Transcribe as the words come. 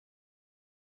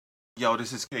Yo,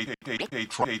 this is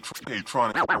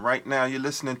K-Tronic. Right now, you're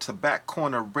listening to Back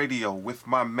Corner Radio with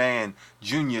my man,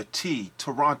 Junior T,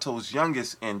 Toronto's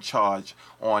youngest in charge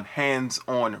on Hands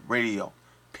On Radio.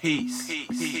 Peace.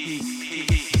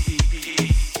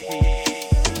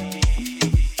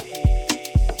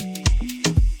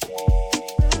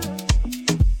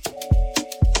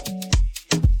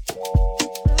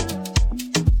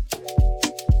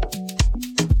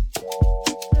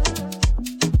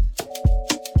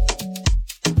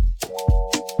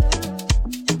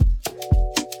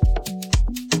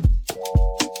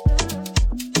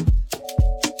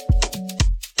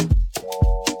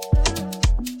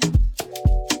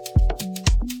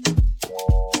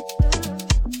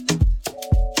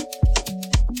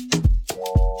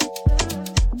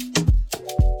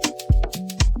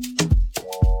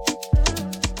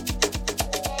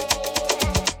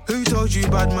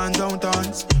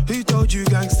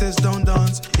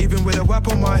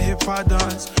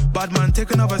 Bad man,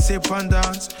 take another sip and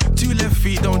dance. Two left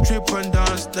feet, don't trip and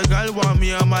dance. The girl want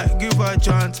me, I might give her a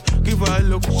chance. Give her a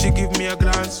look, she give me a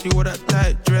glance. You wore that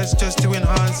tight dress just to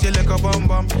enhance. You like a bum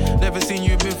bum. Never seen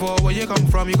you before, where you come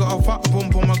from? You got a fat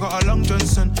pum pum, I got a long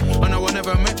Johnson. And I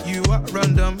never met you at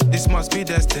random. This must be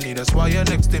destiny, that's why you're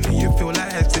next to me. You feel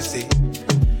like ecstasy.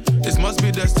 This must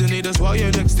be destiny, that's why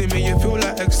you're next to me. You feel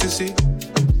like ecstasy.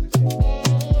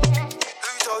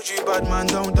 You bad man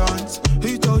don't dance.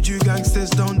 Who told you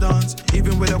gangsters don't dance?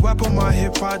 Even with a whip on my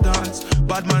hip I dance.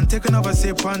 Bad man take another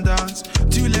sip and dance.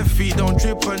 Two left feet don't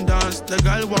trip and dance. The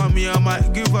girl want me, I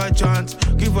might give her a chance.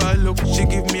 Give her a look, she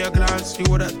give me a glance. You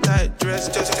wore that tight dress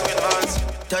just to enhance.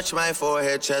 Touch my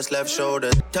forehead, chest, left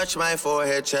shoulder. Touch my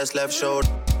forehead, chest, left shoulder.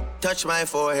 Touch my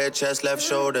forehead, chest, left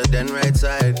shoulder, then right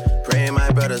side. Pray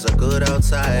my brothers are good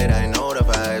outside. I know the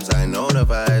vibes, I know the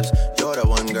vibes. You're the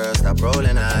one girl, stop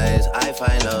rolling eyes. I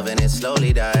find love and it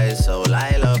slowly dies. So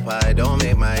lullaby, don't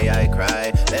make my eye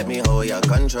cry. Let me hold your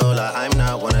controller. I'm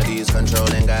not one of these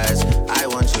controlling guys. I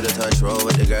want you to touch, roll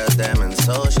with the girls, them and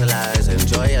socialize.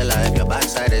 Enjoy your life, your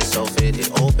backside is so fit, it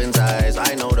opens eyes.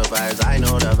 I know the vibes, I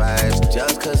know the vibes.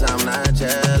 Just cause I'm not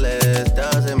jealous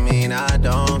doesn't mean I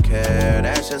don't care.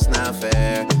 That's just not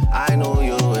fair. I knew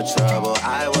you were trouble,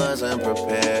 I wasn't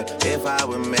prepared. If I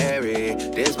were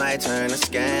married, this might turn a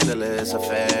scandalous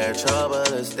affair.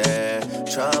 Trouble is there,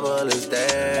 trouble is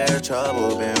there.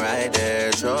 Trouble been right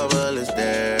there, trouble is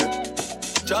there.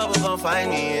 Trouble gon' find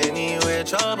me anywhere.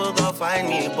 Trouble gon' find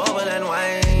me, bubble and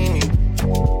whiny.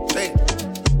 Hey.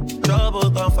 Trouble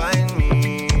gon' find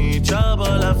me.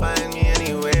 Trouble'll find me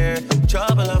anywhere.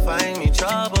 Trouble'll find me,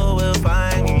 trouble will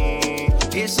find me.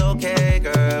 It's okay,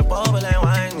 girl, bubble and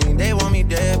whiny. They want me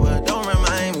dead, but don't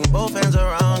remind me. Both hands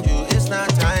around you, it's not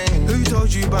time. Who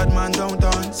told you bad man don't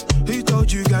dance? Who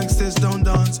told you gangsters don't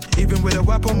dance? Even with a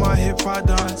whip on my hip I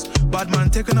dance. Bad man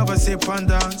take another sip and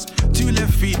dance. Two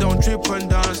left feet don't trip and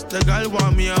dance. The girl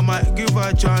want me, I might give her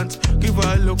a chance. Give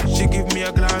her a look, she give me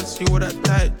a glance. You wore that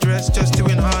tight dress just to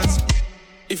enhance.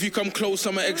 If you come close,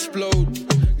 I'ma explode.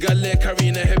 Got leg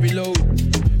carrying a heavy load.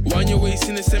 Wind your waist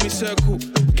in a semicircle.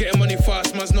 Getting money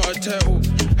fast, man's not a turtle.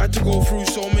 Had to go through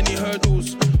so many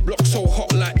hurdles. Block so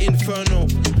hot like inferno.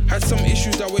 Had some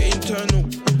issues that were internal.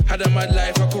 Had a mad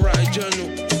life, I could write a journal.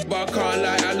 But I can't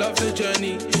lie, I love the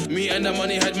journey. Me and the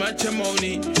money had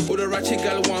matrimony. All the ratchet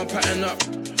gal want pattern up.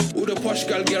 All the posh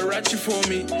gal get ratchet for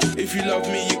me. If you love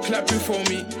me, you clap it for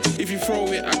me. If you throw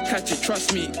it, I catch it,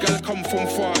 trust me. Gal come from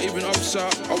far, even up, sir.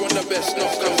 I want the best,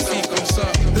 not come see, come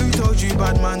sir. Who told you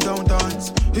bad man don't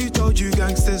dance? Who told you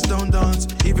gangsters don't dance?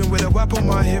 Even with a whip on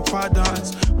my hip I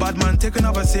dance. Bad man take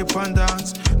another sip and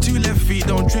dance. Two left feet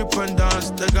don't trip and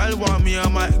dance. The girl want me, I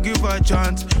might give her a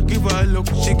chance. Give her a look,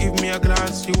 she give me a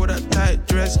glance. You wore that tight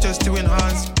dress just to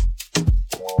enhance.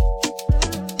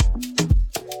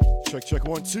 Check, check,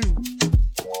 1, 2.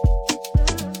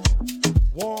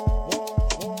 1,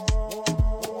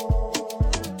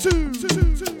 2.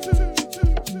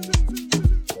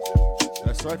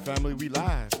 That's right, family, we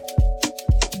live.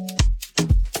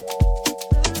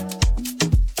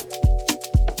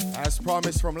 As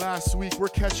promised from last week, we're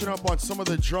catching up on some of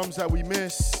the drums that we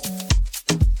missed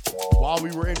while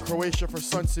we were in Croatia for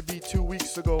Sons to Beat 2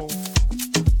 weeks ago.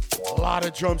 A lot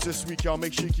of drums this week, y'all.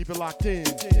 Make sure you keep it locked in.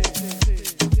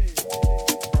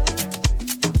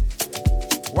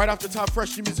 Right off the top,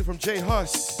 fresh new music from J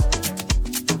Hus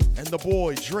and the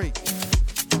boy Drake.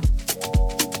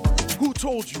 Who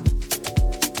told you?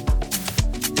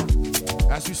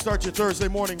 As we start your Thursday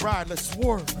morning ride, let's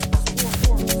work.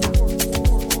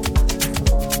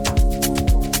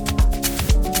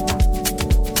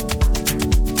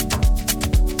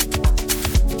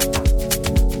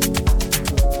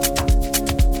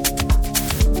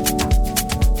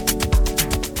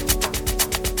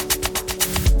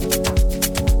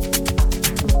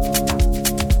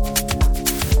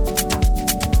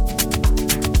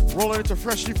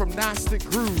 freshly from Nastic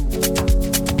Groove.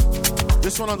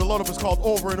 This one on the load up is called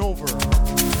Over and Over.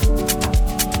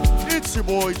 It's your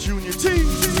boy Junior T.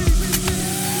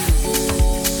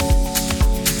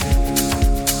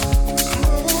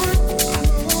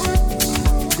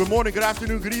 Good morning, good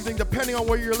afternoon, good evening, depending on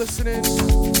where you're listening.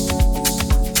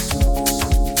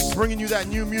 Bringing you that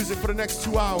new music for the next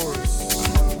 2 hours.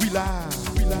 We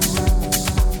live, we live.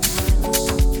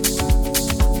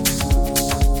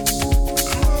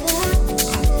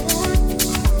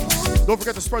 Don't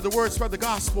forget to spread the word, spread the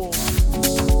gospel.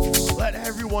 Let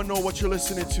everyone know what you're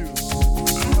listening to.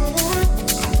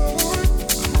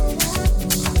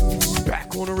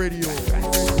 Back on the radio.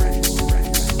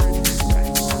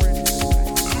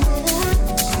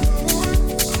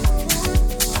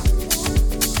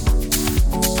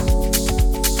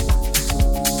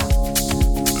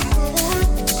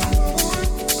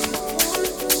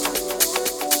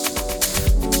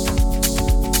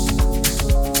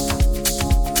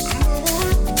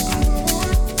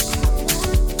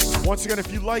 Once again,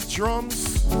 if you like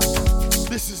drums,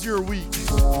 this is your week.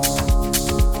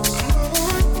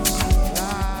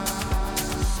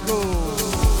 Let's go.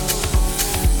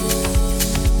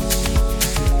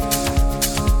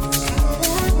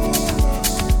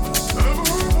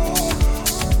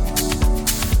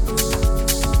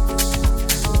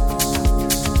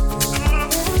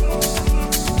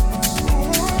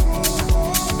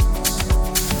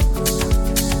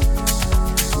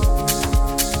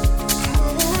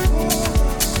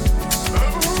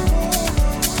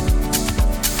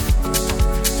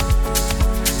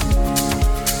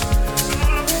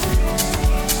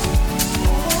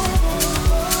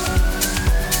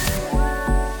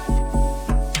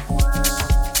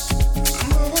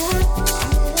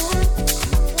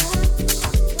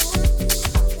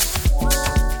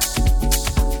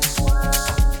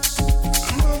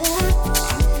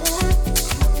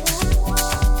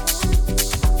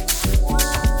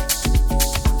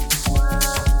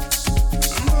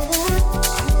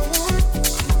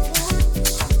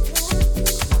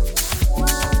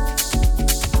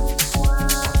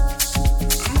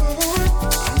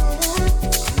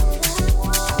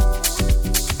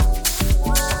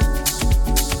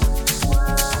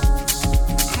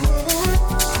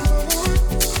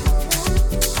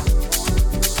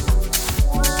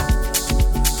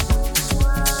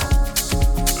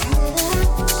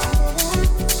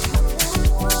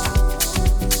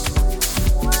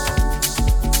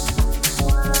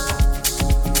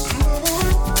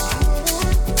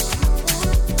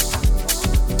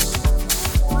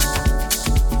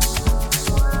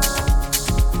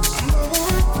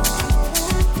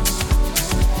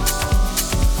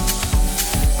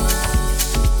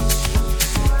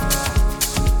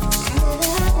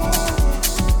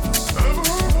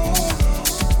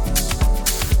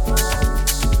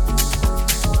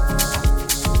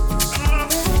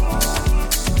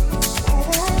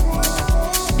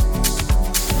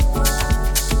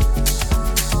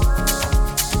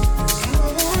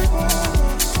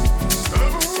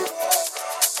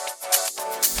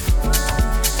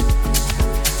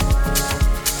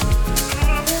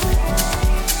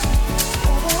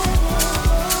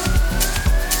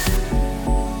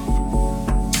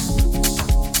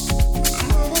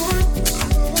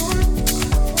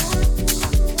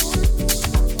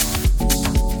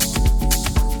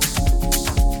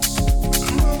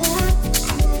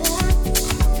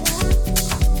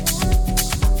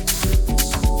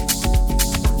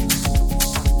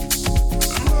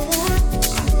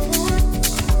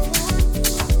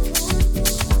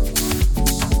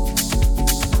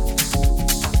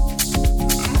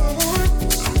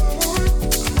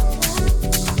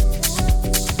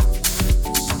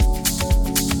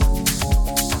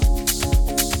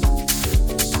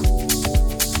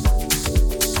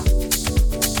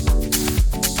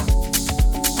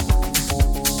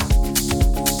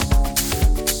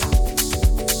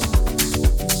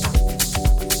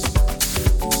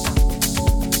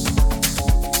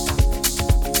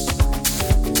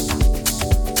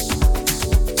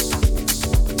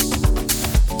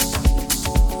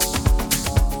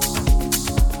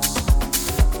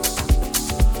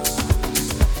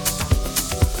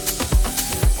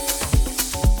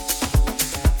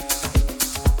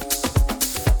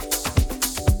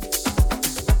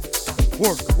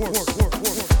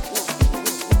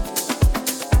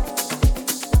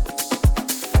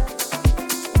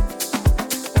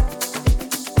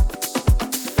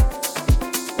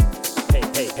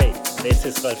 This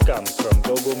is Ralph Gum from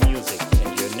GoGo Music,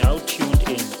 and you're now tuned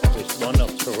in with one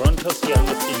of Toronto's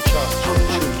youngest in charge,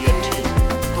 Junior T.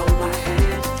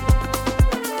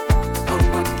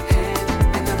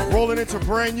 Rolling into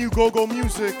brand new go-go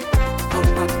music.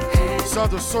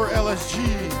 Sounds of Sir LSG,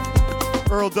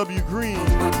 Earl W. Green.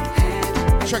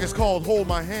 Track is called Hold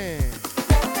My Hand.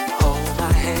 Hold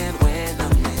my hand when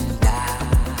I'm in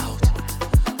doubt.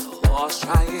 Was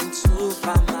trying to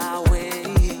find my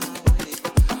way.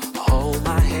 Hold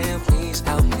my hand, please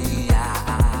help me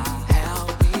out. Help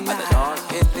me out. The dark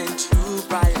getting into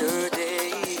brighter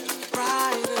days.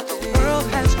 The world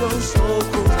has grown so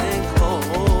cruel and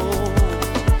cold.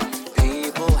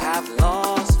 People have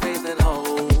lost faith and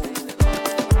hope.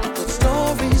 But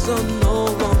stories are no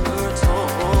longer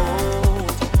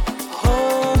told.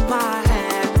 Hold my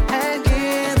hand and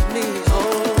give me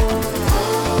hope.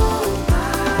 Hold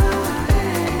my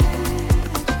hand.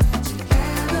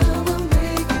 Together we'll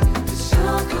make it. It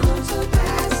shall come to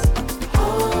pass.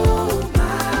 Hold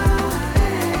my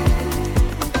hand.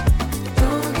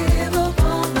 Don't give up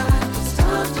on life. 'Cause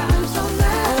tough times don't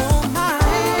last. Hold my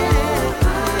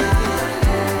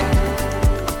hand.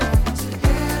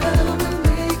 Together we'll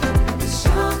make it. It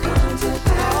shall come to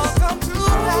pass.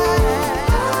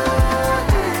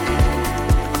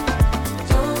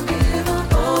 Don't give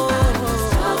up on life. 'Cause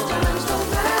tough times don't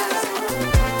last.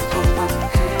 Hold my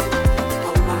hand.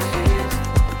 Hold my hand.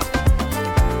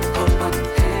 Hold my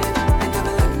hand and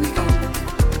never let me go.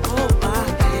 Hold my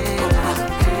hand.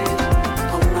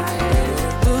 Hold my hand.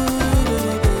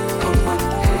 Hold my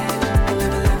hand and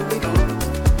never let me go.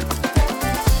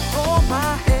 Hold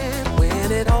my hand when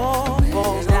it all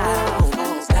falls down,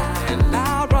 and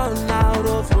I run out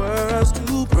of words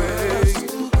to praise.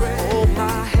 Hold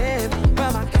my hand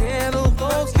where my candle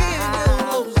goes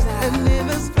out, and in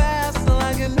this fast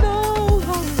I can no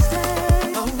longer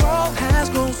stand. The world has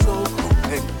grown so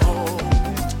cold and cold.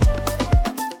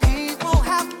 People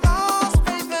have lost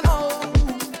faith and hope.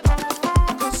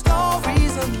 Good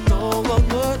stories are no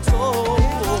longer told.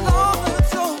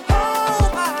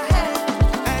 Hold my hand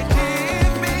and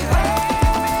give me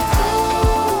hope.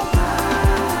 Hold my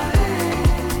hand.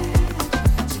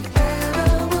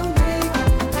 Together we'll make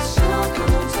it. It shall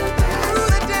come to pass. Through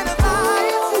the den of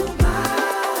fire. Hold my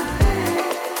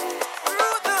hand.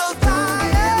 Through the fire. Don't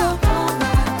give up on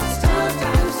life. 'Cause tough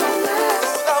times don't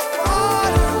last. The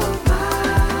water. Hold my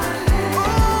hand.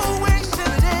 Oh,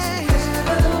 wasting the days.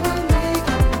 Together we'll make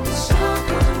it. It shall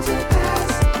come to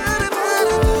pass. Hold my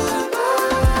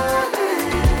hand.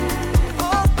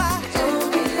 Hold my hand. Don't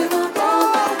give up on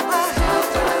life. 'Cause tough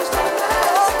times don't last.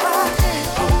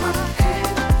 Hold my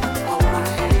hand. Hold my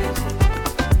hand.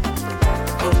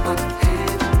 Hold my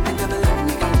hand and never let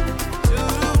me go.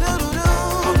 Hold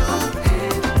my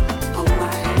hand. Hold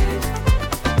my hand.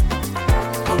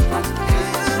 Hold my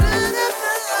hand.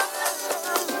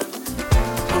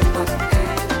 Hold my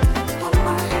hand. Hold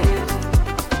my hand.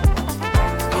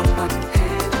 Hold my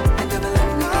hand and never let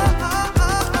me go.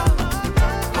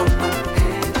 Hold my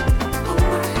hand. Hold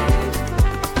my hand.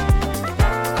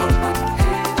 Hold my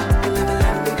hand and never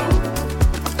let me go.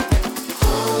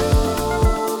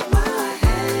 Hold my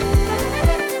hand.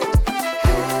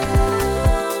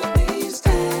 Help me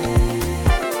stand.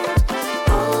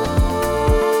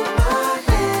 Hold my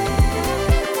hand.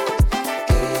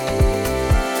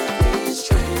 Give me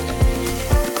strength.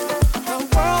 The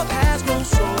world has grown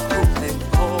so cruel and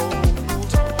cold.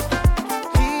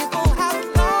 People have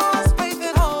lost faith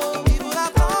and hope. People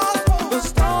have lost hope. The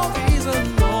stories are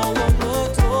no longer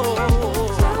told.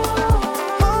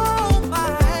 Hold my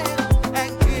hand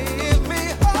and give me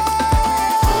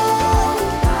hope.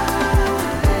 Hold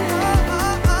my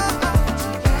hand.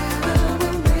 Together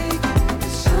we'll make it.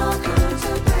 It shall come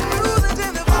to pass. Through the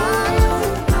den of fire.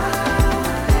 Hold my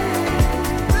hand.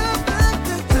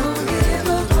 Don't give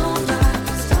up on life.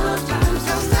 'Cause tough times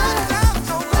don't last.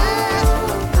 Hold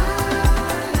my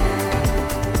hand.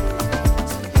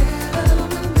 Together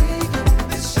we'll make it.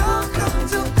 It shall come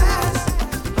to pass.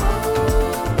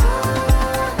 Hold my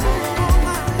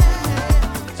hand.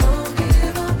 Don't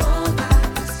give up on life.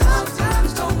 'Cause tough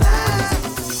times don't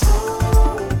last.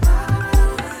 Hold my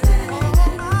hand.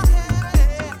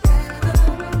 Together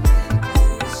we'll make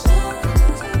it. It shall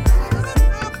come to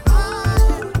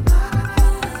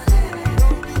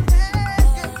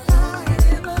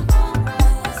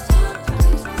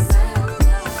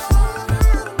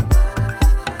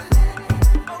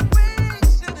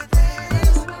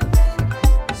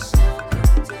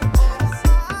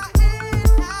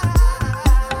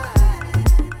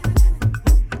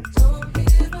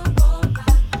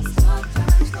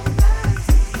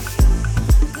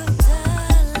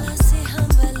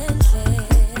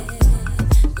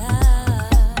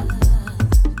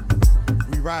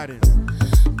We riding.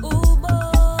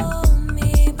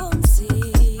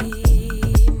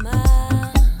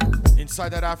 Inside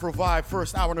that Afro vibe,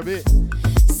 first hour and a bit.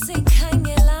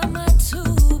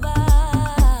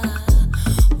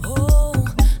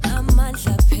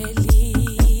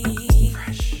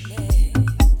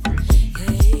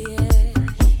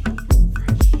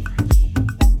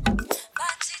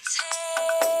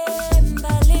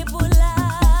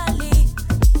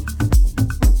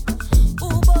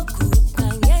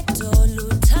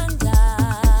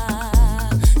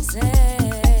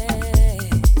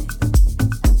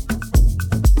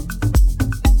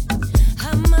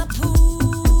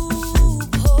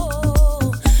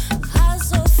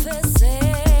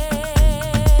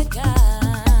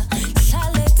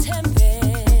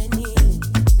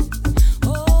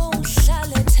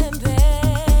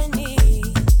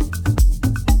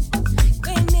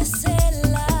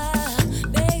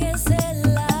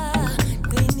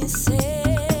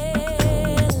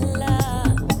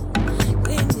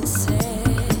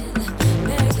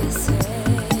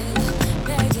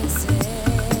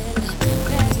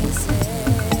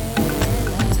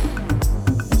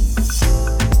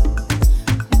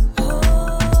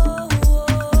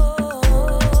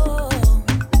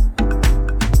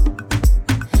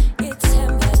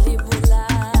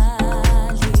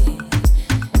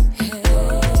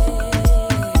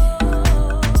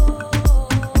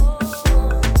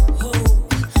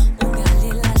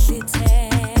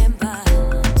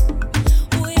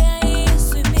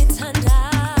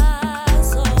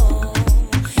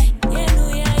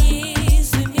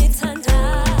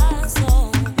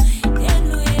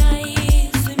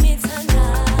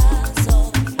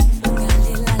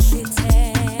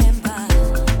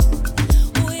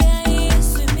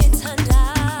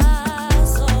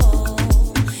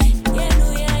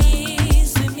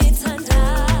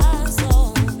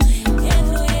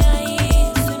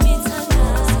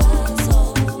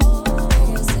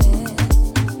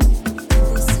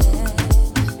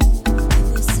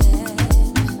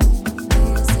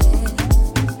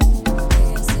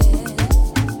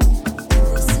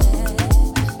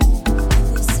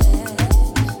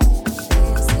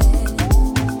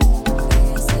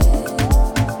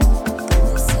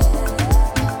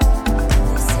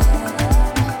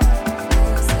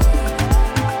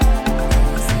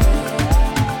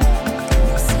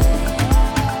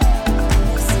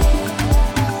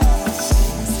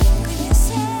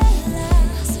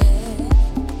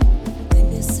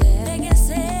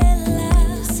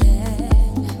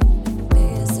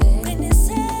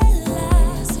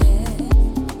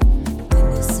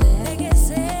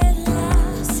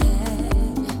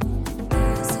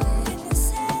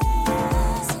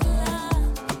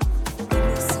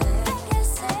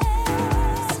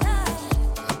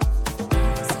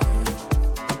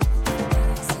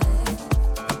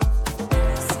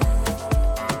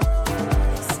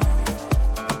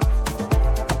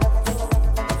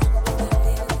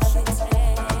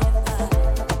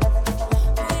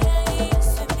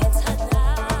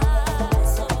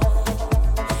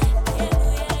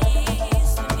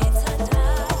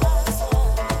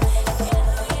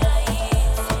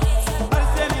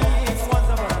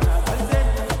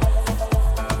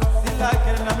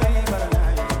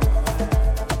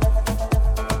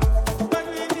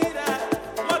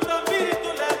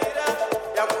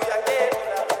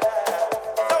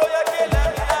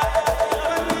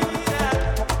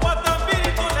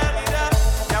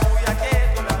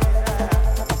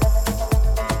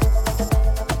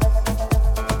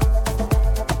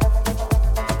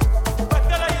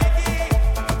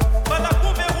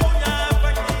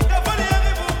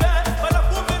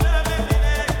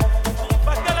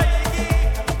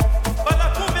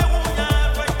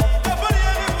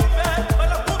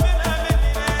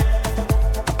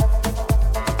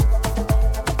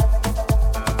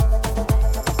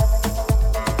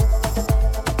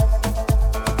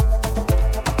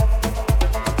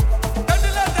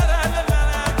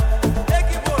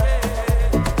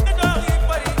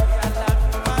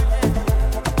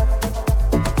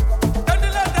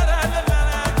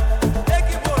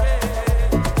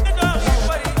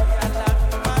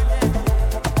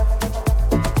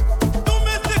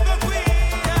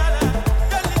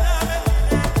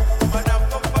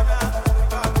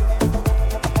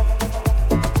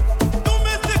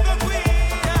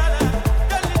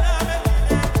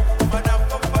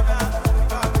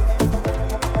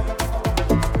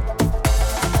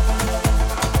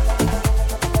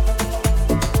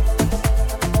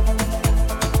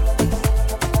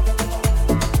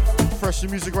 Fresh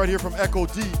new music right here from Echo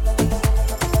D.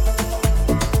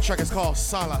 The track is called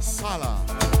Sala Sala.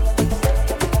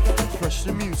 Fresh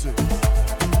new music.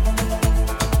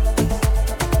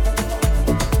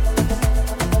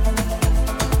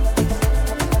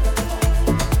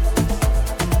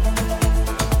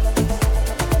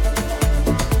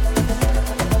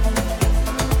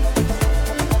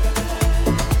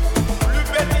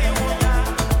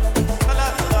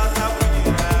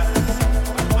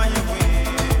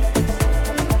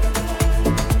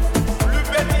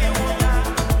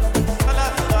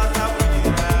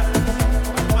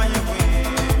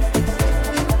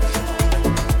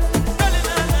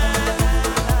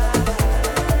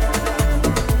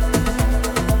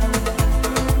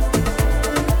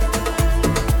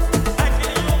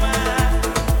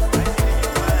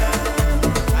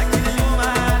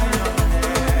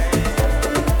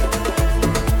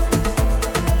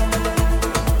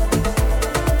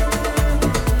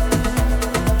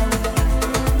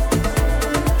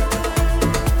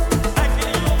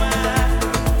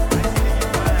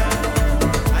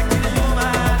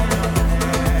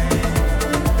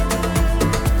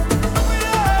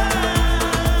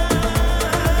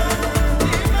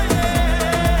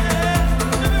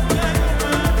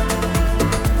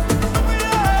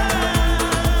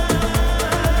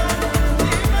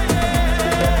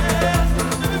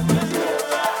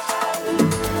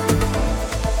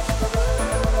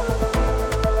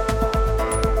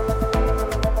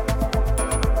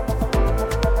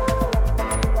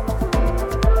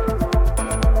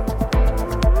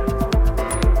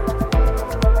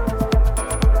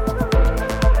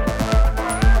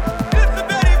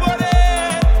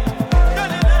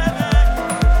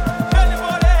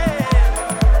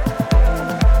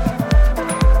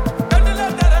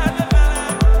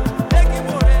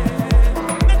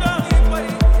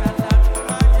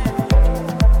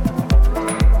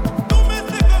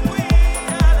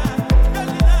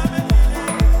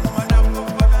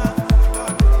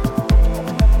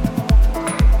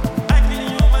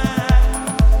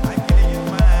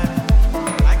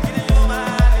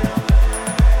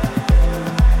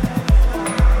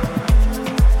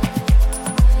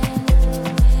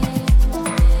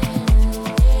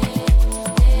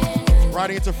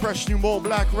 Into Fresh New Mo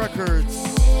Black Records,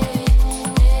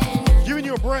 giving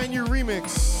you a brand new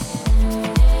remix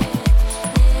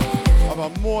of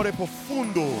Amore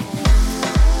Profundo.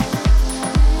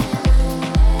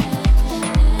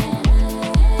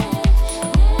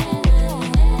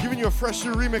 Giving you a fresh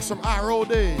new remix from Arrow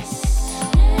Days.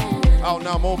 Out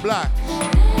now, Mo Black.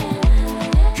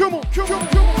 Come on, come on,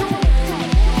 come on, come on.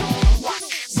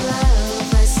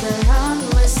 Love, I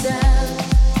surround myself.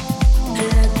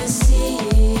 Let the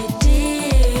city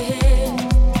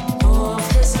of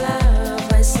his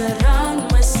love, I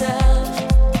surround myself.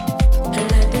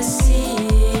 Let the city,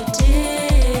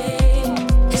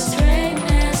 his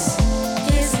greatness,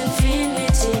 his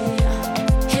infinity,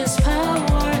 his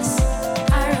powers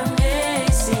are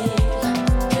amazing.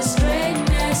 His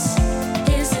greatness,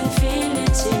 his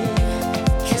infinity,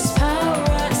 his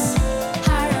powers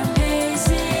are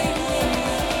amazing.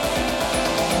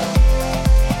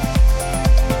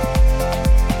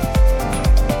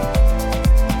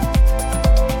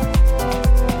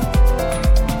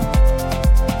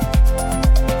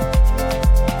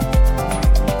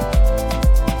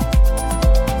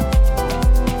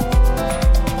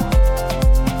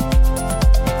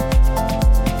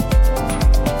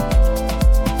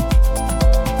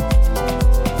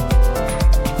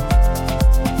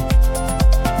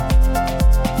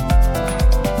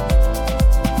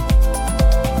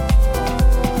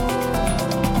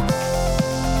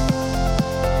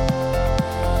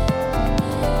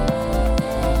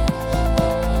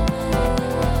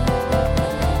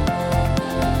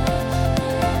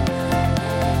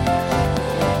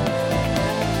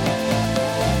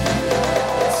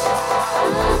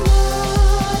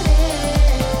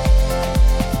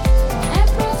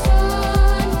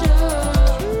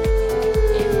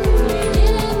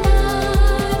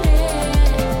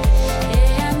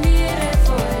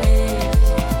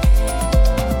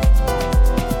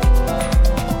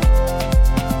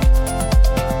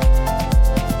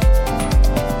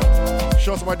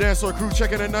 Shout out to my dancehall crew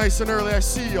checking it nice and early. I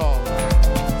see y'all.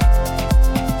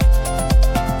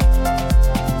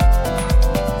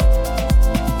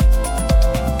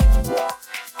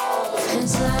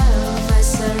 His love, I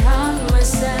surround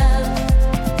myself.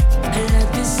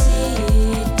 Let the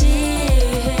city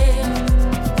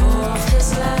of his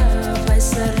love, I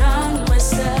surround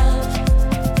myself.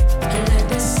 Let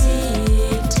the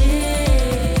city,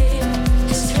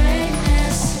 his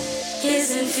greatness,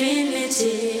 his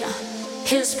infinity,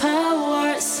 his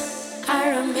powers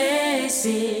are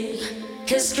amazing.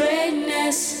 His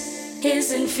greatness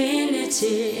is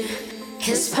infinity.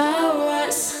 His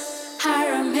powers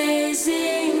are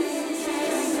amazing.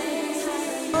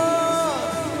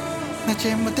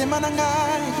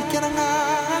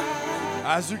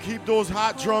 As you keep those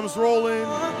hot drums rolling,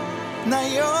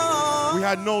 we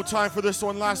had no time for this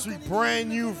one last week. Brand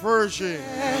new version.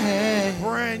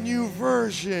 Brand new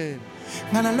version.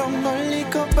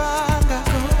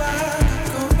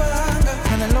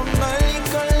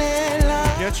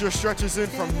 Get your stretches in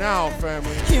from now,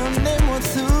 family.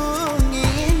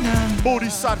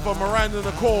 Bodhisattva, Miranda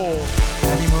Nicole.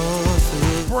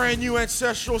 Brand new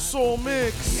Ancestral Soul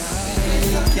Mix.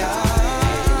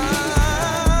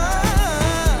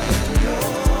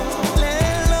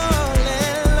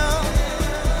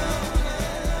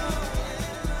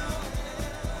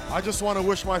 I just want to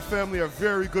wish my family a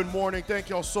very good morning. Thank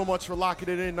y'all so much for locking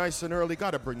it in nice and early.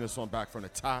 Got to bring this one back from the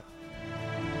top.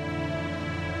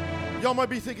 Y'all might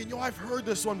be thinking, yo, I've heard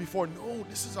this one before. No,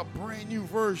 this is a brand new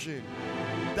version.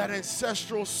 That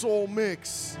Ancestral Soul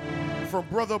Mix from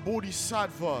Brother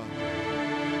Bodhisattva.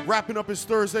 Wrapping up his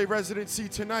Thursday residency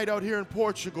tonight out here in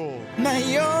Portugal.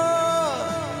 Bringing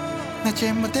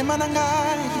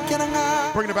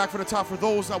it back from the top for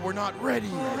those that were not ready.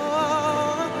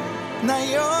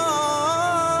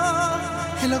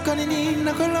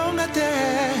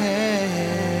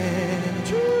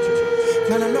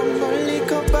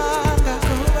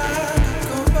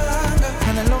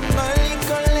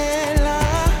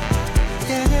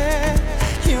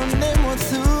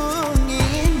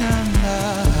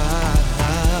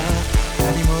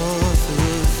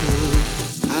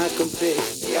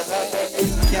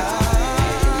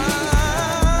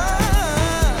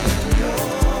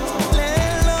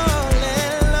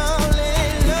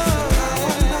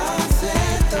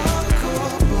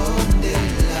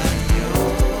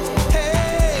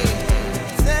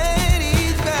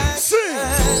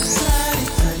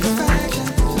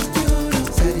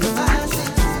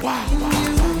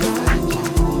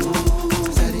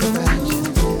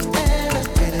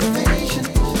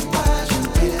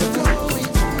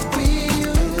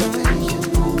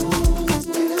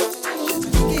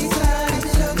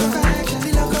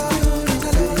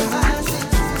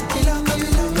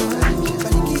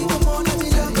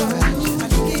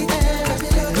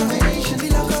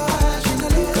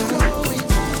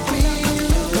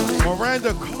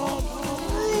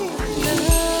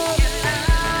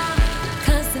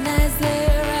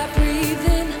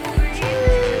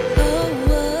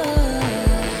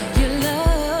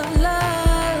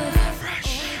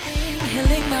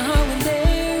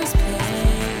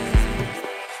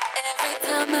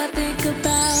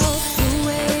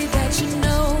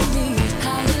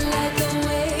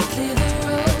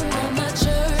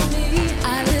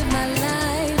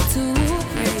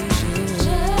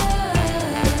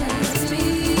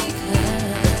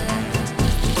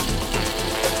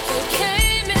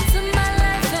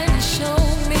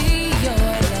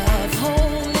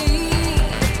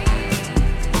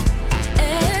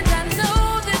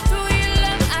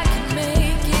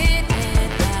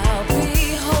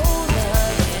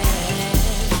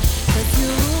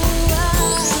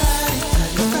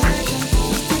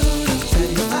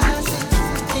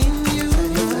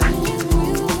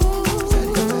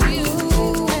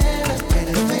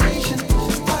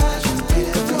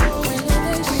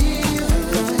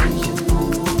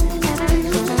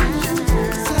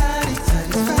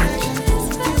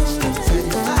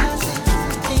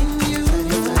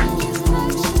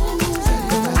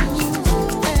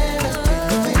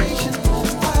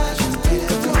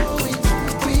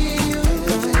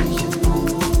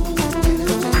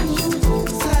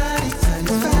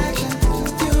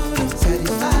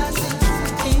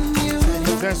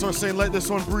 Saying let this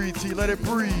one breathe, T, let it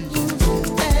breathe.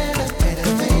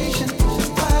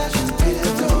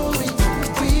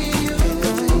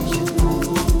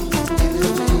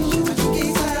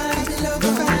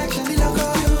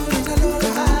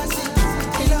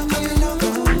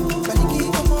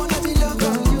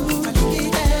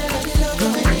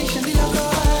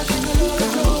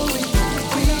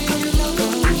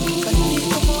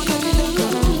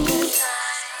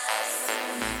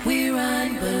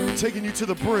 Taking you to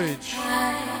the bridge,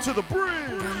 to the bridge.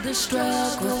 From the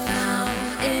struggle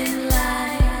found in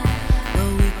life,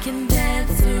 but we can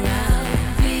dance around.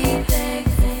 Be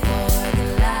thankful for the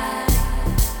life.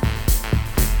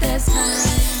 There's time.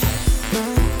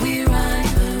 We run,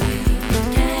 but we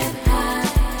can't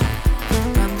hide.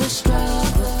 From the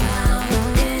struggle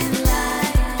found in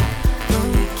life, but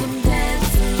we can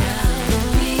dance around.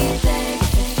 Be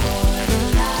thankful for the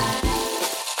life.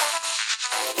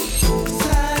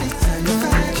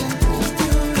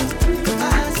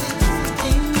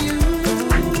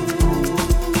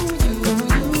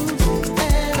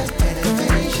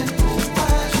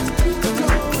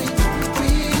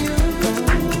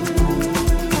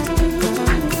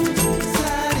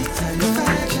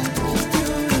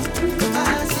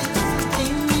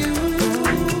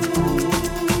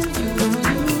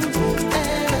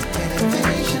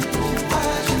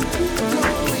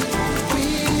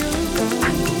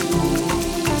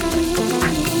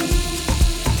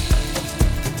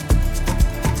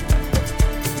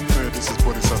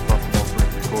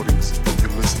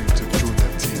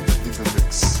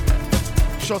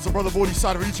 out to Brother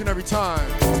Bodhisattva each and every time.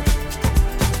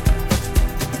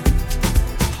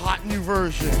 Hot new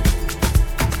version.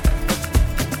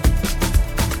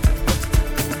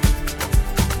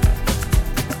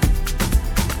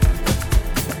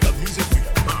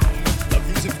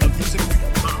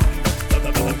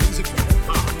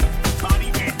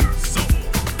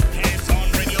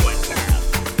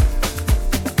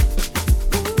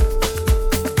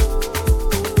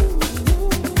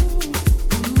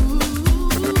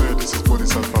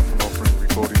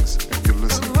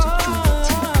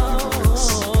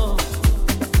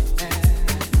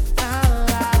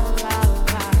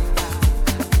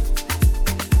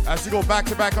 Back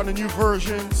to back on the new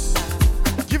versions,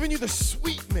 giving you the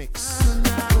sweet mix.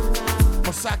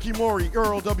 Masaki Mori,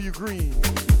 Earl W. Green.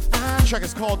 The track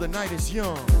is called The Night Is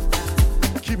Young.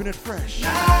 Keeping it fresh.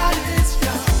 Night is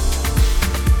young.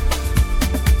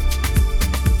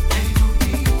 Ain't no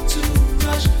need to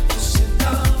rush. Listen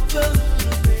up a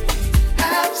little bit.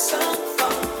 Have some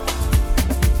fun.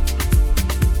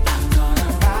 I'm gonna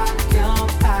rock your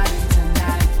body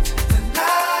tonight. The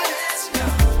night is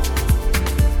young.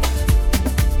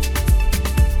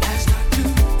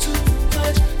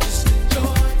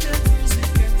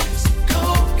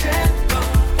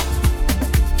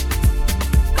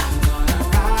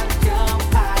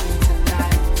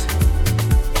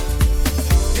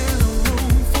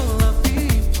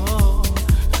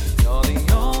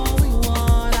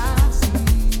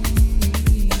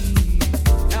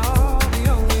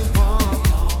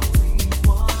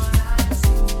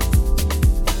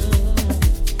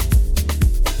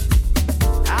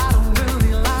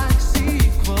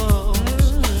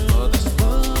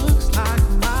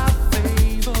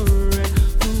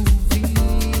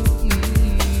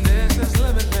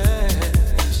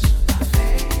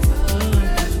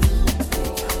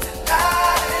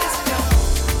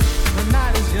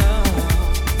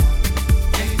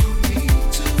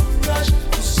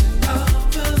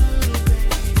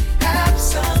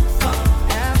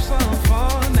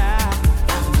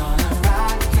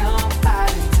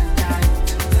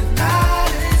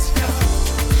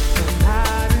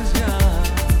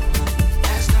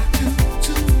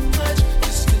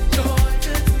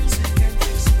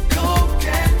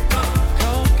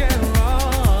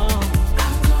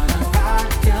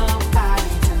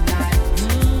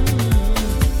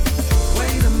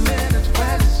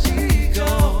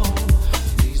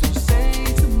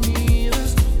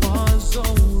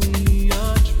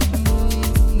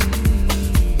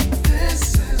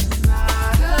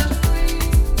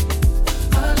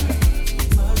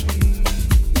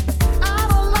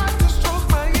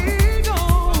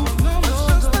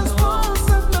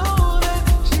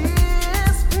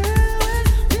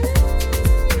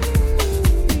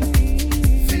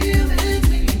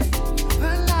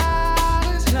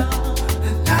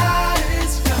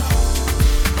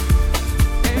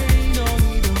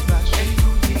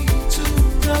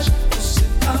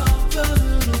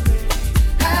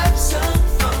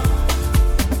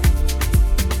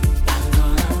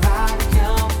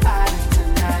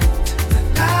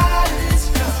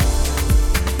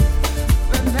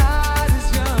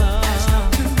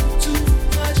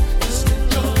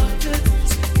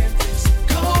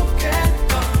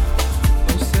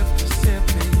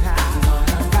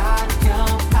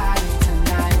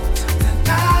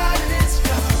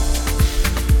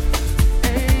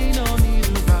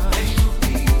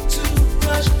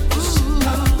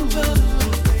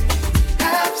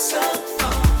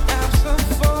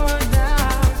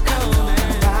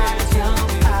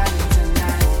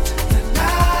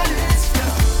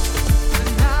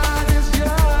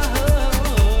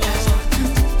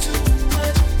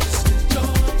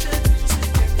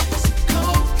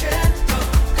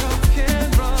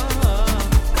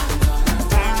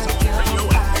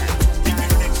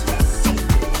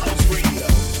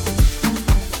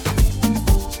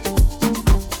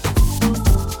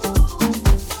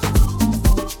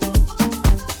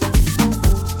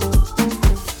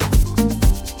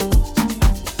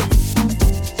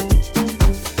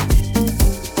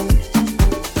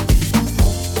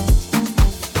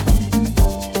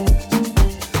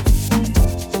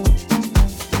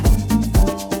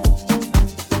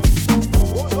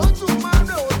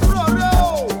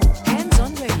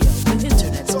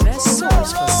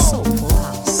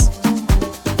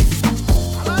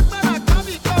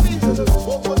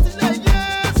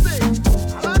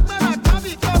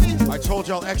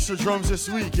 Extra drums this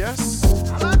week, yes?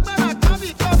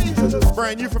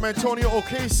 Brand new from Antonio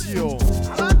Ocasio.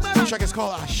 The track is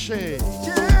called Ashe.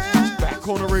 Back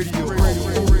on the radio.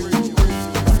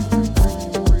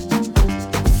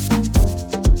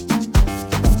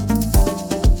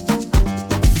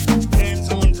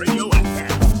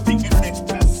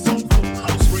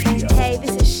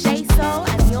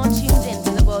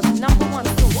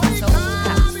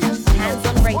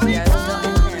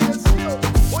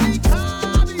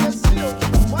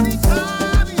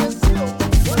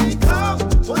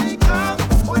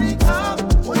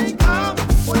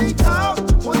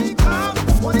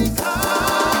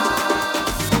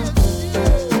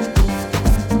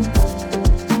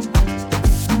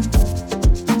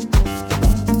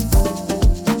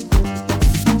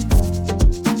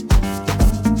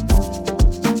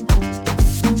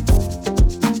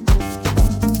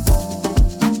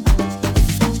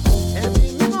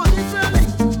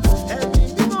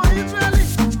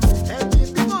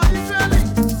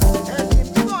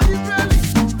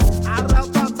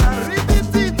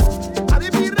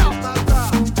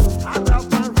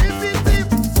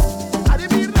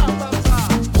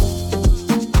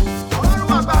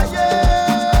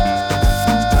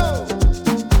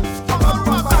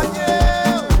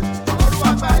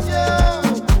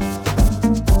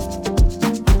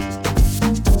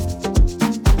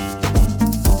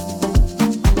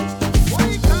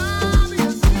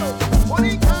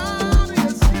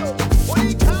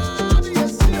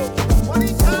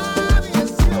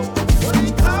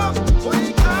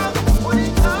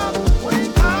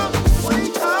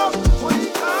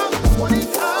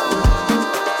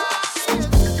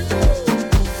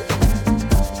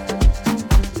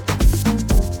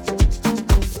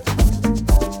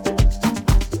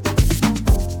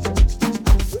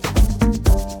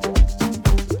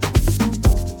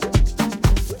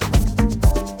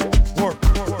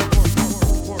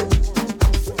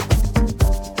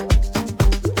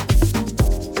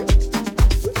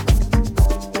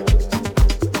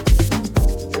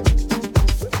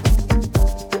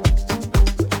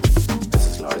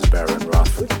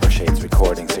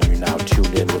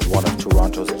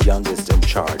 youngest in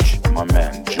charge, my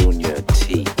man Junior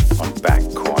T on Back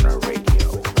Corner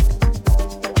Radio.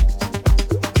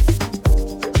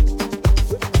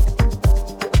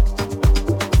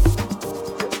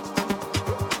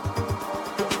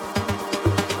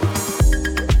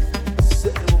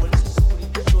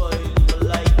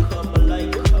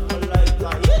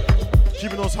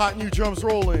 Keeping those hot new drums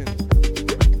rolling.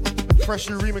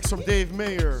 Freshly remixed from Dave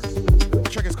Mayer. The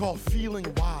track is called Feeling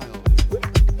Wild.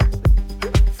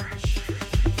 Fresh.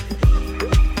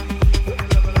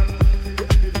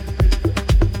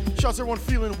 Shouts to everyone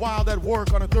feeling wild at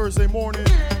work on a Thursday morning.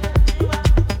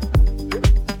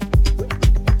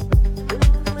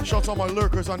 Shouts to all my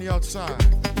lurkers on the outside.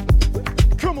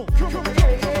 Come on, come on,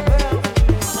 come on.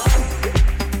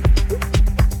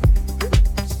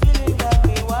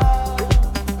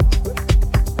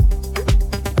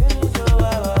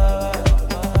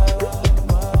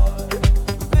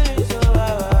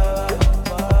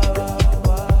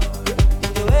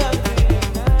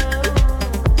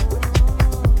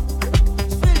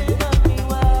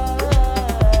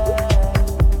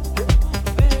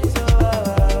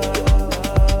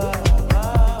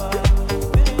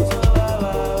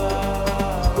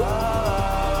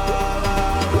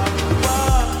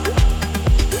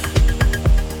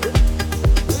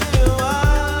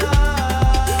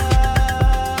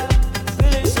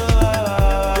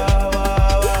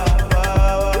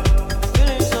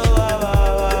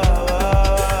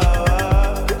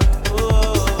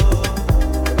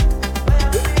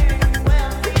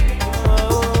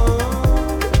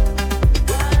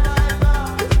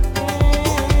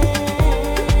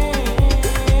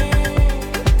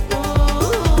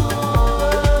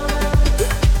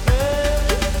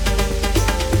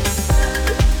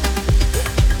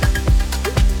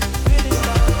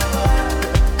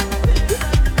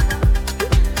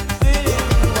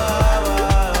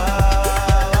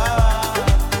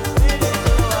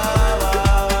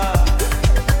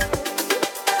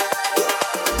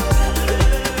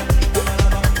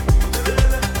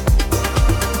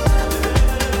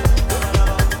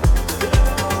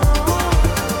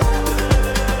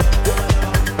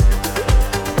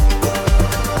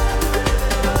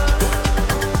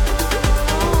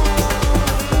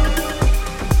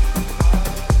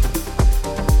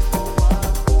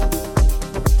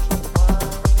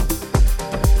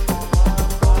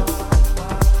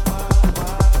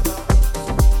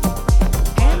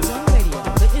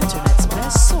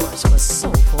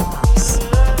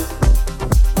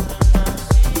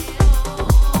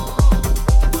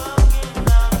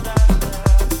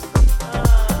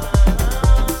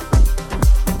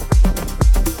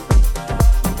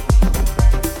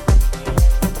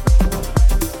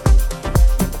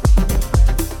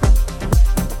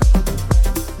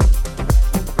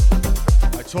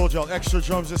 Y'all extra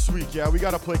drums this week, yeah, we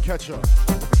gotta play catch up.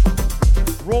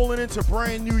 Rolling into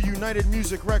brand new United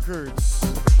Music Records.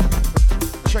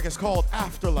 The track is called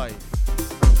Afterlife.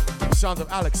 Sounds of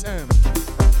Alex M.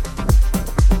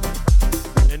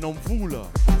 and Nomvula.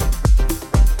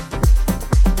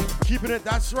 Keeping it,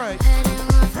 that's right.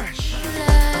 Fresh.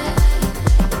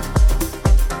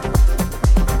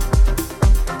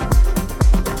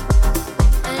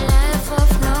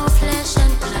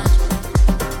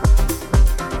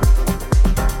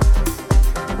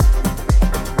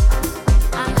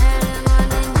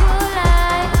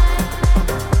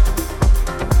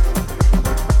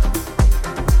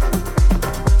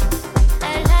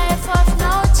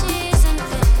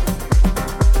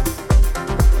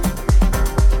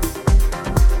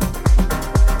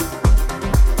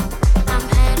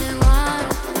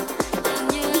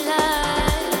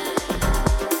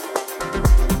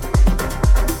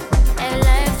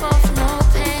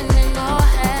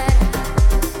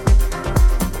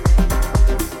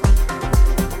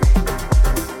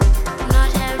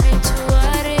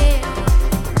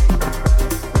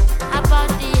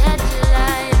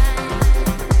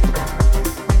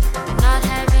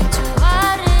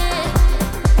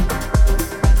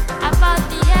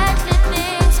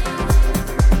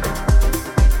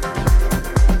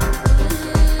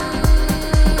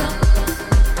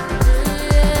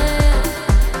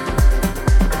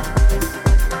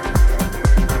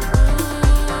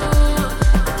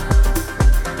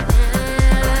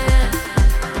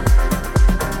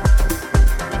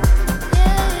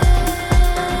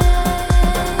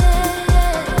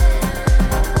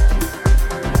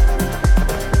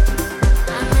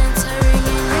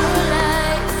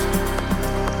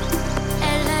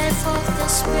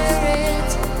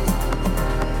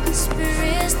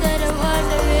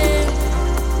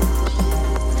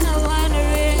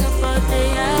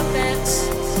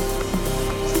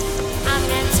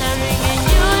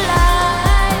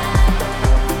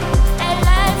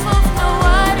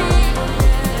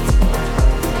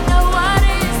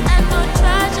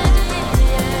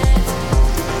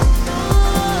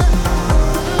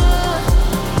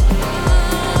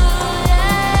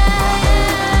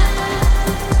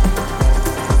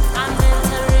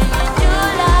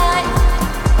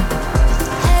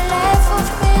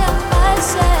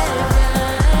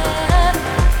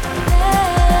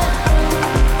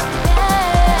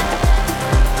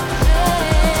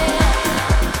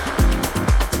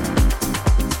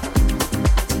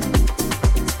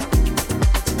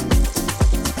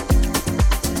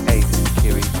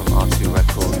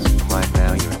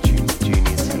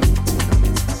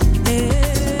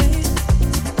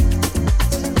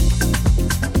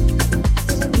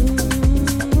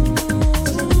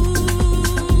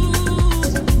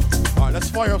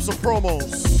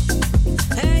 Promos.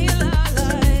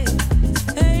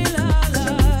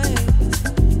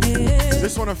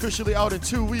 This one officially out in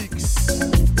 2 weeks.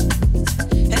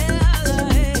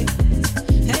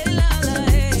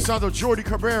 Sound of Jordi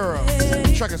Cabrera.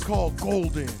 The track is called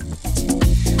Golden.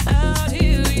 Out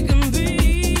here you can breathe,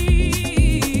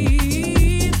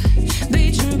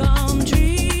 beach and palm trees,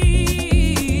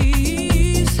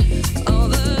 all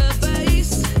the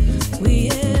bass we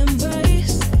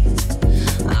embrace.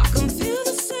 I can feel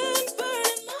the sand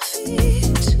burning my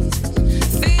feet,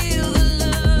 feel the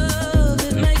love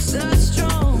that makes us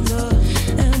stronger,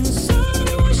 and the sun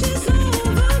washes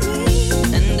over me,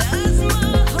 and as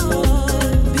my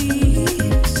heart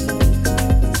beats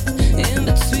in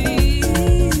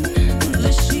between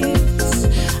the sheets,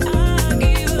 I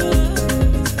give up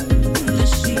the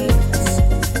sheets,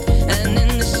 and in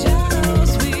the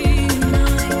shadows we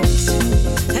unite.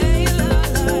 Hey la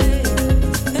la,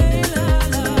 hey la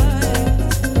la,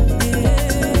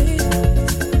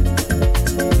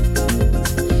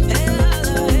 hey la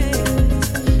la,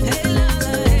 hey la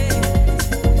la,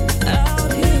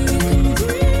 out here you can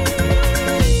breathe.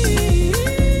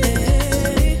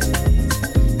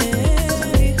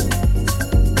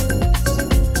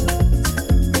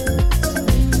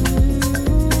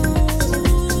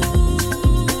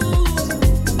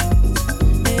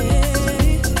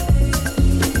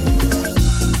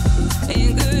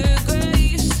 In good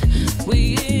grace we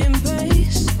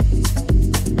embrace.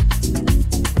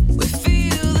 We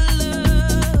feel the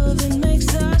love that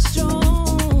makes us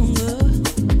stronger.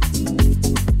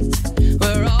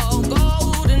 We're all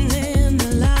golden in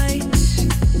the light.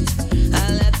 I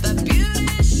let the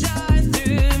beauty shine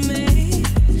through me.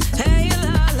 Hey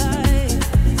la la,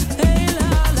 hey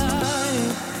la la,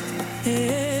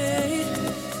 hey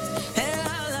la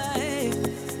la,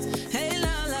 hey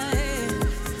la la,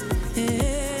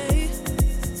 hey.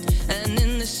 And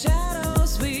in the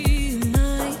shadows we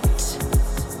unite.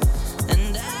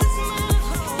 And as my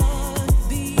heart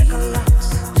beats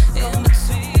in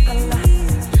between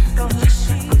the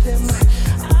sheets,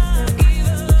 I give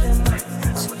up.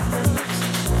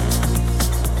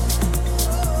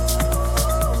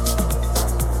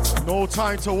 No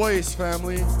time to waste,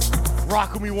 family.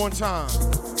 Rock with me one time.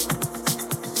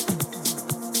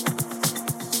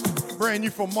 Brand new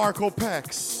from Marco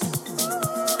Pex.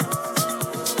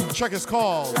 Track is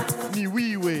called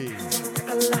Niwiwe.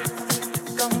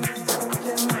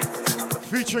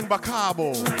 Featuring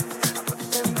Bakabo.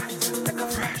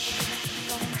 Fresh.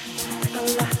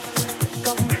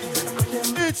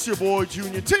 It's your boy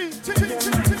Junior T.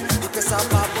 Porque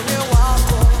sababu ni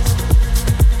wako,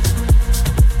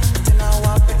 tena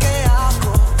wa peke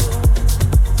yako,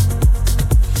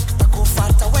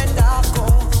 takufuata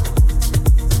wendako,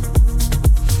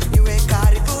 niwe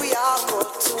karibu yako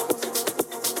tu,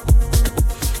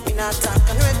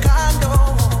 ninataka niwe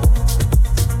kando,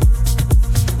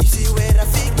 nisiwe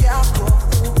rafiki yako,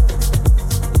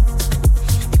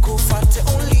 nikufuate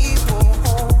ulipo,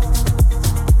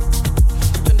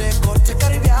 twende kote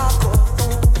karibu yako.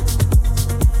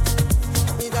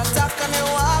 Ninataka ni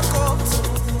wako tu,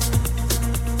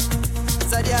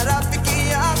 zaidi ya rafiki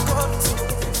yako tu,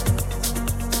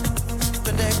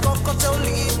 twende kokote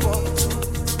ulipo tu,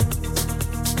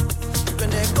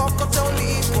 twende kokote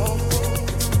ulipo.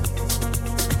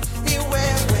 Ni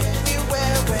wewe, ni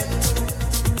wewe tu,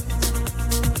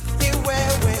 ni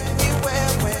wewe, ni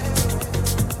wewe tu,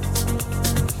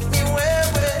 ni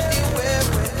wewe, ni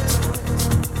wewe tu,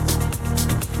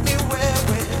 ni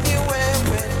wewe, ni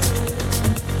wewe tu.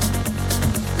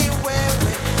 Ni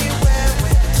wewe, ni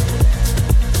wewe tu.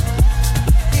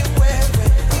 Ni wewe,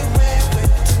 ni wewe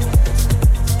tu.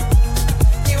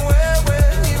 Ni wewe,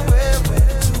 ni wewe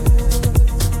tu.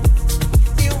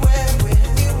 Ni wewe,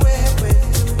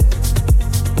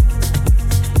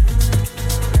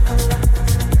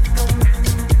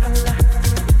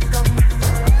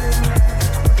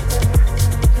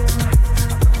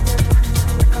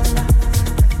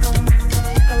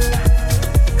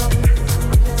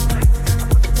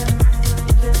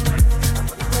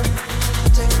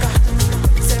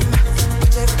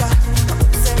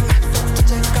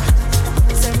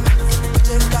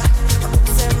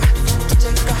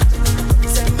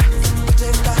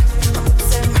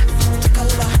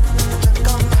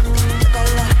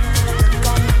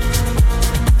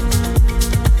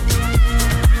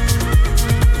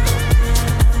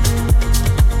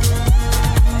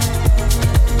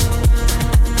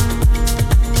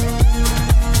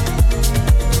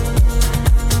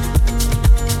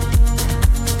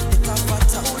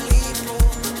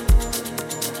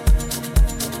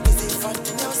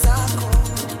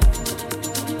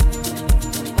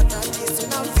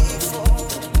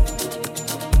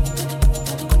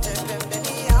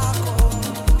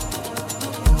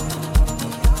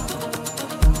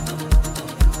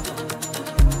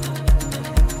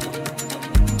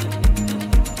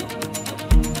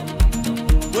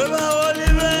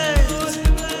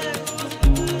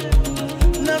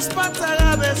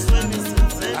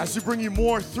 As we bring you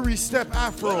more three-step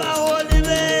Afro.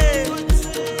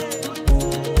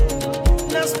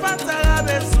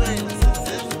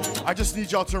 I just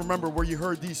need y'all to remember where you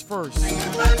heard these first.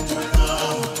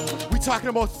 We talking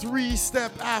about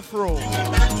three-step Afro.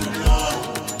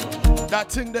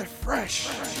 That thing that fresh.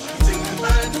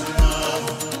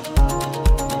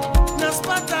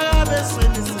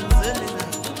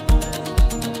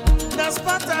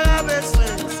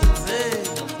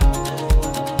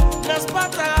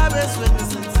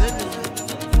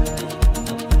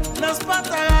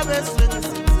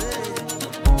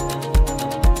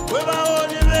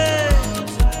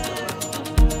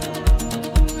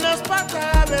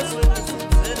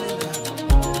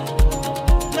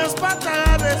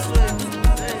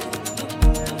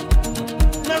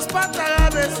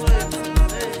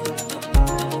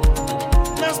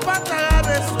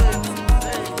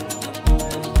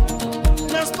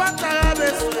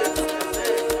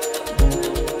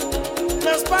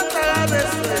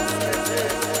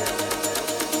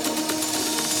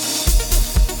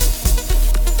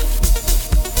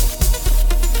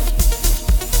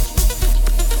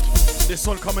 This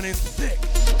one coming in thick.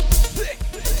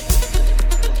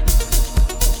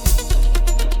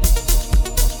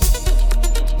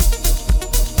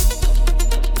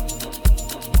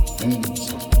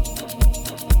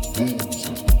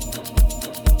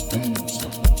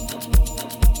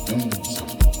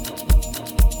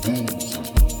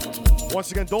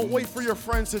 Once again, don't wait for your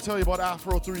friends to tell you about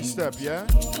Afro 3-Step, yeah?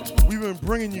 We've been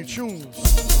bringing you tunes.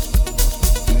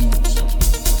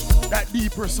 That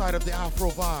deeper side of the Afro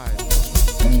vibe.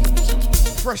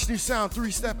 Fresh new sound,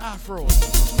 3-Step Afro.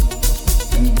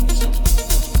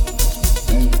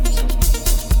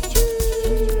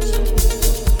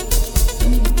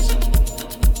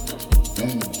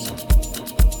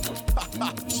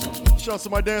 Shout out to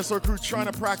my dancer crew trying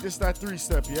to practice that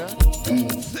 3-step, yeah?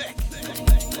 Thick.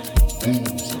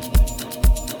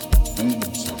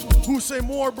 Who say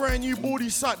more brand new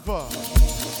Bodhisattva?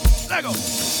 Let go.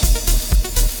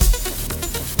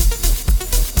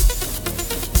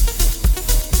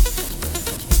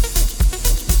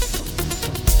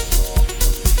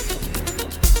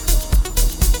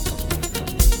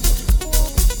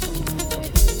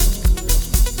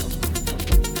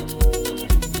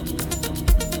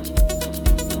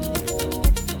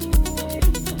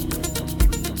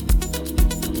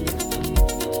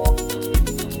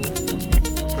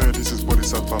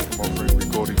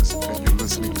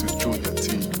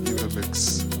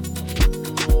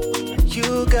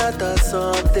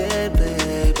 Something,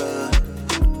 baby.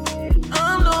 I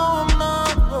know I'm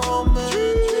not romantic.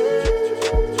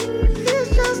 It's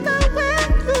just the way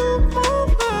you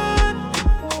move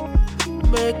it.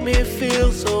 Make me feel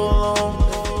so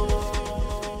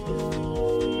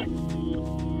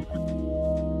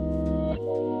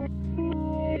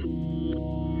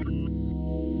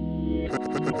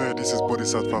Hey, this is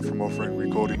Bodhisattva from Offering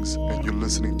Recordings, and you're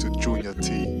listening to Junior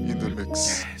T in the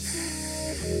mix.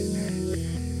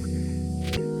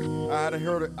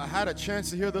 I had a chance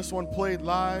to hear this one played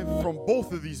live from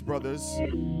both of these brothers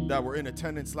that were in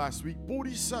attendance last week.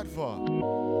 Bodhisattva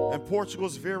and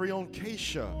Portugal's very own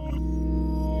Keisha.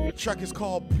 The track is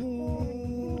called Pulo.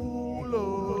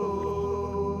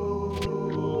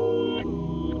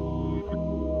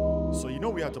 So you know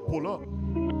we had to pull up.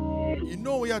 You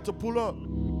know we had to pull up.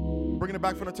 Bringing it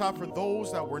back from the top for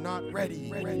those that were not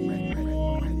ready.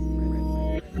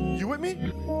 You with me?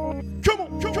 Come on, come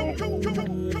on, come on, come on, come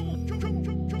on.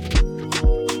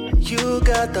 You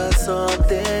got that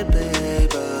something,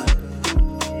 baby.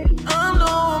 I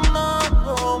know I'm not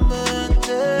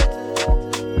romantic.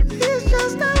 It's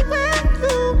just the way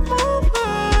you move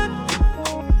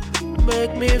it.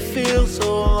 Make me feel so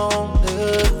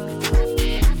lonely.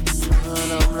 When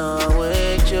I'm not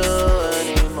with you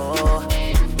anymore.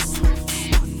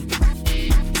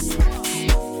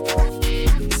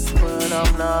 When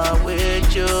I'm not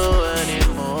with you anymore.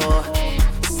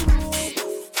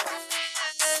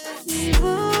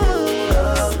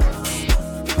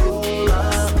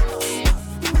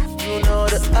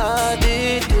 I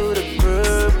did do the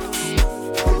verb.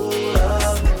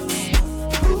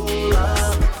 Pull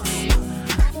up,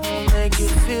 make you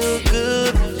feel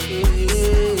good when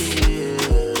you're here.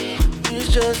 It's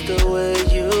just the way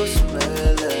you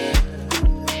smell it,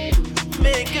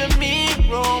 making me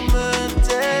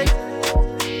romantic.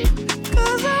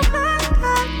 'Cause I'm not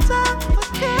that type of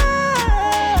girl.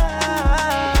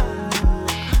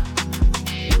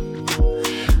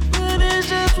 And it's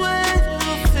just way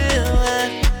you feel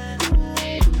it.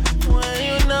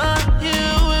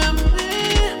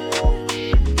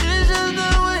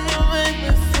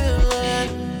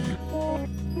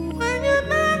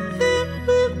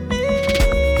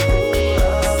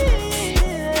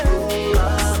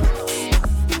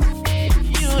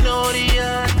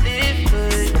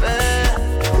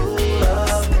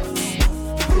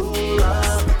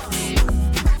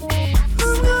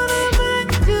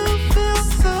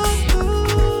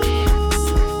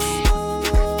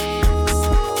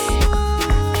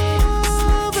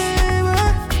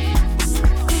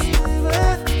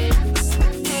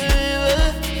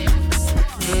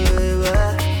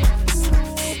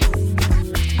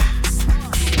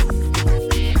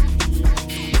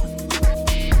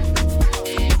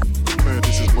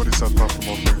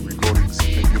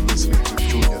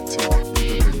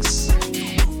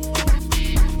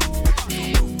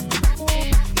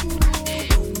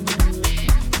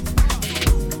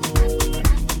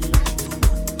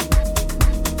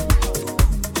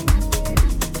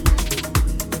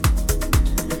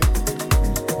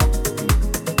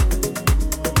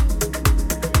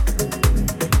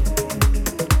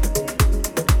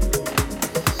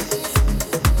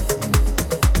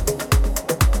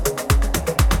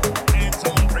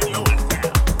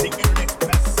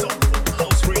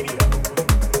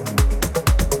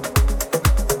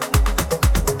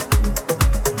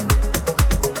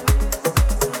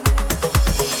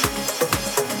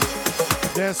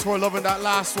 dance floor, loving that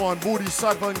last one. Booty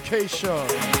Sadva and Keisha.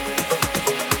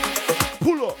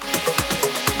 Pull up.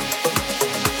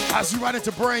 As you ride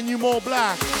into brand new Mo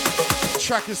Black. The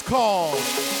track is called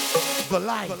The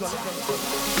Light.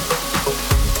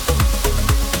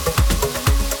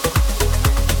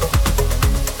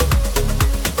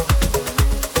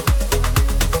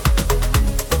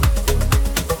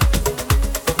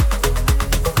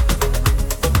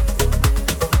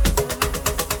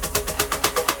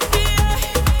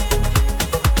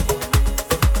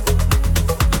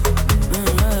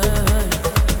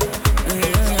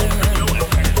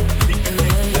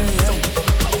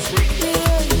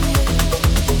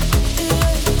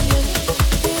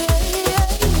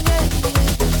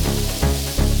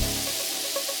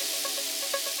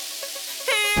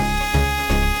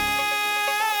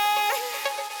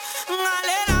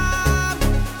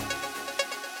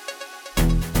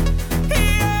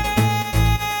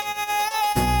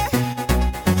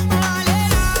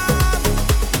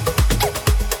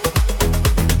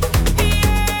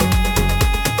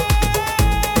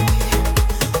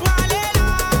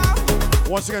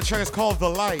 Once again, the track is called The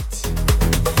Light.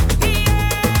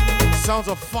 Sounds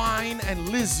of Fine and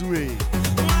Lizwy.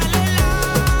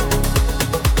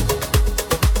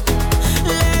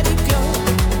 Let it go,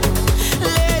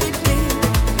 let it be,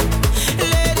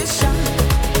 let it shine.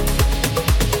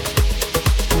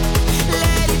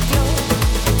 Let it go,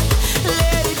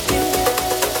 let it be,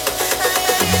 let it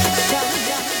shine.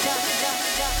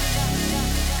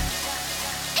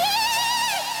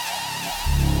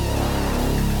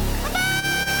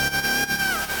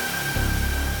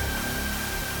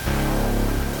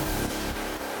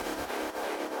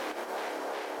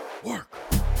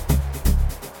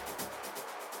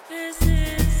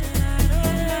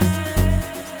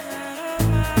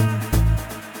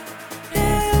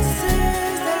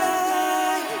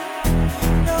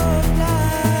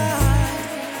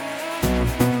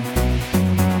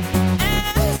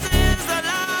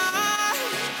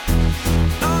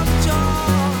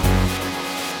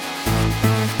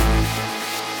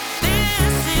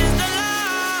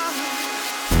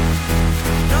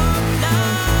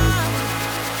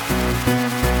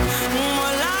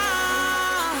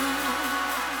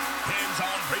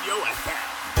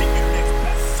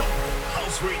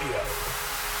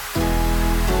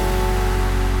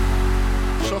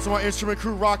 My instrument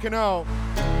crew rocking out.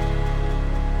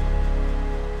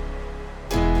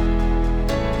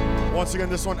 Once again,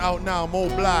 this one out now, Mo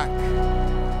Black.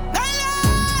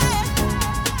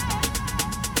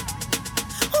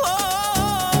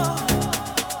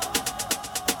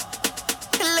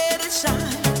 Let it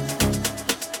shine.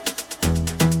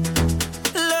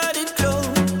 Let it glow.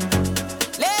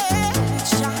 Let it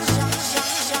shine.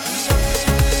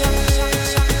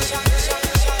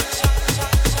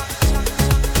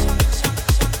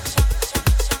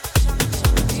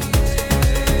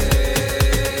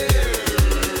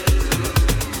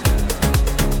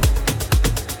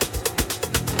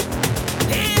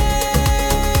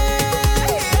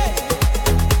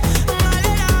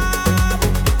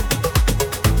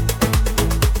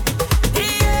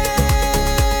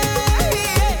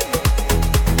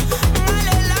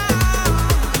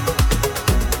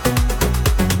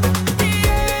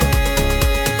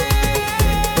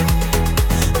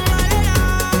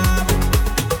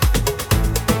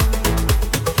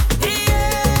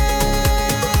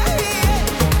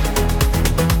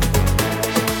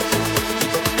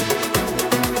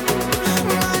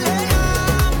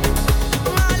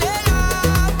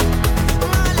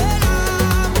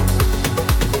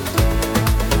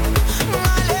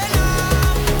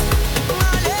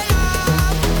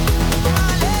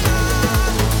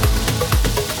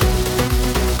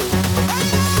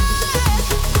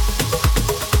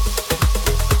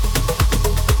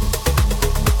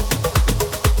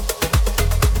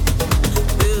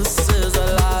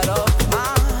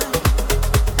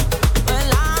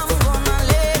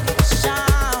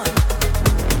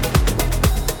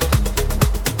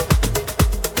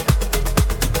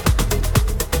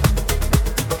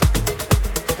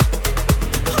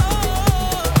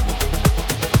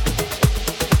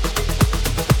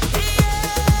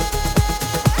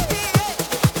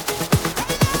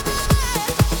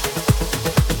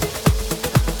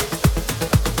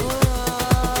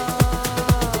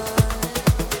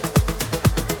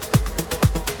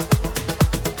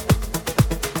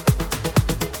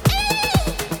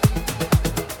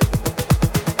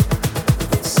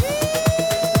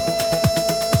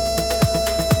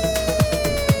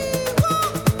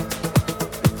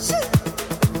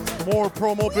 More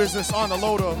promo business on the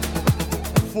loader.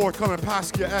 Forthcoming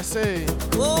Paskia SA.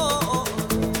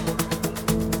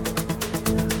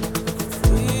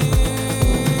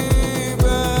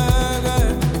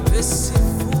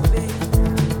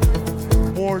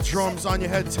 drums on your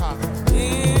head top.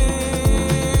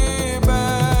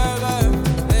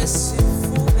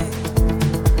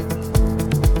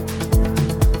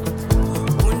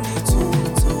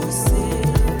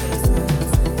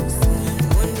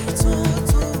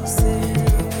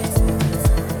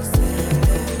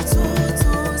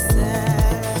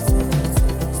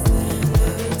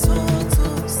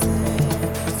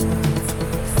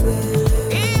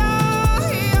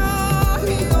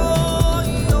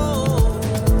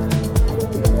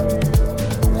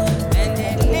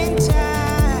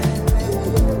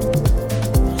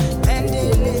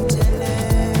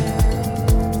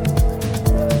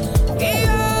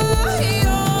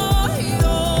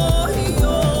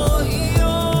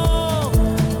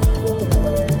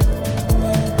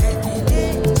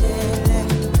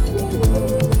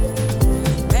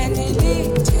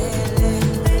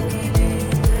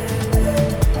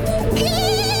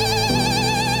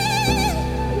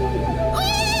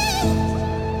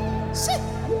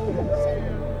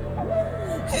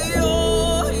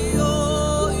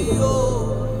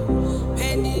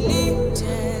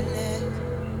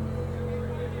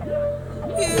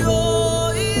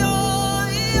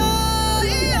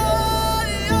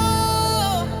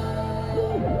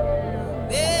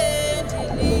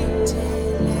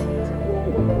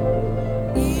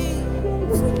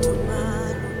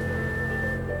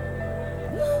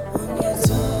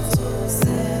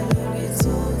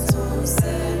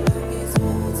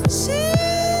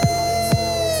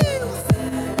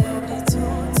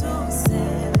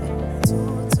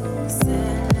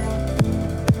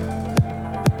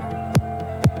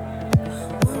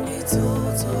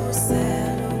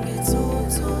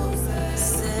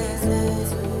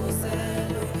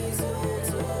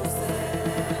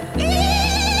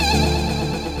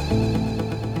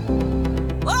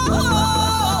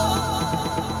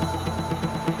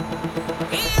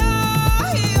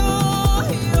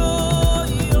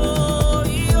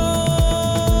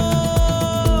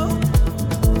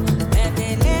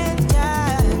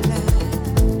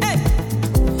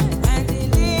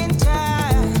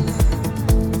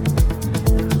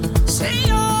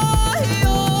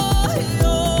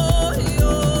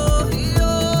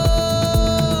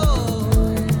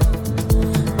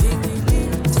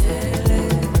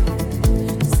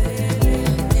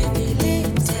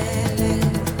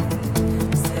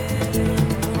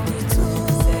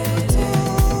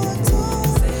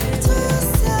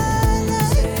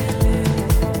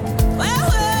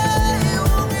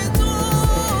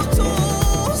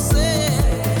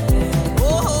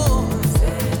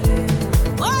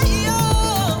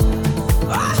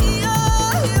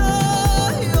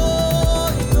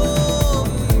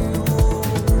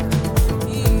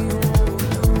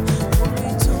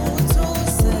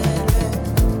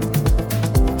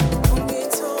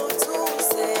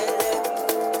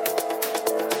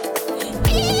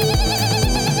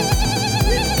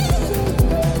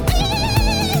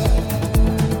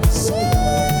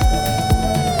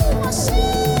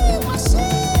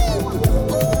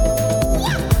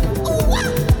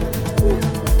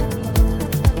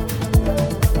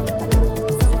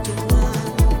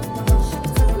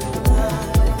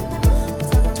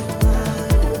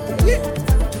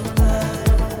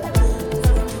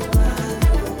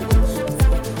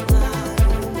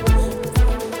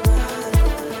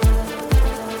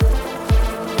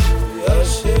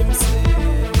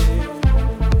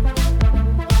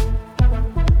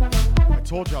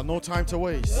 No time to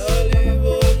waste.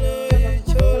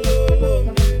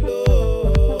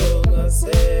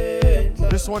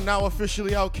 This one now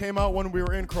officially out, came out when we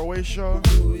were in Croatia.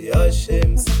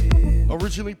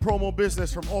 Originally promo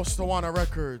business from Ostawana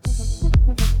Records.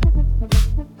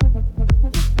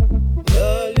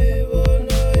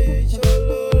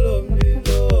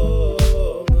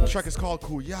 The track is called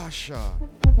Kuyasha.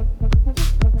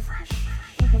 Fresh.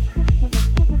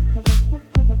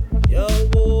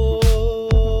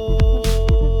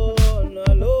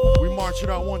 March it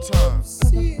out one time.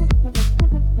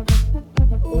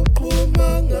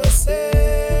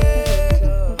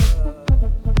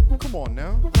 Come on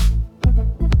now.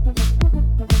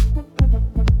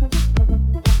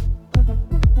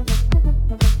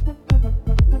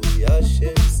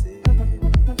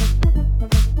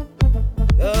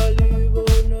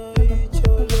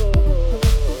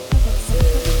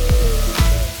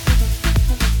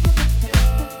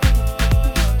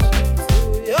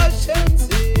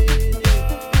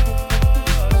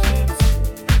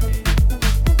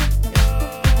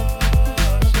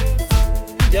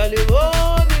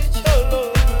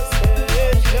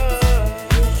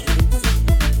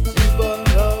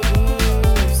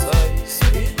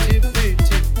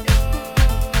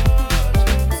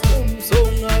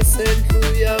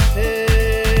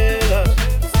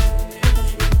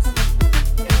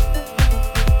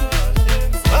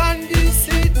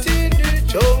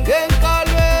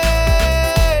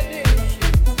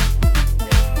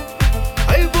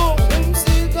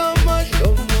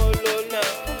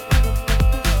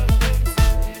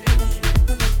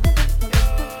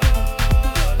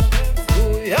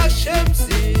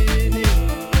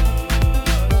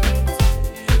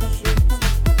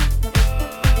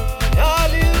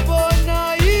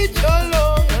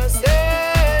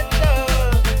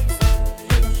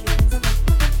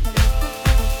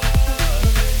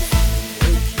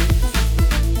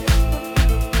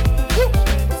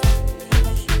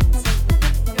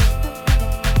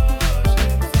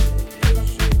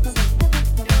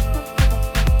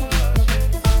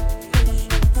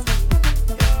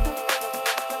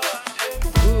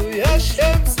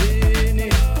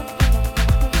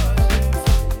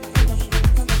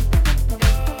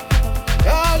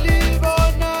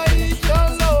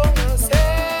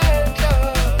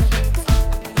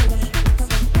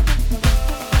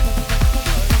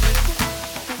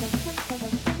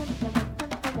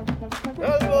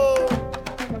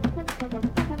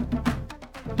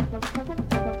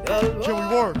 Can we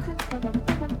work?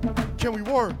 Can we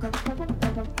work?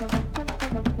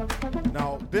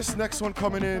 Now, this next one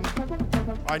coming in,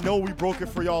 I know we broke it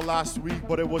for y'all last week,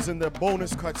 but it was in the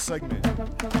bonus cut segment.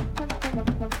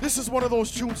 This is one of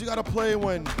those tunes you gotta play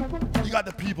when you got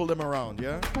the people them around,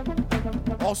 yeah?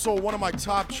 Also, one of my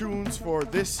top tunes for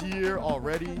this year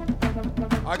already.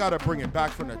 I gotta bring it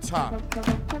back from the top.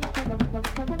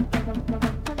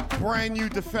 Brand new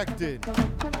Defected.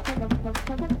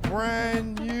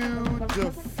 Brand new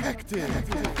Defected.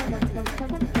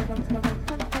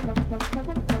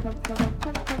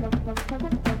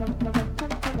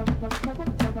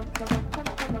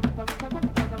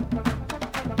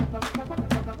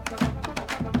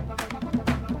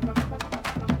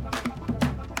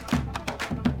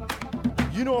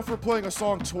 You know, if we're playing a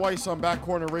song twice on Back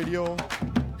Corner Radio,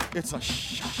 it's a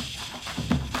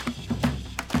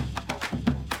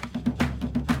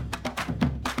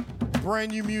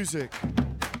brand new music.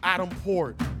 Adam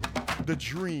Port, The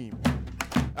Dream.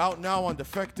 Out now on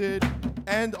Defected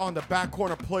and on the Back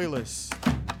Corner playlist.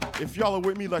 If y'all are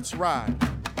with me, let's ride.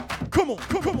 Come on,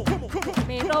 come on, come on, come on.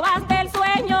 Me robaste el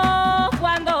sueño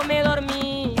cuando me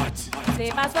dormí.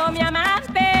 Se pasó mi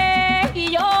amante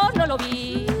y yo no lo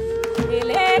vi.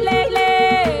 Me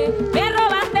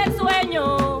robaste el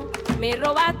sueño. Me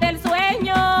robaste el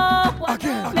sueño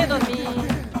cuando me dormí.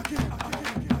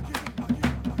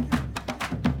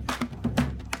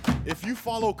 If you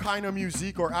follow Kinda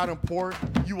Music or Adam Port,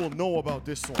 you will know about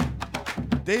this one.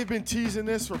 They've been teasing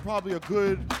this for probably a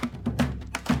good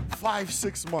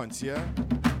 5-6 months, yeah?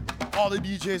 All the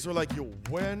DJs were like, yo,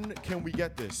 when can we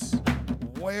get this?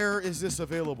 Where is this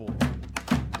available?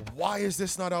 Why is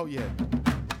this not out yet?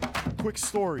 Quick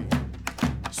story.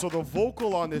 So the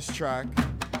vocal on this track,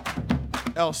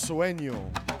 El Sueño,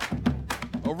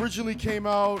 originally came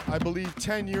out, I believe,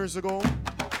 10 years ago,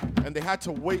 and they had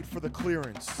to wait for the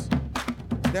clearance.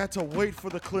 They had to wait for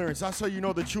the clearance. That's how you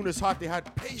know the tune is hot. They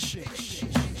had patience.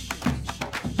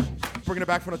 Bringing it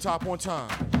back from the top one time.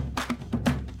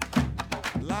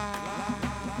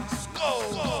 Let's go.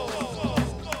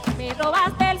 Me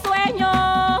robaste el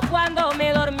sueño cuando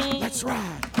me dormí. That's right.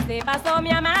 Se pasó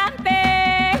mi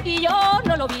amante y yo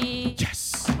no lo vi.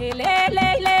 Yes. Me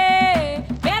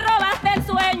robaste el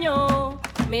sueño.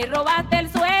 Me robaste el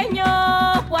sueño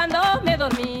cuando me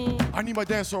dormí. I need my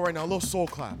dancer right now. A little soul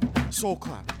clap. Soul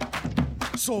clap.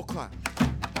 Soul clap.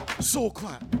 Soul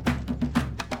clap.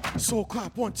 Soul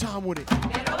clap one time with it.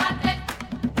 Me robaste.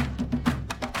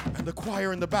 And the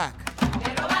choir in the back.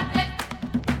 Me robaste.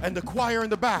 And the choir in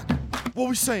the back. What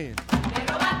we saying? Me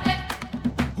robaste.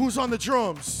 Who's on the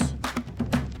drums?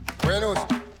 Bueno,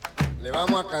 le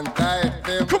vamos a cantar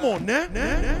este. Come on, Nat.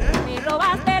 Me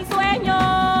robaste el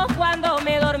sueño cuando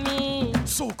me dormí.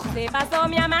 Soul clap. Se pasó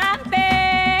mi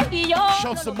amante y yo.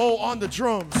 Shouts to Mo on the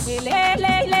drums. Me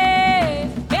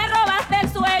robaste el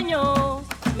sueño.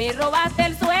 Me robaste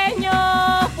el sueño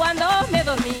cuando me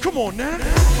dormí. Come on, Nat. Me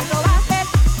robaste.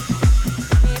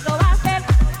 Me robaste.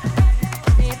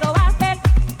 Me robaste.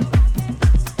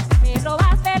 Me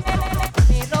robaste.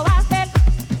 Me robaste.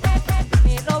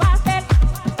 Me robaste.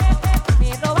 Me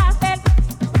robaste.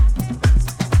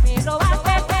 Me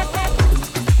robaste.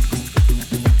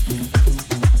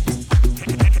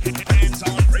 Hands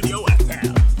on Radio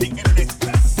FM, the internet's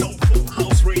best soulful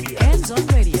house radio. Hands on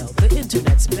Radio, the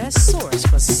internet's best source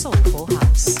for soulful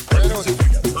house. Bueno,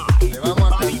 le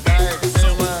vamos a cantar el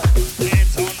tema.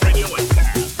 Hands on Radio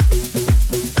FM.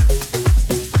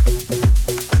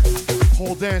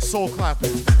 Whole dance soul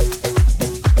clapping.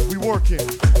 We working.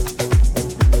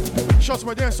 Shouts to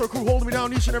my dancer crew holding me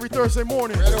down each and every Thursday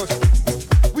morning. Bueno,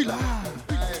 We live.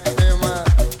 el tema.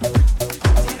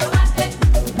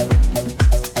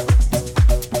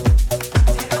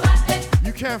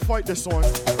 You can't fight this one.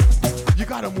 You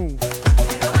gotta move.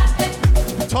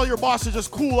 Tell your boss to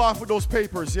just cool off with those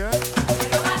papers, yeah?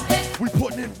 We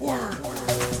putting in work.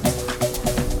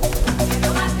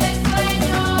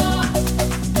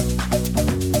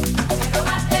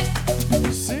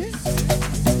 See?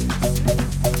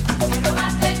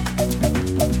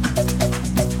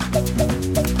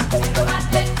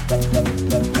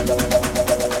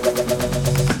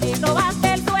 Me robaste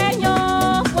el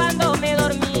sueño cuando me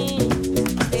dormí.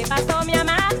 Se pasó mi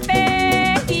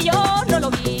amante y yo no lo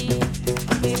vi.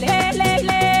 Me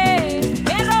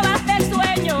robaste el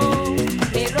sueño.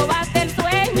 Me robaste el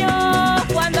sueño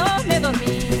cuando me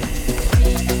dormí.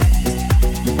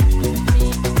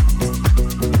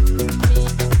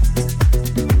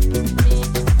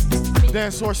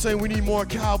 Dancer saying we need more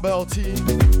cowbell, T.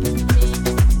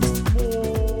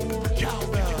 More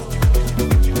cowbell.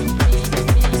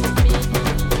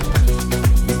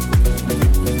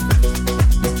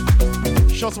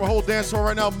 out to my whole dance floor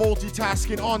right now,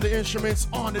 multitasking on the instruments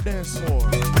on the dance floor.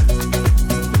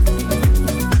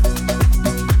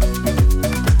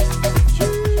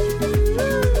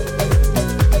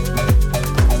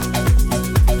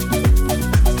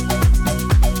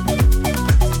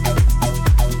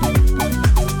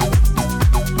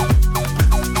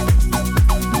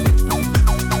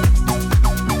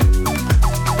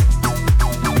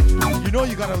 You know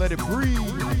you gotta let it breathe.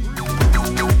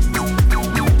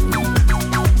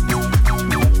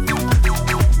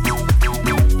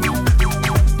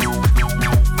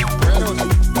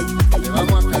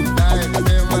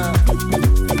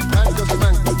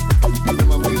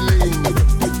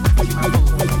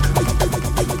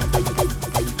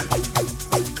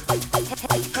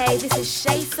 Hey, this is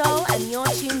Shay Soul, and you're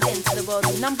tuned in to the world's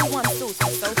 #1 source for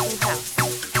soulful house.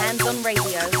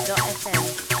 HandsOnRadio.fm.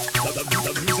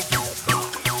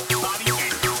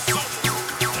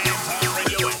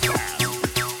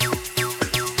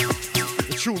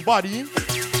 The tune body.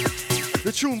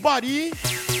 The tune body.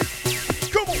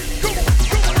 Come on, come on.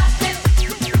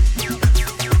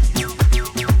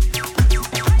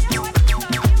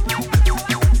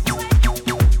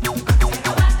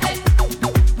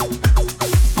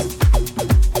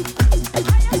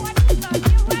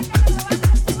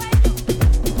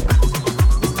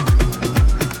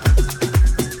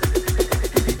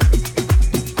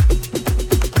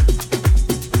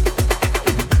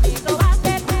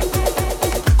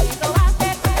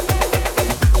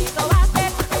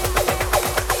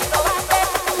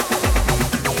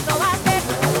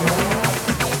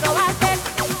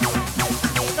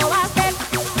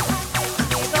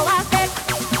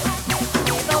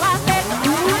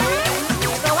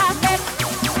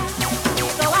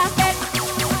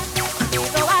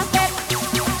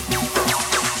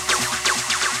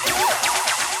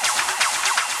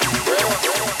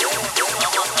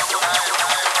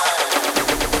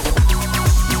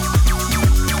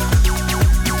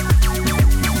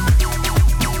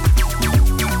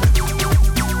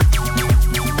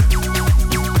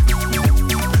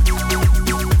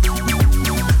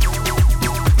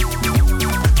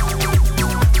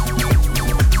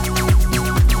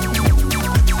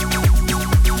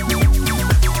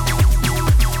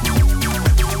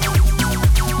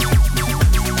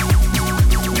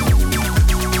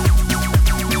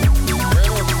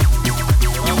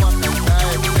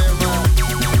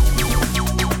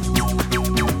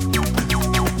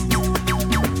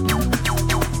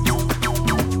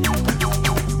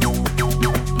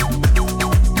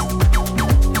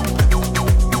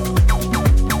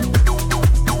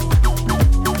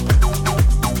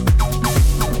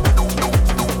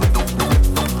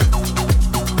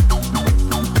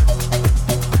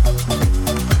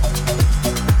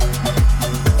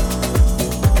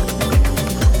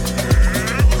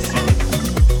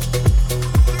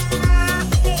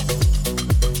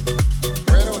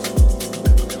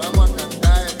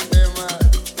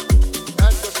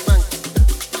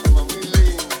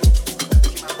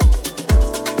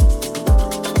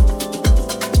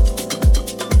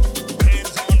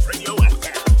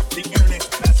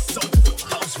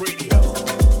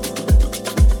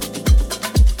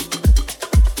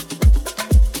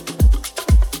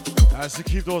 As to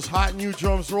keep those hot new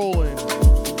drums rolling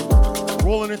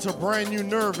into brand new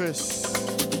Nervous.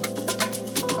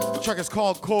 The track is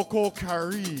called Coco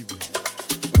Caribe.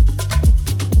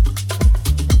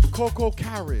 Coco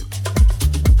Caribe.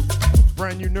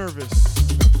 Brand new Nervous.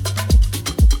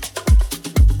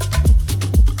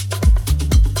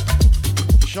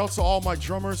 Shouts to all my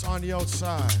drummers on the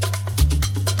outside.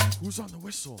 Who's on the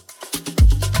whistle?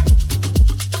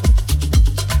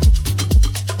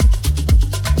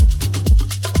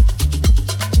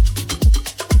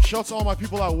 Shouts to all my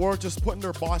people at work just putting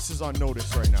their bosses on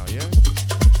notice right now, yeah?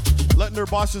 Letting their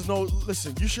bosses know,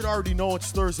 listen, you should already know it's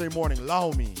Thursday morning.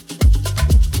 Allow me.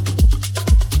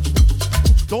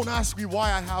 Don't ask me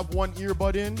why I have one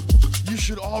earbud in. You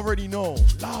should already know.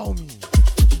 Allow me.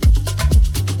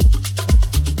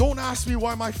 Don't ask me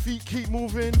why my feet keep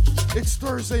moving. It's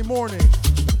Thursday morning.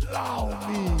 Allow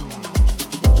me.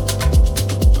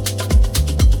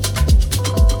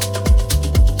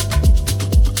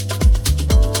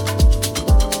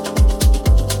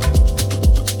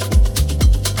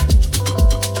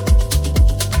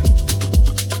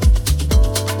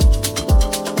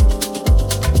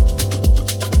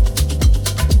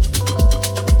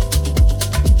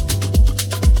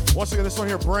 Once again, this one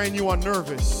here, brand new on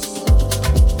Nervous.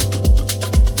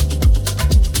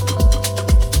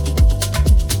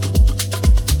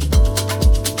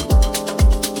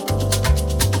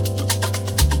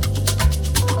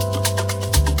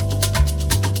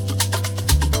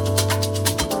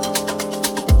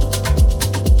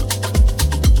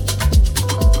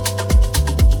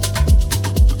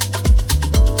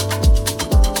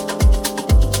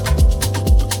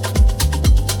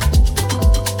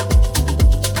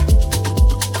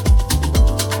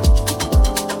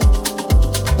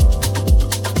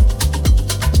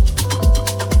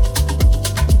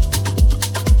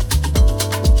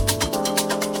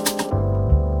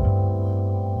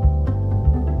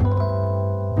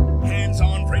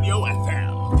 Radio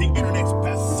FM, the internet's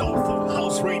best soulful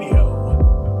house radio.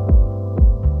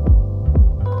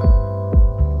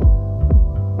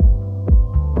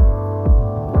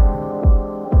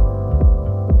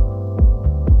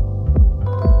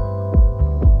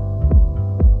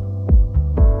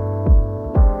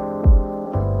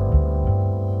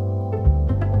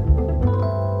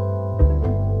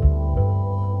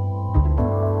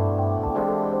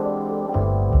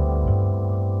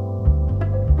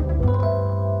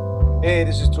 Hey,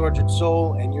 this is Tortured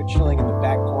Soul, and you're chilling in the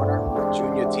back corner with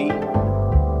Junior T.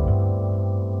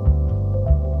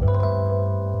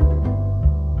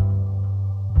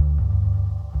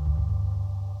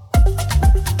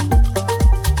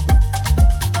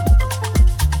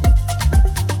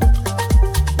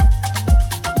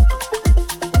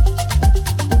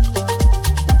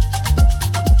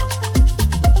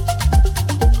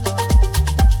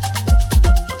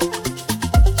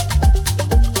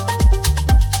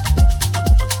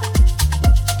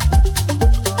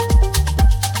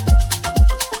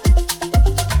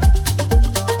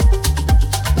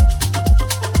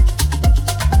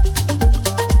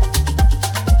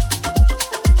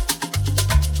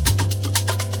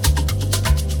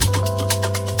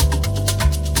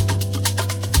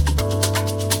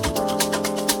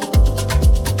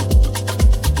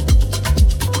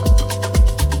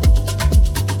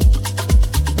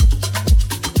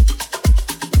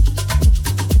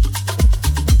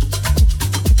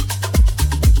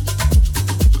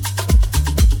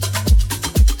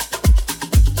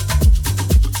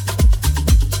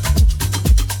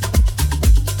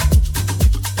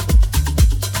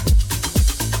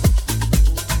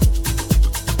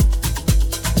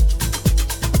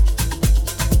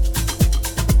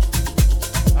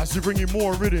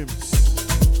 More rhythms.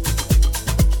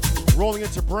 Rolling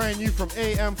into brand new from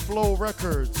AM Flow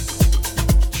Records.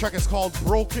 Track is called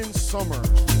Broken Summer.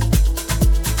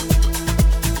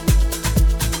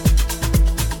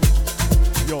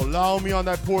 Yo, allow me on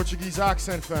that Portuguese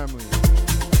accent, family.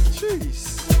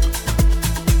 Jeez.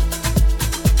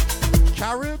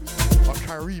 Carib or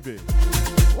Caribe?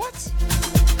 What?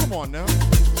 Come on now.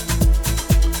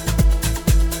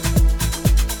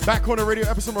 Back Corner Radio,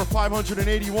 episode number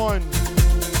 581,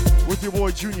 with your boy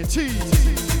Junior T.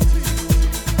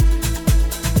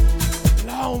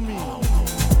 Allow me.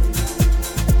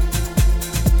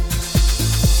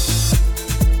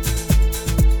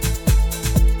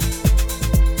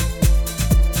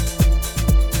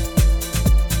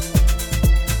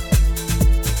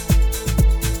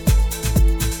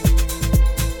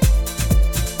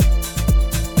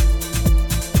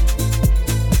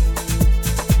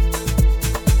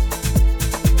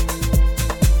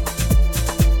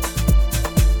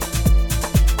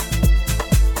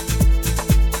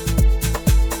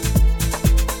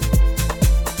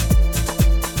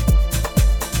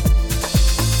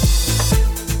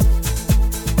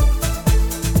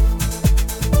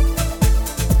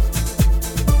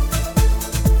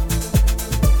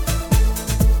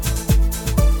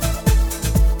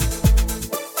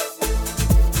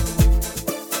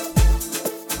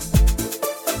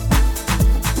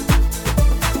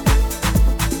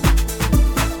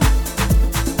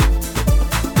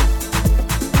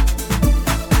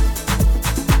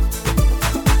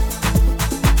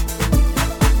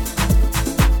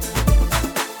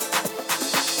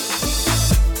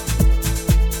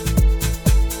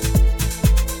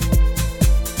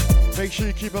 Make sure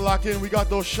you keep it locked in. We got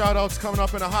those shout outs coming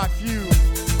up in a hot few.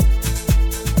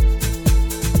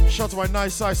 Shout out to my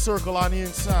nice size circle on the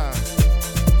inside.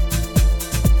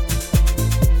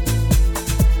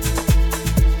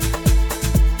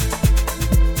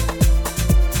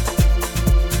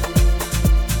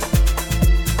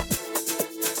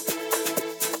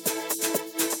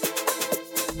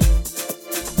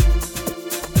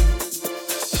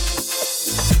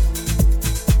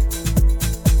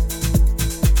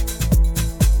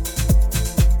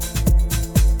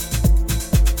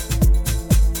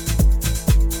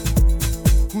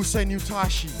 Say New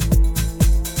Tashi.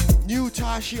 New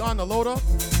Tashi on the load up?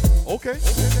 Okay.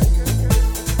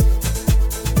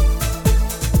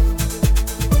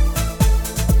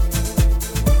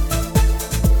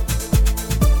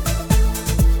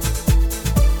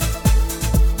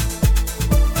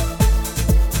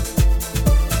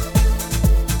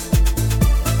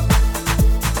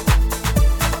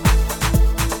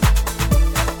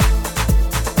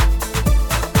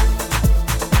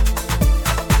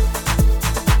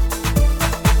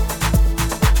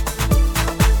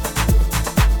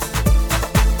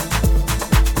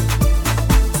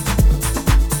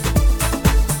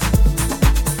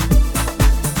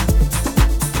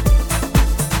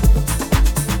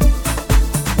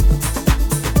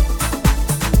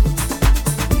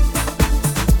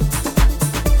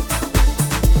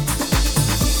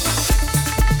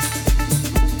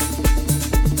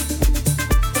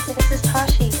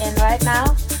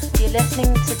 You're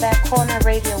listening to Back Corner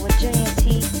Radio with Junior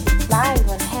T, live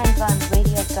on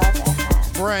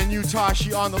handsonradio.fm. Brand new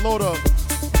Tashi on the load up.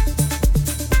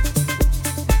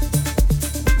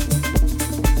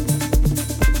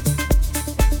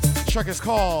 Track is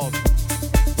called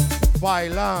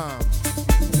Bailam.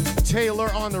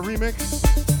 Taylor on the remix,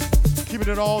 keeping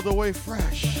it all the way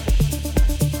fresh.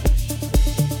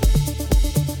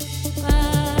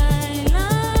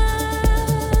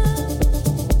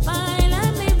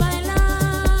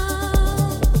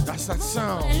 That's that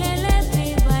sound.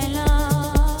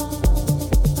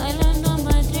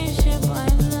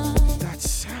 That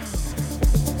sound.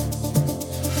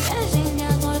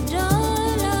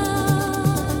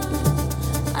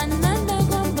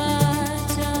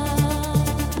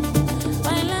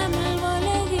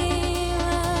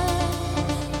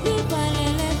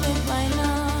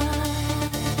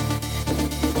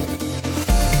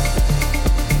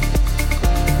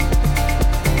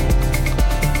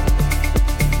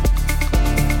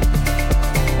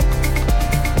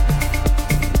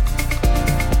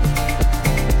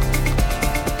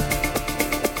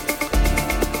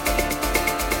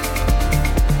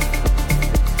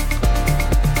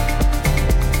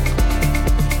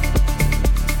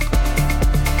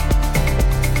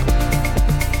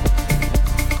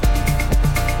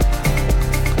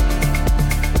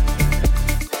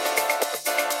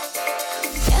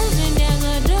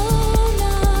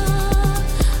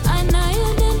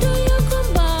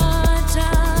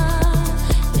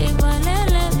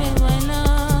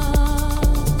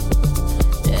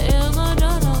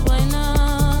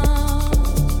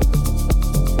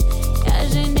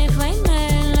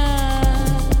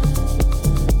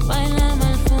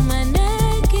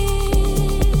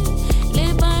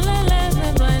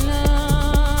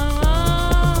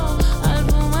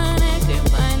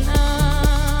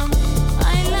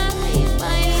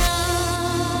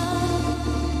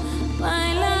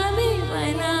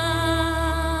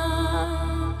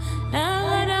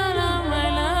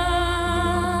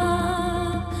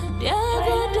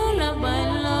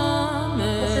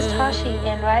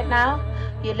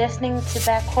 You're listening to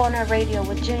Back Corner Radio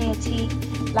with Junior T,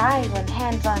 live on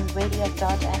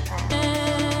handsonradio.fm.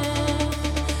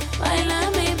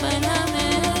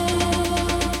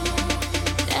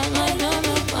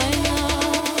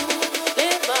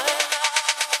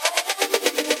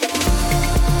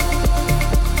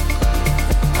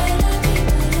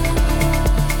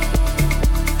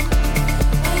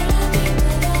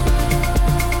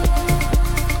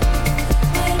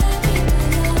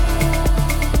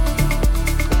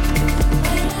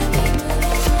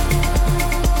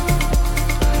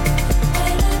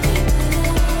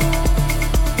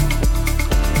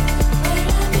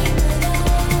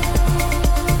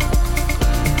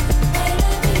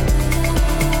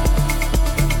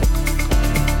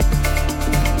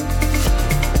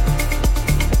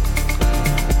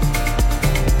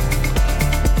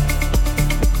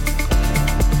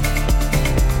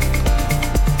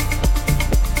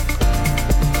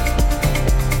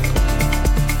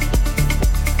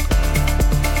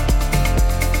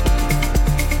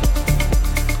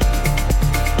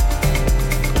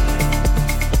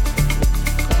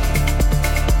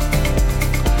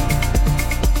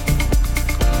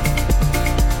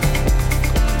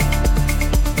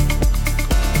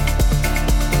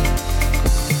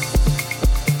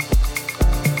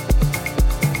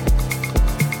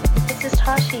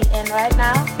 Right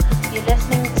now, you're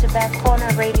listening to Back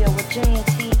Corner Radio with Junior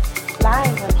T,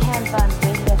 live on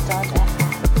handsonradio.fm.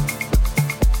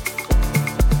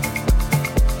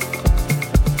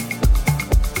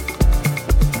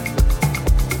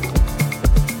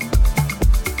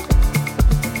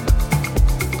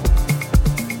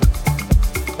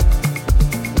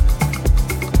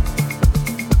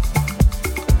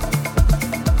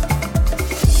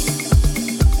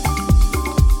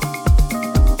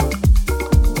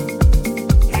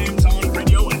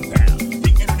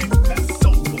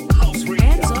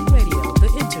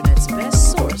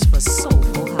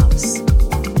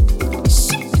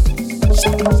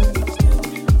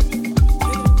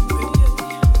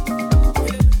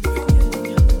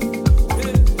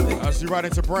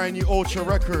 Into brand new Ultra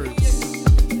Records.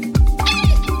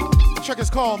 The track is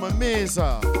called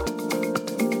Mameza.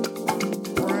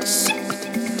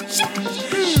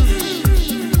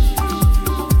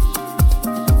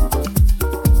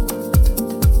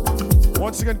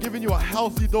 Once again, giving you a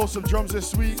healthy dose of drums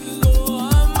this week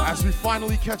as we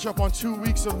finally catch up on 2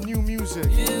 weeks of new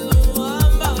music.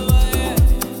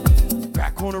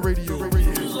 Back Corner Radio.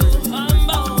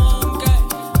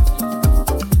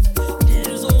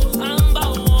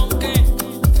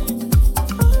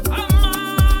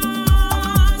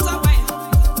 So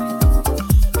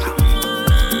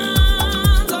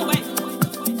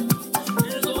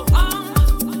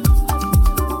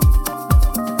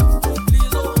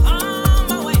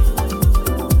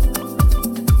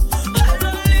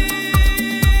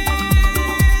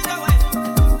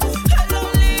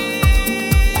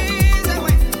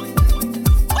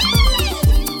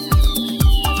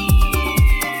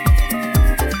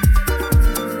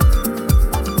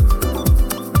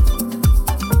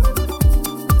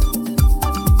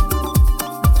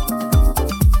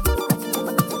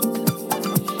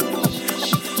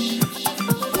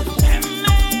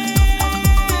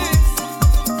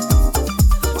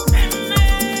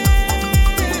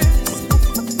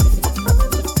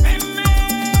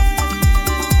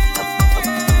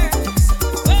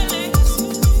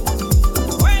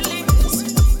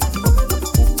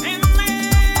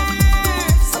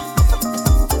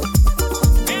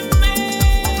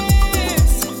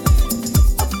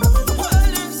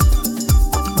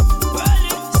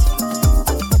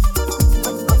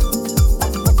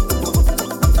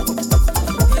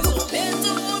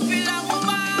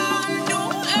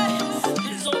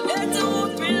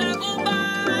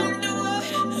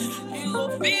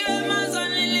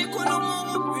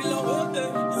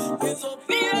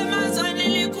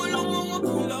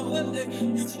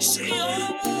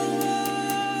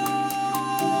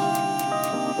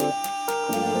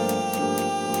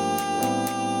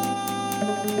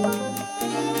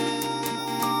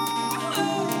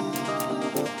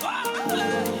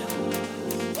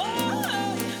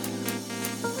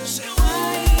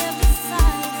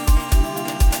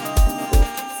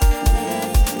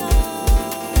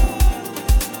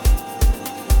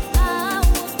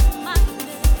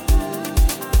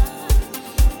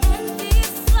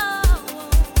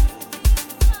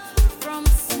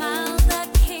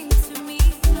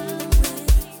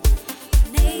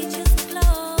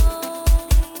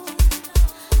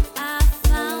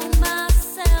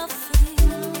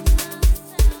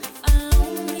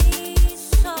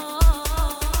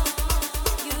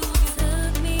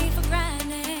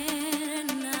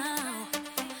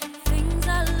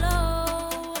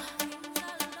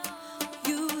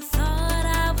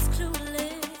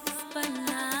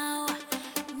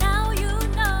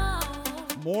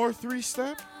More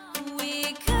three-step.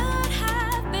 We could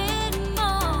have been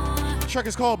more. The track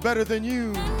is called Better Than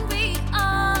You, We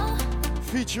all,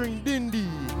 featuring Dindy.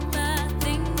 but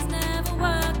things never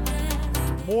worked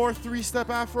as More three-step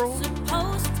Afro.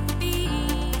 supposed to be.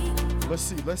 Let's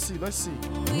see, let's see, let's see.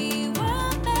 We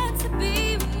were meant to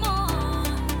be more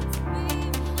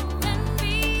than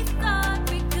we thought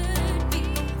we could be.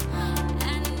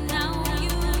 And now you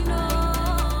know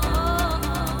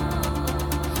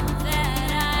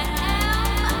that I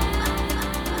am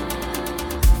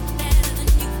better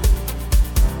than you,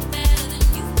 better than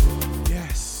you,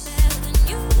 Yes. better than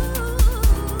you,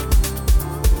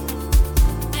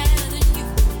 better than you,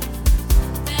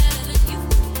 better than you.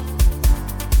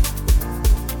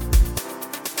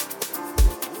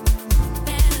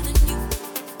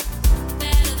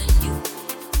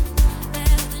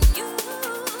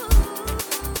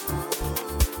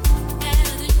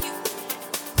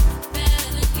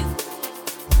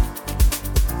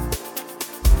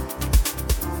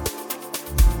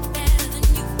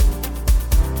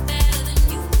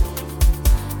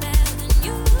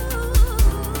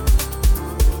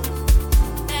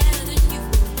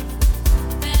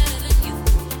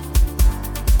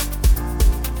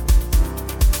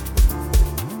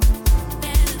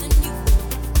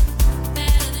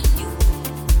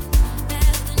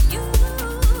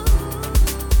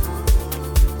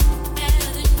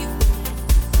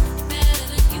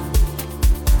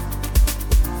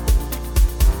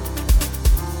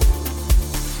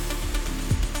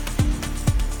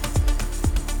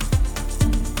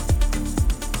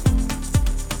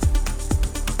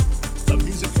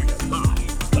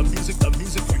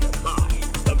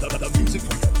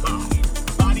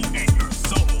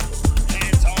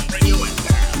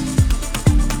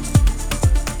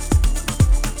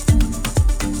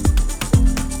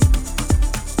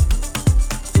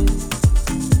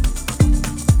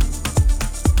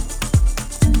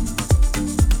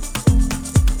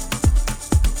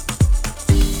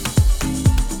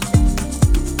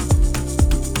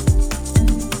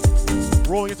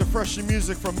 Rolling into fresher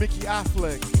music from Mickey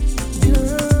Affleck.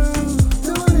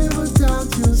 Don't ever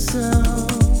doubt yourself.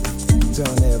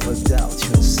 Don't ever doubt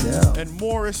yourself. And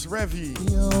Morris Revy.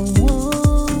 You're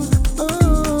one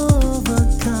of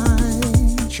a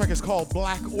kind. The track is called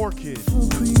Black Orchid. For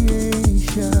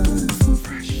creation.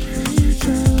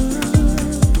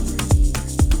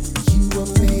 You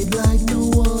are made like no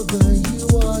other.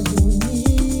 You are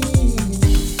unique.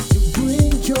 You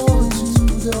bring joy to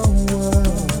the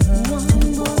world.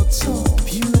 One more time,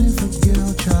 beautiful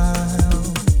girl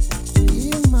child.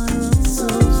 In my room, so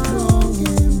strong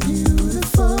and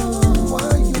beautiful.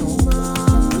 Why you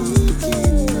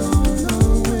making all the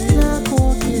way? Black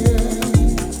orchid.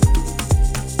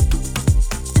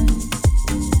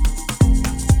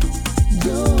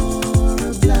 You're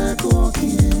a black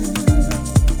orchid.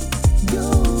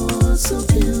 You're so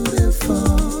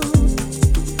beautiful.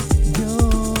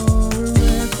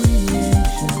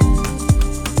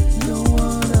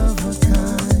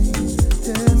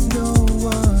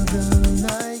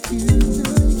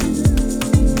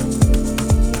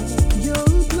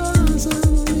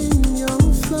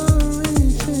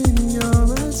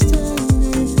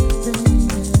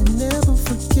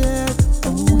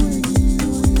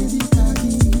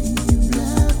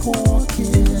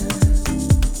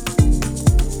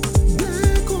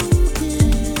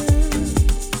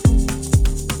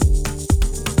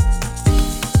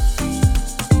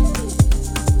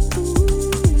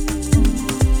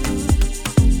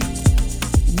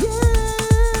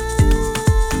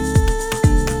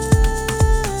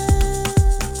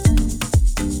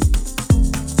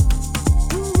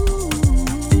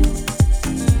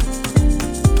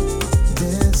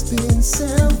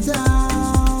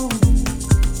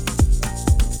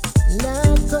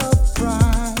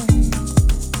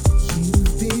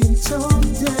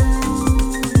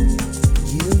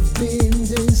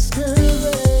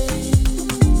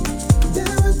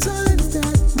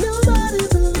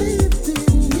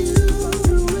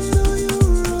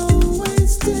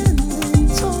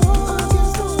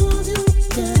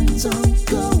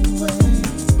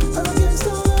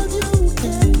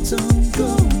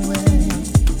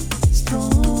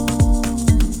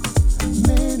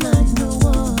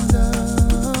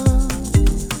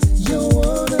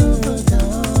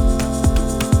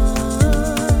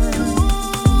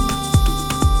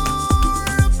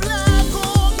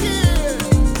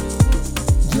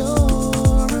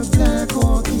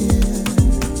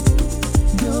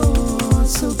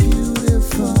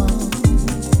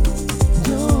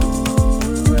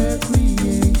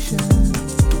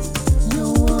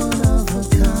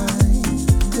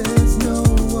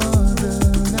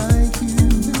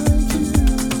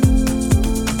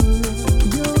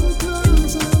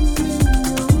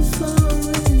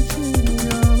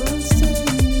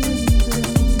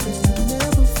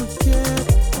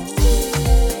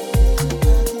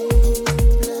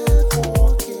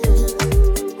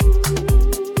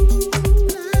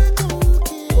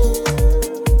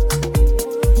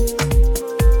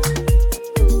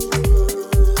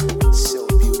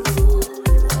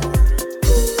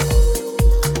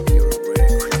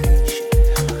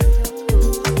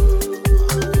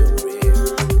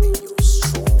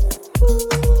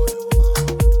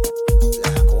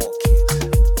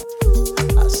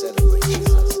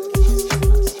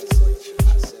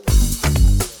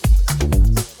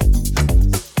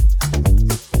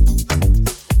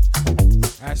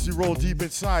 deep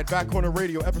inside Back Corner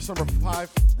Radio, episode number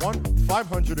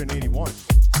 581.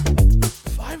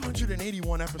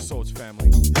 581 episodes,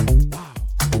 family. Wow.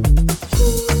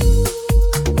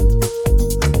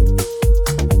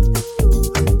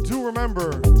 Do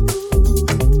remember,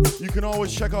 you can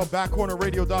always check out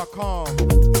backcornerradio.com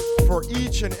for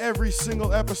each and every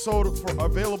single episode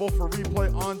available for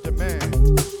replay on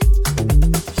demand.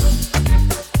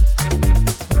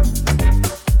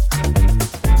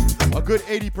 A good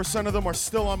 80% of them are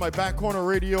still on my Back Corner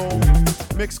Radio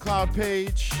Mixcloud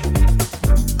page.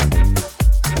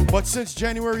 But since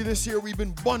January this year, we've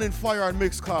been bunning fire on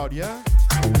Mixcloud, yeah?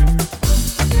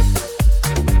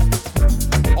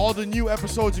 All the new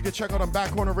episodes you can check out on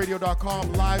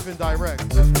backcornerradio.com live and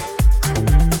direct.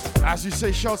 As you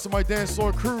say, shouts to my dance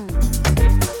floor crew.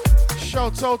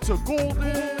 Shouts out to Golden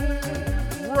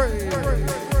Ray.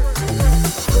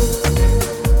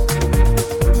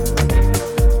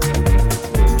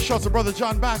 Shouts to brother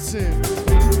John Batson.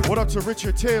 What up to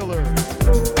Richard Taylor?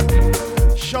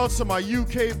 Shouts to my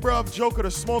UK bruv, Joker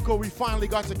the Smoker. We finally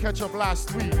got to catch up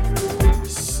last week.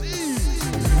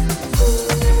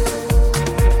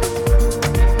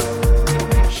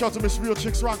 Shout to Miss Real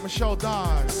Chicks Rock, Michelle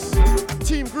Dawes.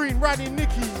 Team Green, Rodney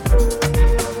Nikki.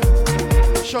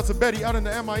 Shout to Betty out in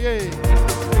the MIA.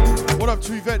 What up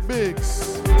to Yvette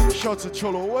Biggs? Shout to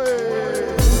Cholo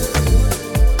Way.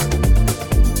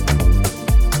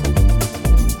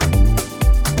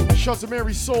 Shout to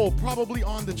Mary Soul, probably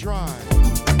on the drive.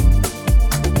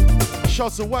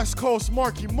 Shout to West Coast,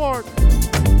 Marky Mark.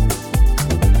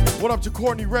 What up to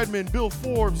Courtney Redmond, Bill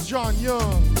Forbes, John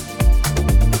Young.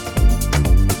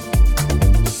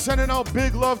 Sending out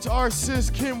big love to our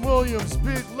sis, Kim Williams.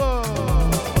 Big love.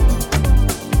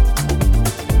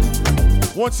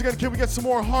 Once again, can we get some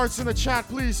more hearts in the chat,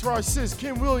 please, for our sis,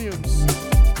 Kim Williams?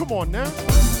 Come on now.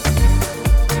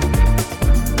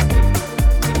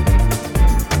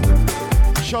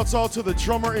 Shouts out to the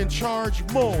drummer in charge,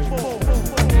 Mo.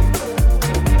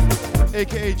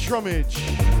 AKA Drummage.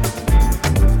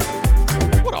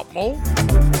 What up, Mo?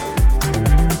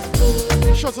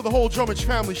 Shouts to the whole Drummage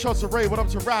family. Shouts to Ray. What up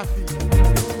to Rafi?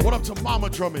 What up to Mama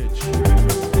Drummage?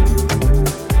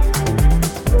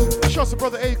 Shouts to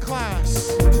brother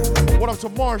A-Class. What up to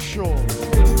Marshall?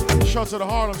 Shouts to the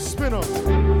Harlem Spinner.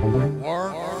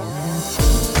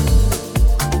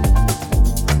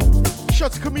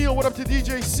 Shouts to Camille. What up to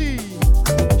DJ C?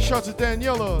 Shouts to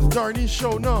Daniela. Darnie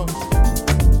showing up.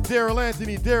 Daryl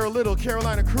Anthony. Daryl Little.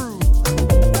 Carolina Crew.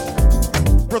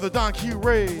 Brother Don Q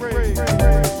Ray.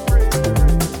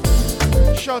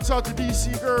 Shouts out to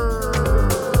DC Girl.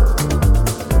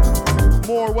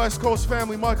 More West Coast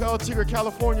family. Michael L. Tigger,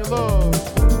 California love.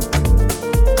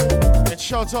 And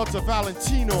shouts out to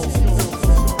Valentino.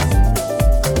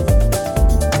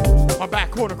 My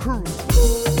Back Corner crew.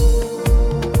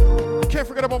 Can't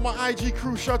forget about my IG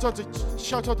crew. Shout out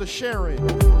to Sharon.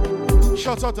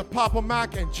 Shouts out to Papa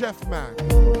Mac and Jeff Mac.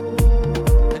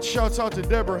 And shouts out to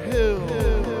Deborah Hill.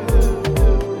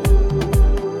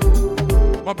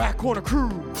 My Back Corner crew.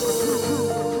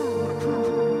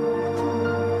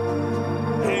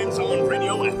 Hands on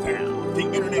Radio FM, the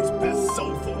internet's best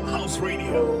soulful house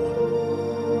radio.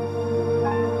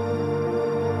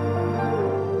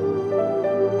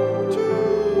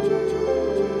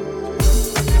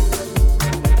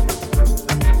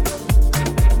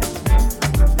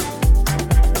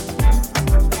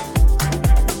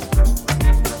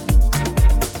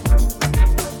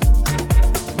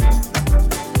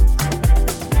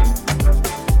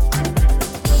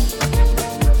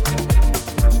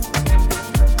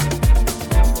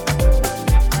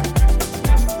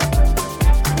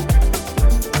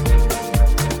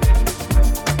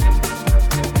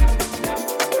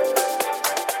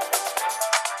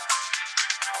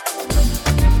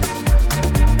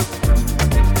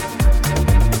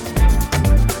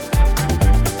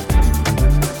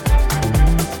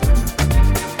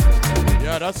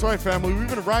 That's right, family. We've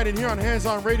been riding here on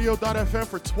handsonradio.fm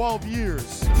for 12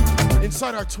 years.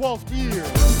 Inside our 12th year.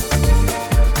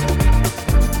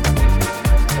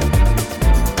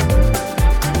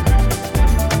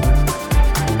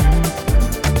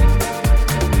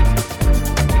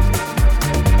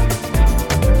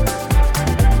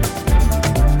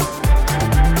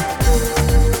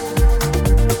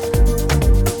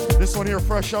 This one here,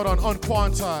 fresh out on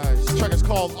Unquantized. The track is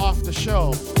called Off the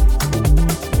Shelf.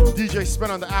 DJ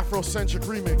spent on the Afrocentric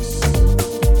remix.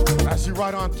 As you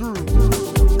ride on through.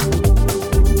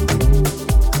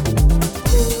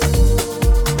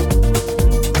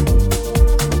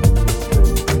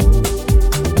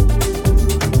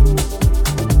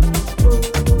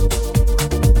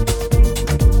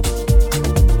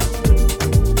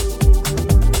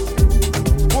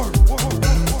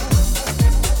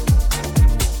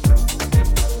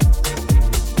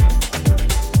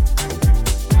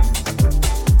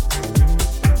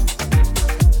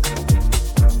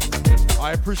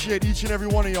 Appreciate each and every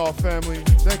one of y'all, family.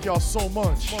 Thank y'all so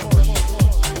much.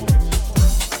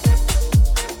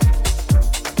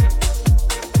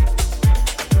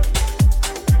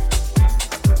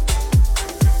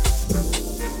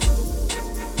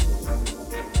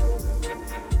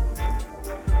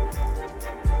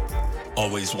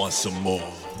 Always want some more.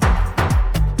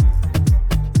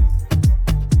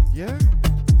 Yeah?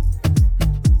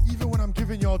 Even when I'm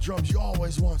giving y'all drums, you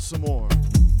always want some more.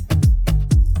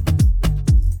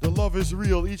 The love is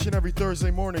real each and every Thursday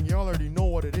morning. Y'all already know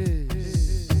what it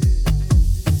is.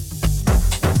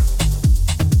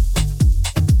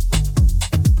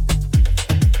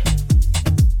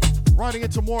 Riding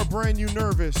into more brand new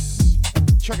Nervous.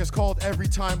 Track is called Every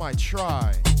Time I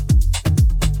Try.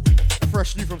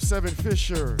 Freshly from Seven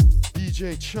Fisher,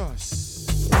 DJ Chus.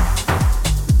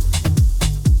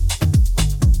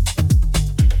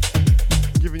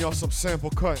 Giving y'all some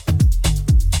sample cut.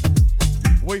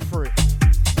 Wait for it.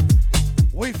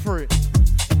 Wait for it.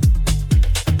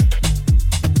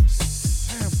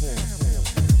 Sample.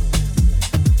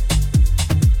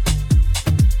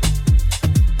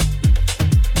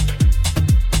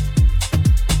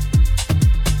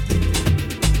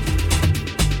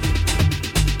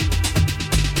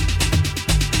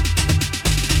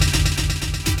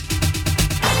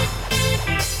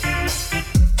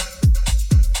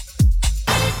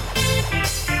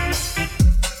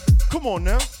 Come on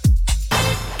now.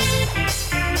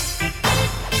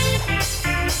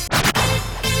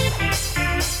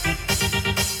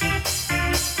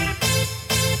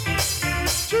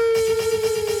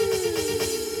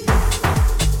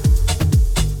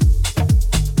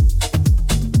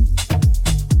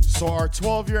 So our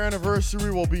 12-year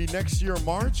anniversary will be next year,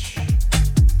 March.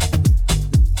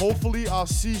 Hopefully I'll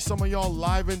see some of y'all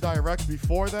live and direct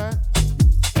before that.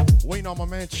 Waiting on my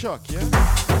man Chuck, yeah?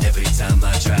 Every time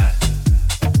I try.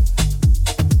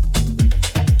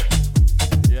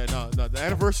 Yeah, no, the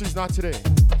anniversary's not today.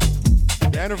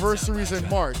 The anniversary's in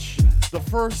March. The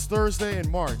first Thursday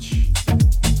in March.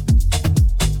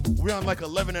 We're on like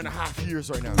 11 and a half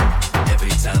years right now. Every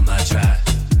time I try,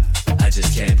 I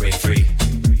just can't break free.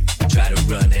 Try to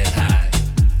run and hide,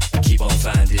 keep on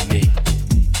finding me.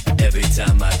 Every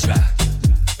time I try,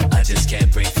 I just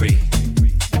can't break free.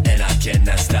 And I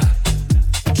cannot stop,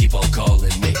 keep on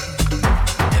calling me.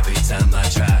 Every time I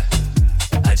try,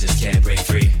 I just can't break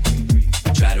free.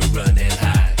 Try to run and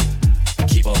hide,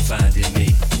 keep on finding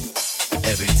me.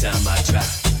 Every time I try,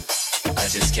 I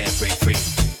just can't break free.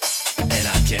 And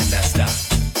I cannot stop,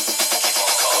 keep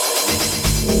on calling me.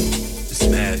 This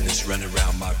madness running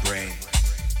around my brain.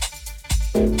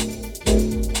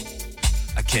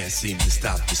 I can't seem to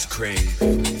stop this crave.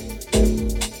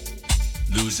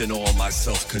 Losing all my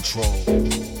self-control.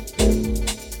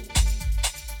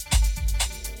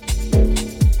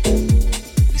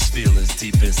 These feelings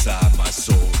deep inside my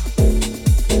soul,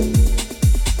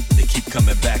 they keep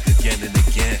coming back again and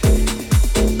again.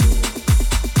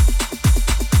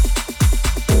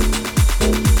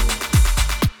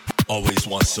 Always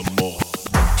want some more.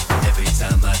 Every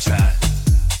time I try,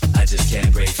 I just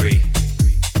can't break free.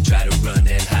 Try to run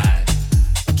and hide,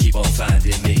 keep on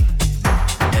finding me.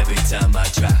 Every time I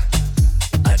try,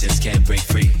 I just can't break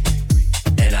free.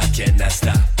 And I cannot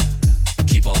stop,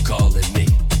 keep on calling me.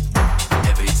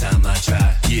 Every time I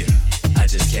try, yeah, I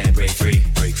just can't break free.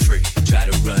 Break free. Try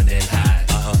to run and hide,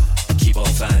 keep on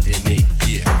finding me.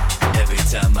 Yeah. Every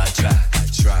time I try,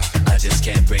 I just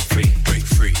can't break free. Break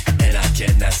free. And I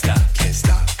cannot stop, can't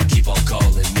stop. Keep on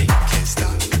calling me, can't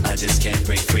stop. I just can't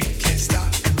break free, can't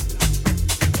stop.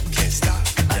 Can't stop.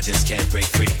 I just can't break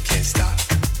free, can't stop.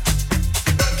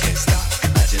 Can't stop.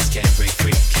 I just can't break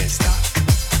free, can't stop.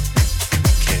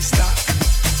 Can't stop.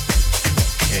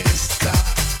 Can't stop.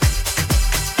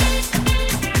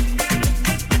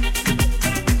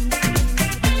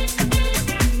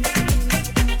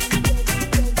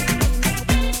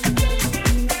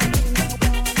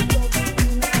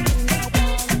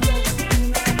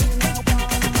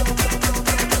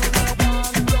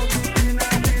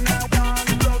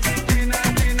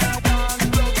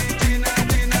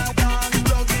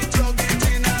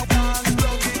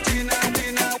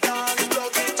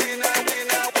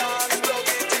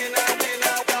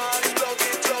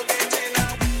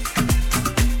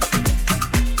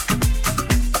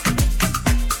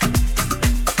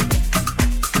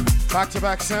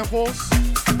 Back-to-back samples.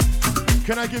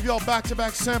 Can I give y'all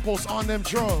back-to-back samples on them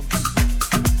drums?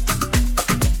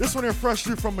 This one here fresh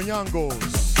through from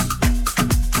Mayangos.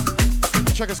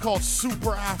 The track is called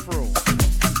Super Afro.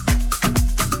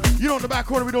 You know, in the back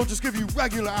corner, we don't just give you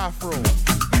regular Afro.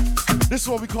 This is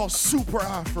what we call Super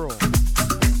Afro.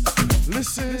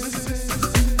 Listen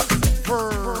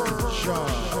version.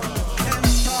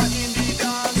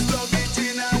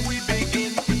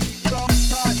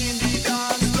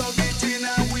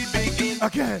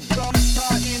 Again.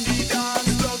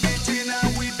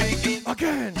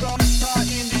 Again.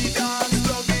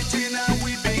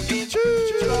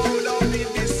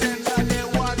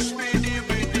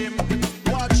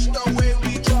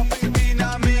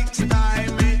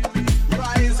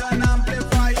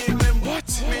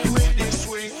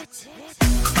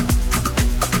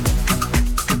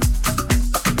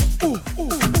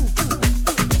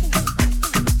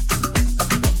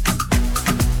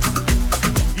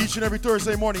 Every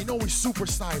Thursday morning, you know we super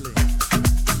styling.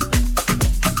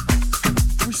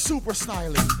 We super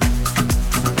styling.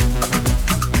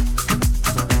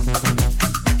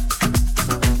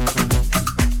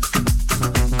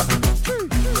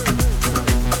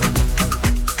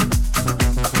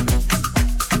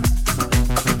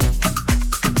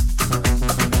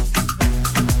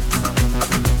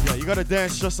 Yeah, you gotta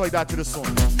dance just like that to the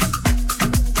song.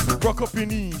 Rock up your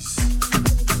knees.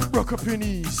 Rock up your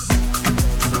knees.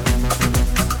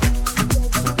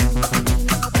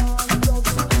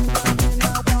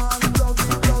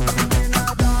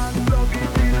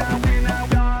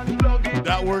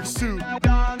 That works too.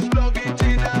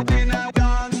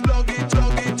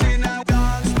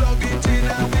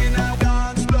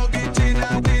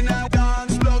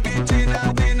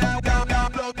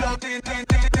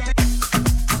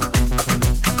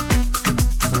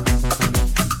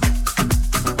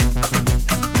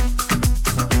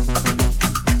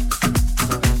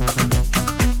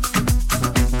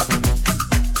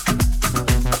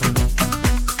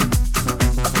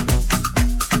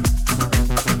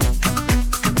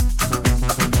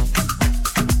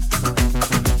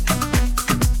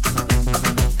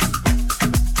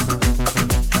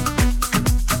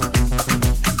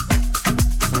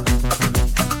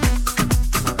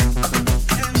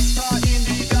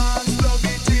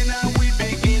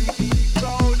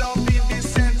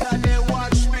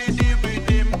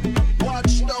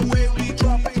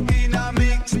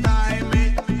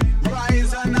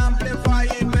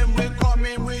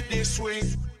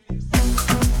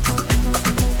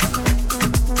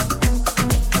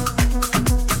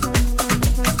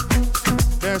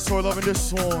 Loving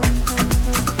this one.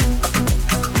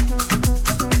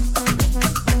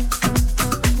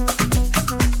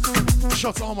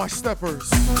 Shouts to all my steppers.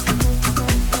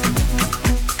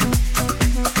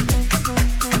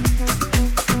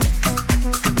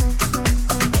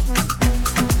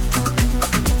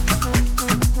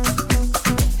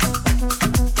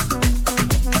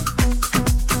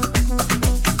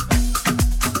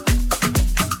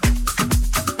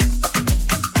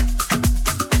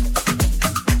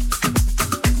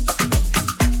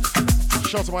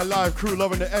 Shout out to my live crew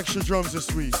loving the extra drums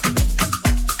this week.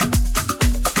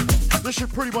 This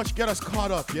should pretty much get us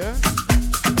caught up, yeah?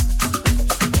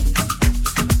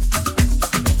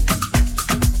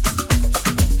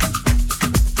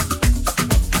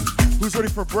 Who's ready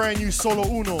for brand new Solo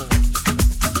Uno?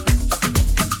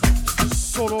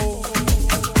 Solo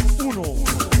Uno.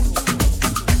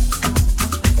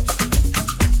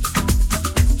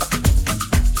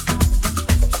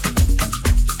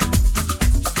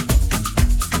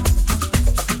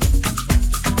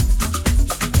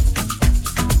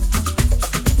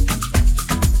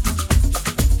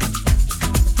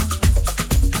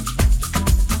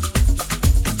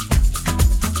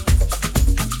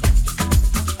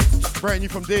 Brand new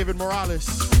from David Morales,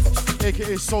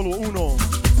 aka Solo Uno,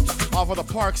 off of the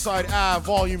Parkside Ave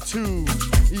Volume 2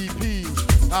 EP,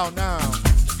 out now.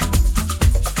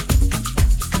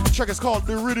 The track is called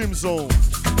The Rhythm Zone.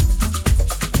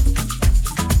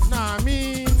 Nah, I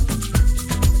mean,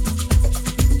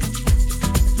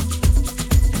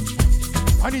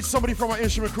 I need somebody from my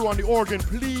instrument crew on the organ,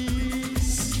 please.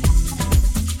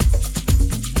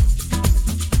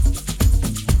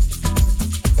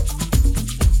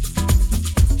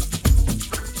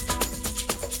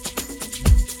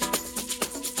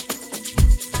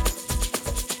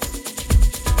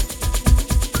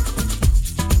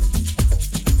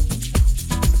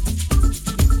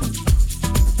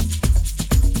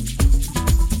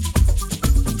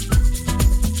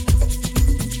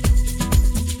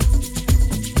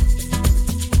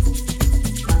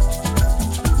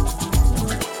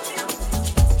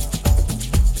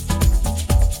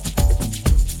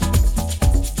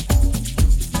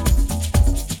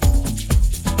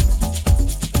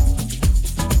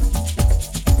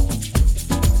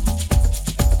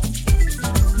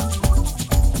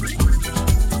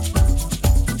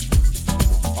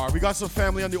 Got some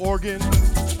family on the organ.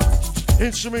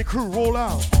 Instrument crew, roll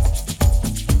out.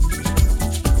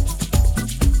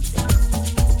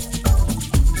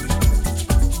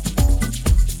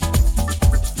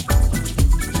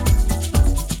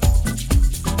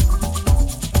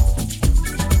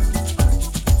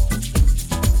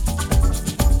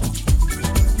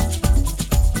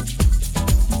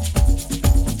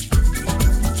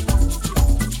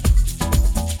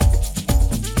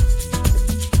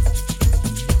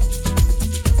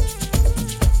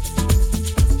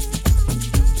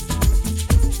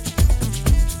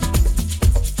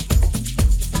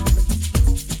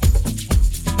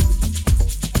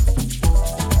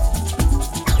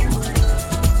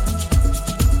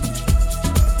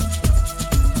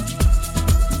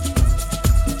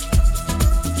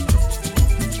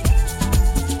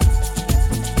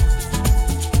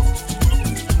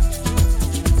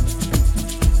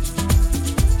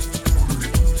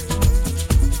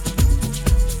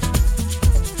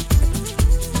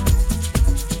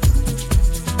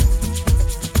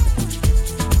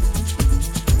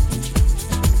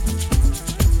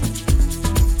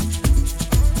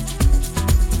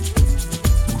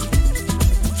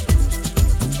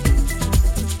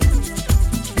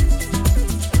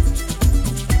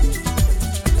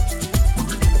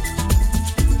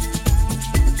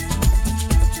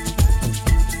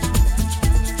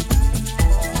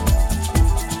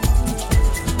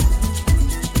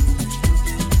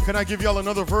 Can I give y'all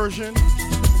another version?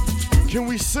 Can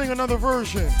we sing another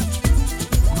version?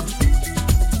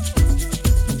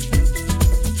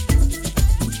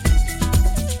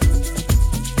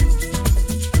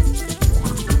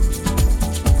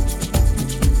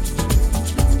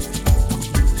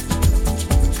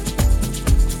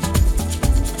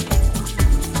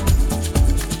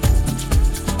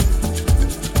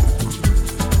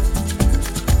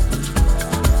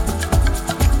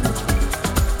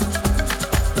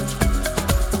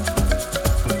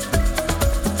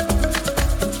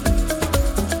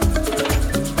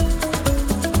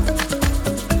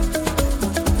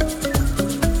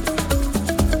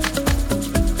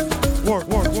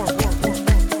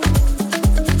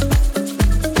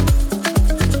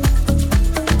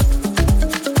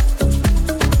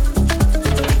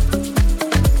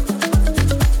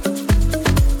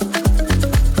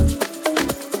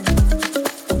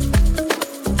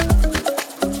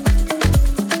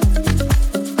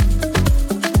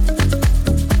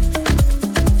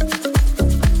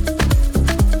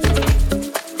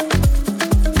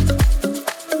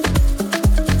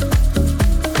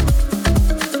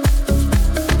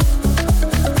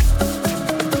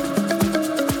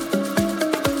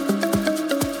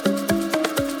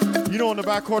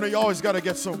 Corner, you always got to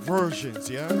get some versions,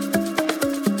 yeah?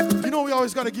 You know we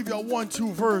always got to give you a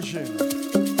 1-2 version.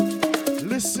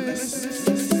 Listen,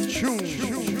 tune.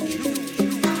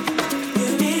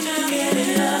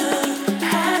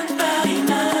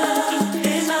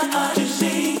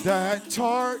 That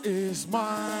tart is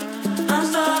mine. I'm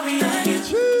sorry that you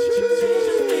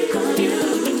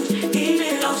confused. He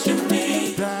belongs to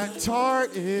me. That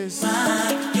tart is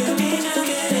mine. You need to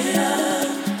get it up.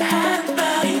 Had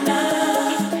about enough.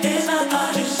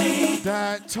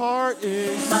 That tart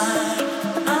is mine.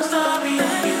 I'm sorry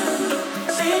that you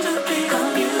seem to be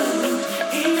confused.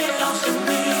 He belongs to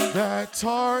me. That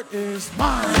tart is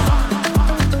mine.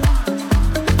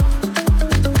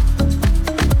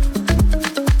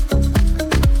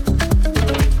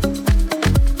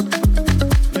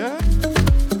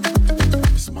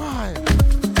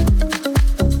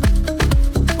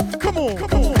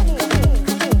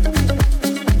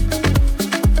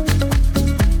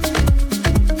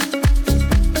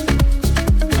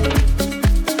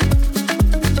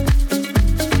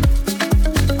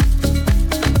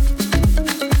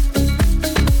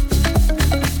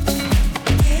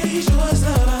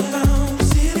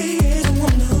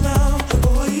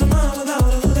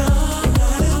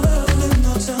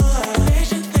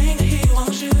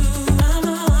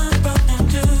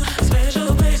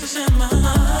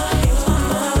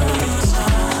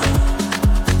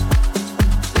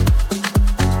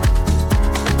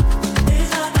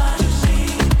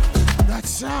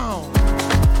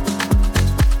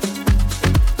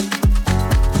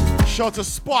 Shout to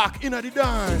Spark in the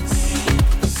dance.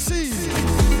 See.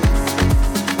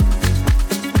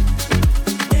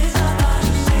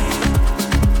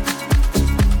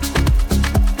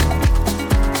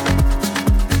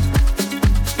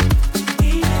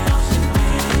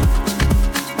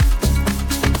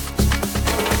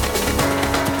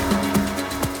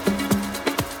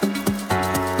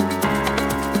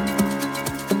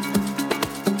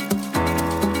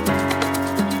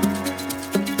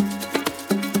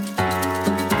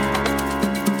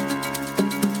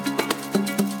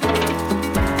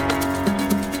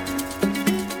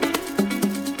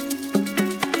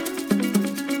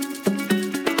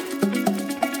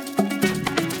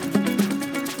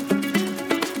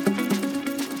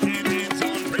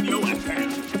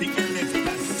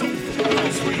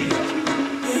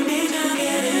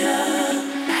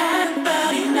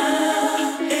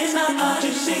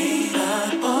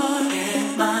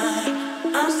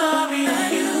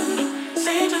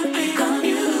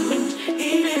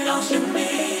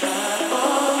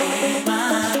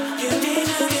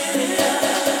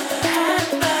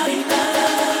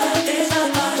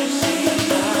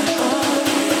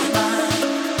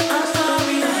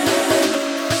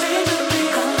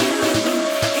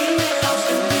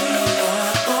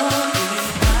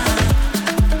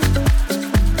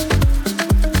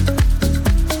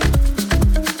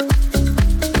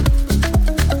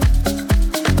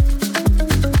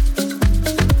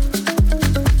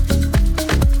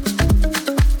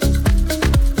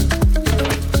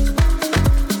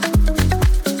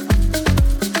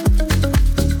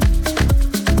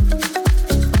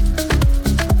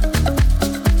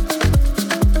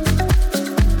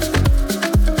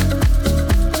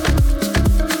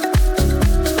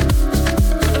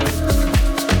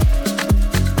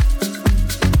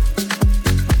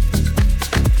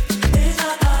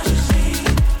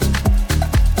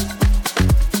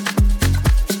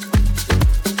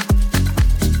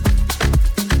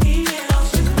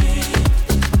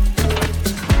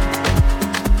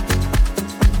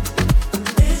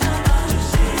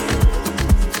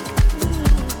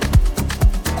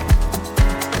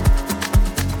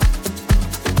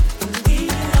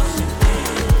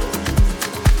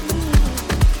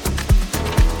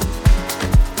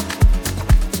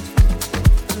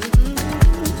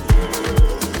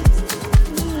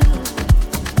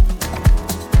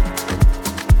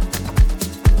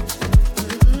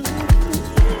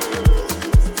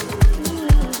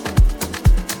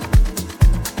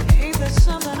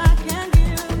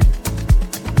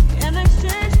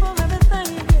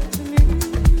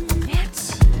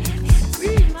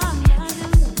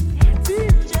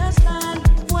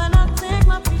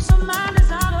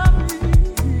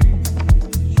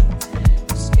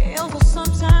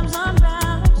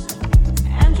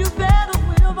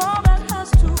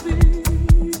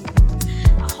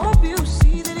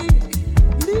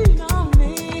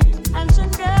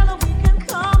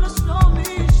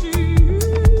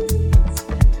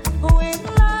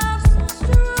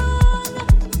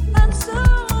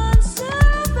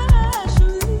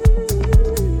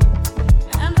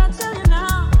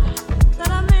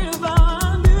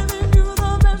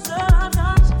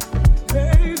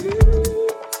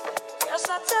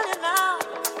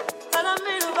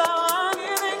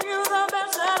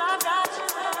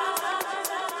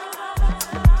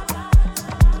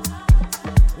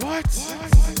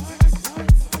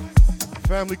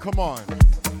 Family, come on.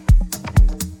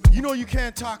 You know you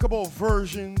can't talk about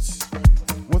versions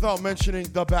without mentioning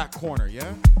the back corner,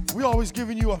 yeah? We always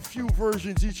giving you a few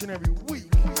versions each and every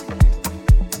week.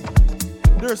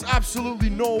 There's absolutely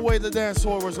no way the dance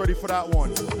floor was ready for that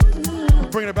one.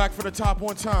 Bringing it back for the top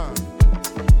one time.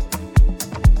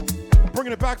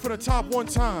 Bringing it back for the top one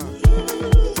time.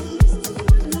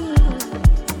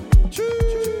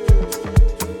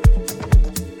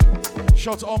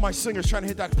 Shout out to all my singers trying to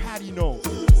hit that Patty note.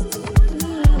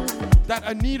 That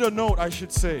Anita note, I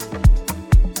should say.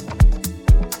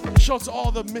 Shout out to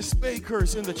all the Miss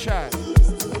Bakers in the chat.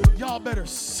 Y'all better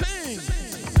sing.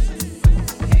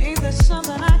 Ain't there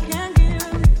something I can give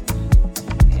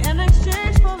in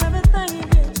exchange for everything you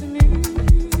give to me?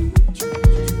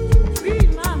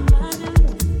 Read my mind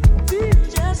and feel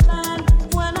just fine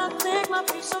when I think my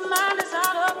peace of mind is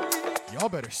out of reach. Y'all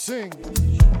better sing.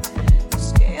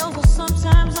 Scales are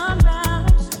sometimes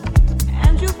unbalanced,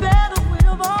 and you better with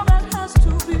all that has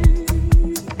to be.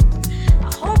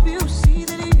 I hope you see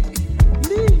that he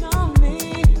lean on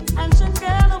me, and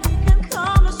together we can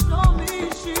come to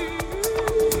stormy seas.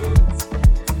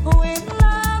 When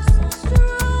love's so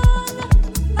strong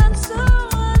and so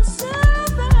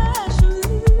unselfish,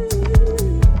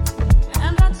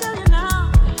 and I tell you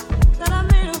now that I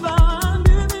made a vow, I'm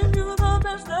giving you the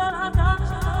best that I got.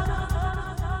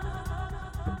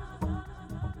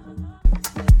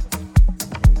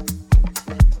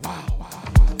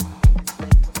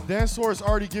 Dancehall has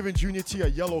already given Junior T a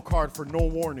yellow card for no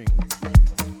warning.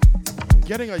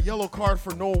 Getting a yellow card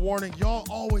for no warning, y'all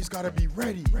always gotta be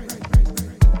ready.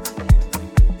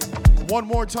 One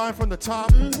more time from the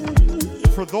top.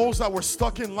 For those that were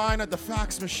stuck in line at the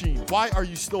fax machine, why are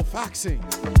you still faxing?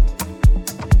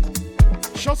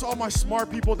 Shout out to all my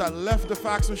smart people that left the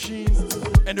fax machine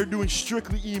and they're doing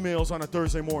strictly emails on a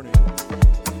Thursday morning.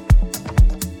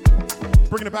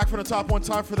 Bringing it back from the top one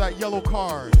time for that yellow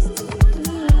card.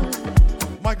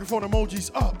 Microphone emojis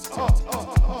up.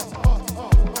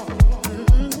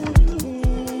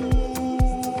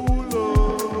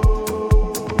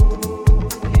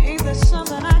 Ain't there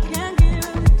something I can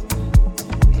give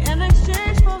in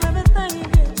exchange for everything you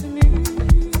give to me?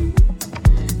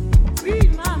 Read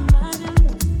my mind and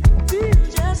feel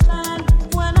just fine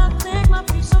when I think my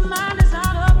peace of mind is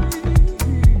out of reach.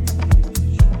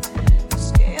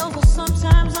 Scales are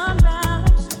sometimes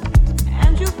unbalanced,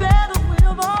 and you better with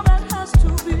all that has to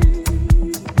be.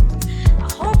 I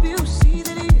hope you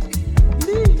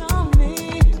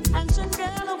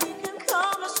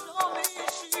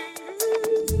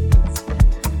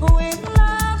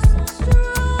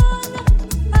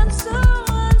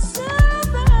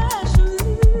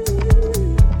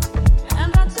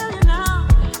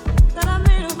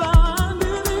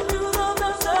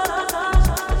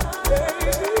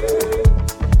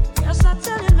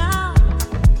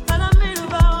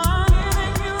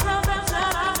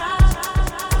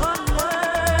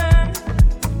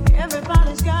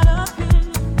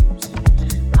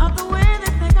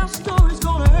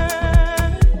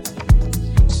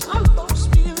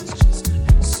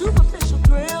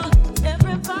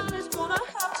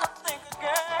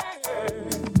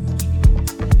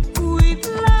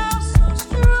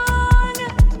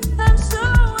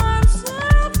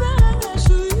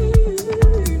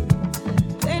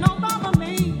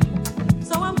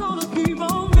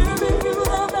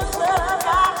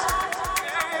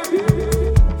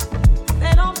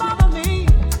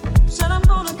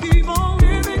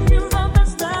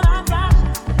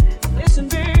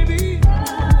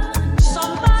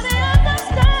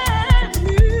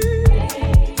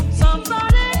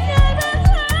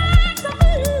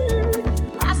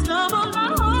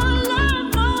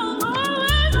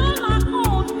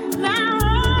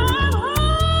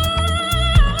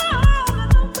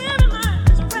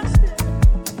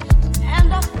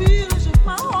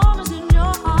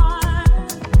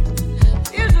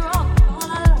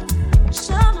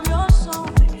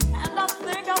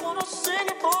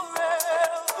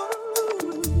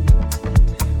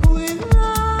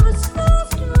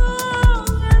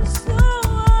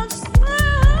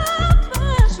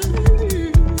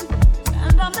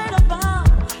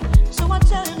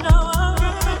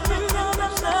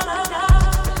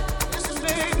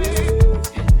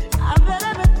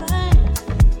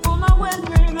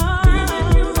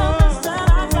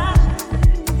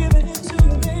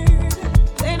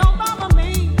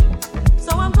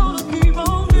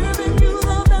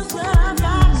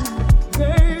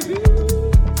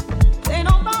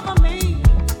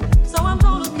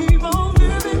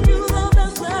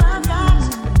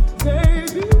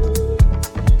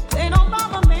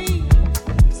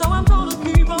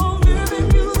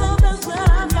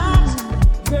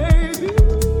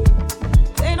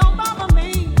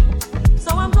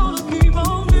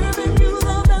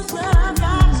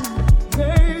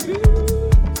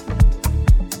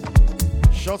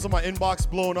Sounds of my inbox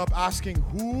blowing up asking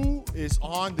who is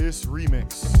on this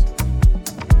remix.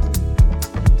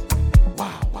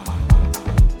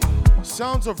 Wow.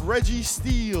 Sounds of Reggie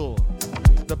Steele,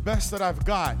 the best that I've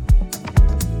got.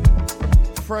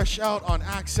 Fresh out on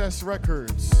Access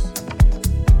Records.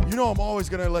 You know I'm always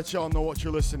gonna let y'all know what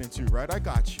you're listening to, right? I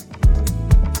got you.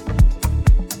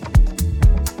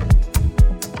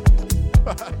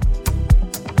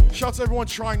 Shouts to everyone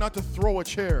trying not to throw a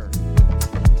chair.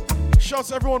 Shouts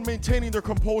to everyone maintaining their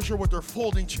composure with their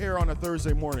folding chair on a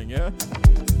Thursday morning, yeah?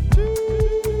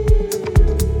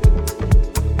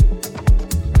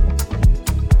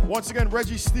 Once again,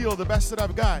 Reggie Steele, the best that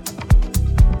I've got.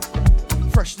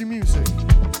 Fresh new music.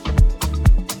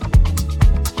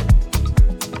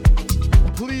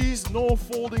 Please, no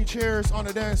folding chairs on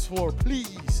the dance floor.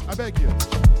 Please, I beg you.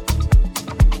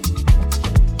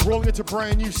 Rolling into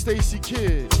brand new Stacy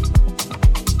Kidd.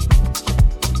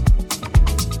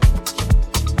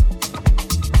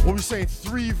 What we saying?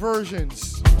 3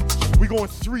 versions. We going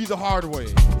 3 the hard way.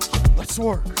 Let's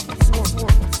work.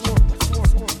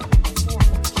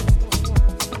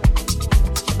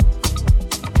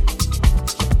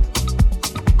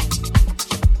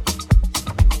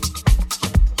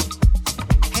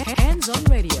 Hands on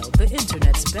Radio, the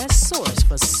internet's best source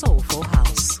for soulful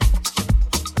house.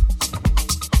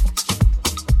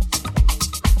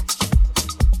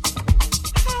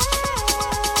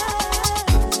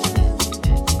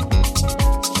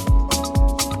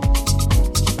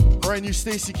 Brand new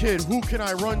Stacy Kidd, who can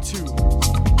I run to?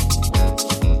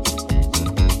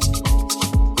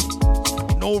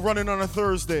 No running on a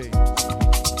Thursday.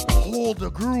 Hold the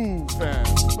groove, fam.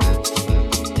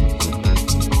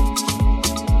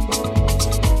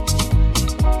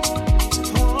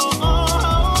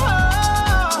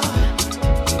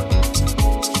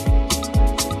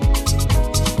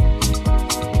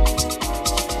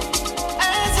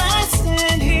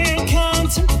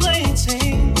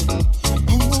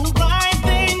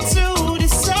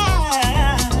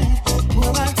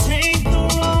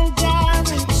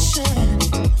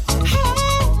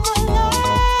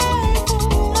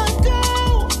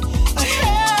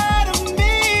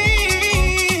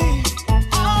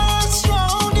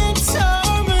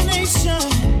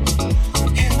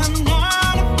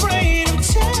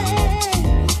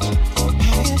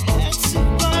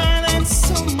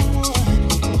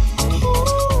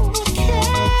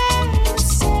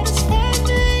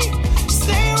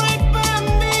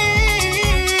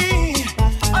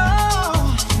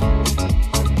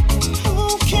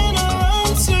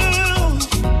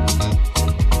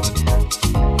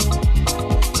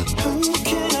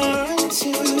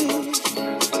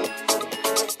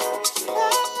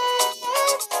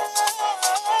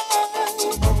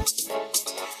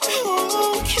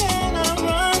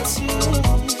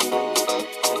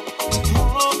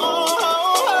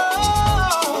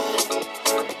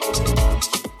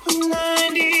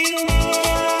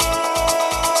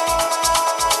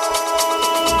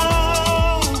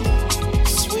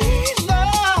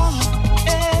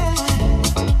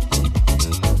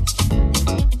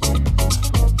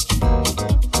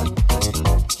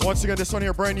 This one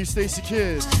here, brand new Stacy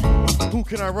Kidd. Who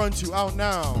can I run to? Out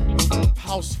now.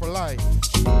 House for life.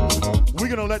 We're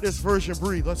gonna let this version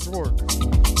breathe. Let's work.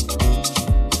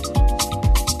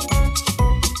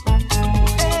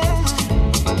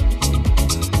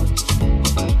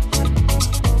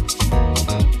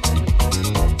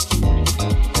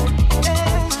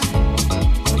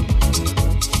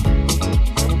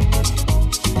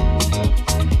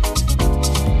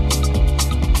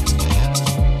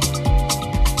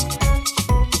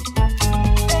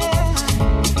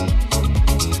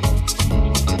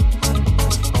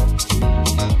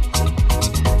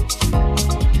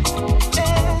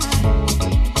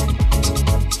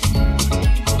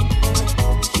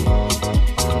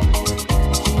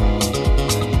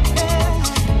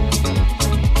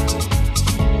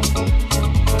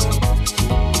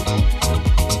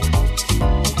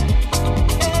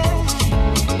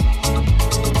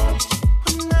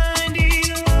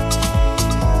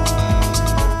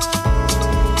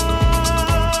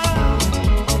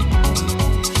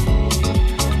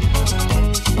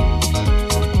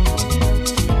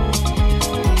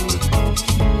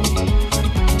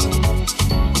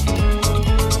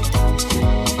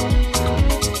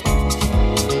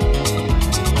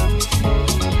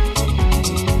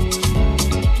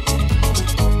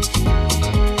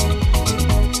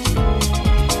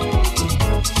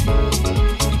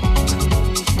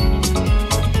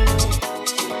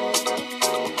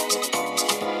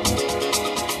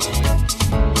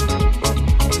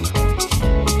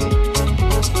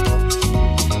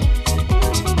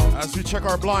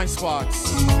 blind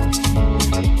spots.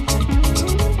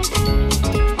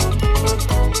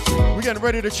 We're getting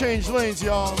ready to change lanes,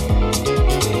 y'all.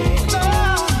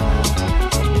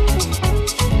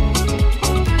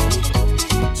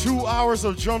 2 hours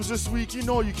of drums this week. You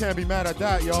know you can't be mad at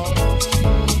that, y'all.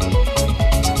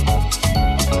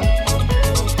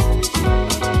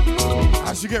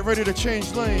 As you get ready to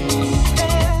change lanes.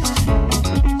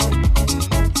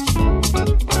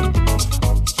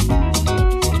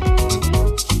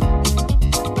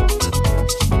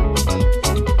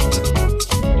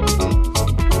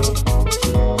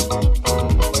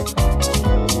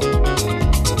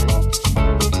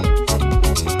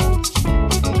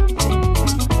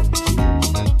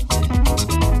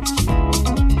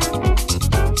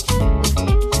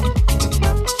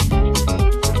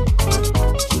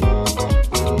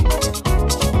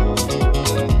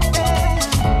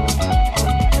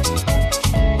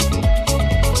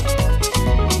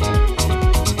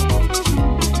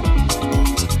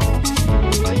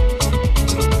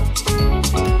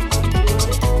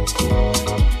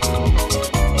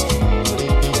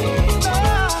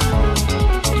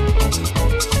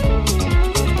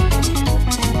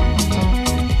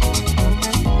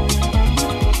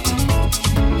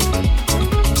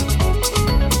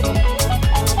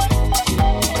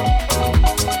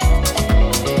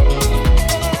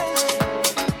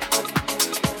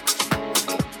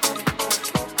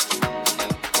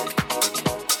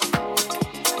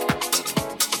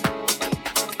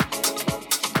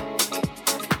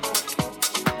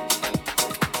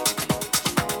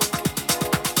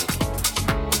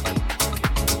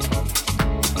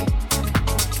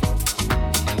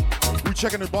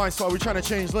 Checking the blind spot. We're trying to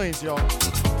change lanes, y'all.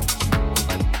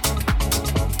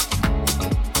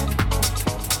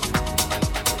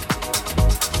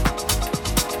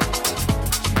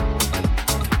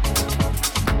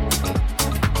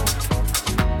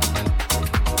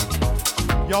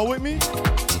 Y'all with me?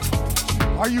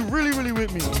 Are you really, really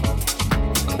with me?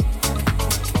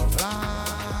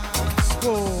 Let's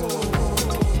go.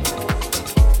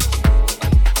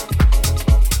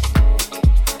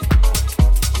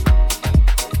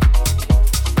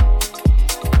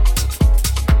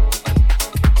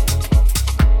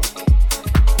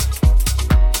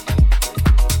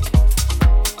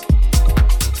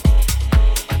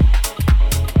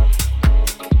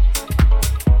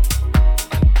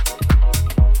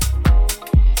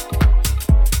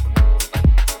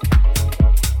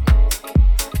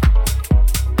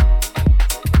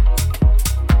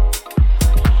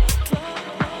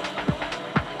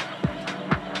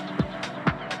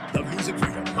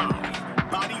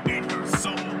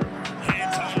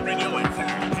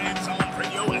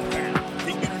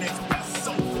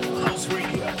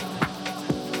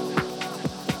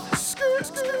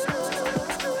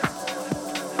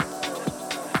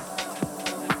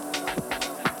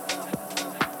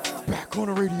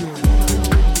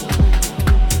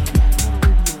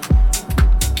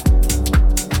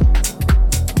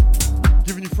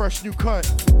 New cut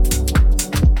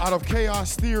out of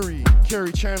Chaos Theory,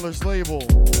 Kerry Chandler's label.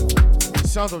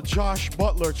 Sound of Josh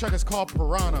Butler. Check it's called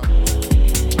Piranha.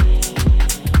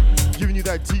 Giving you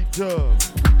that deep dub.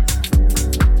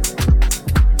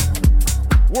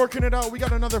 Working it out. We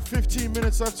got another 15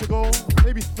 minutes left to go.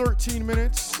 Maybe 13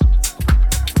 minutes.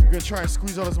 We're gonna try and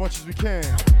squeeze out as much as we can.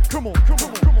 Come on, come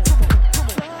on, come on, come on, come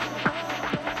on.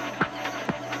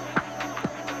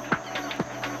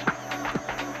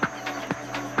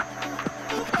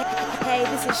 Hey,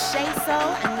 this is Shay Soul,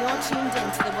 and you're tuned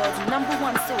in to the world's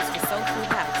 #1 source for soulful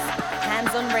house,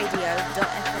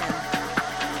 handsonradio.fm.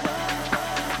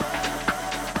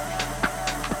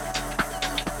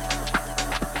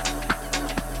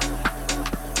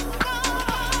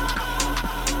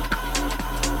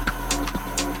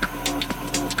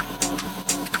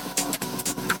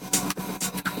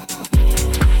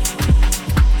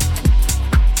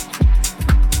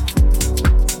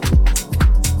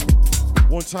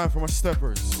 One time for my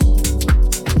steppers.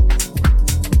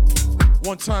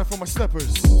 One time for my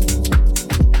steppers.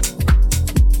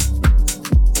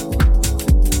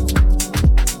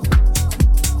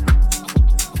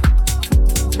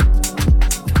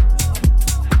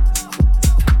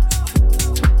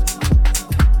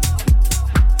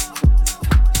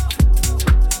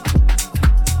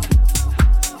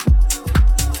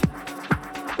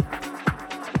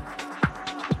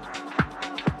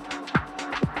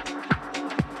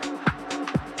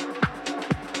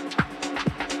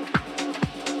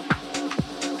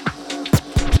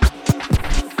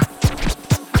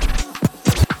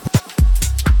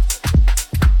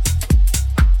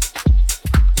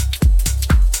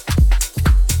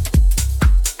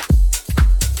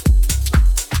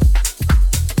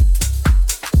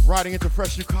 riding into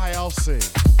fresh new Kai Alcé.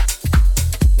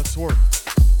 Let's work.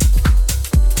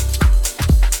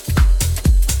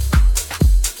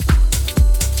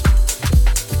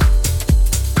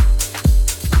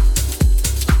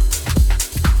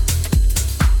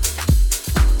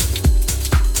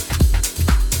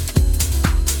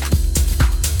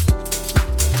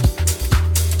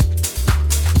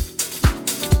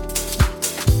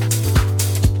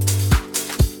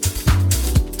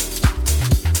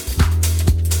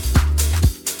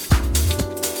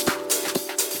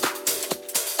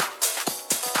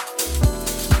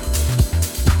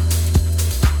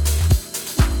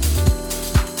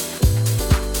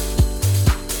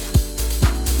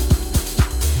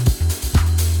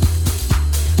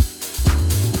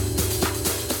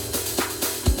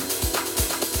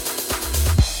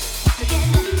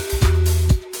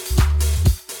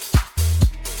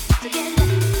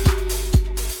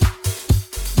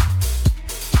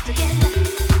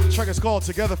 Called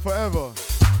Together Forever.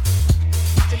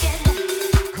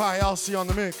 Kai Alcé on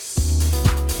the mix.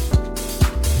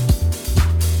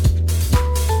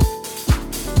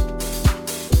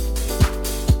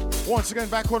 Once again,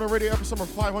 Back Corner Radio, episode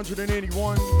number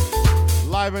 581.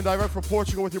 Live and direct from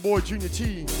Portugal with your boy Junior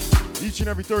T. Each and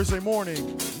every Thursday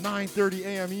morning, 9:30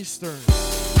 a.m. Eastern.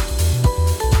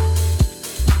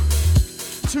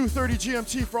 2:30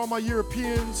 GMT for all my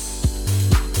Europeans.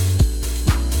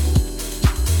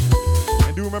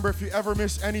 And do remember, if you ever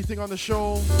miss anything on the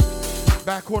show,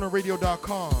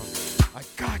 backcornerradio.com. I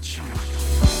got you.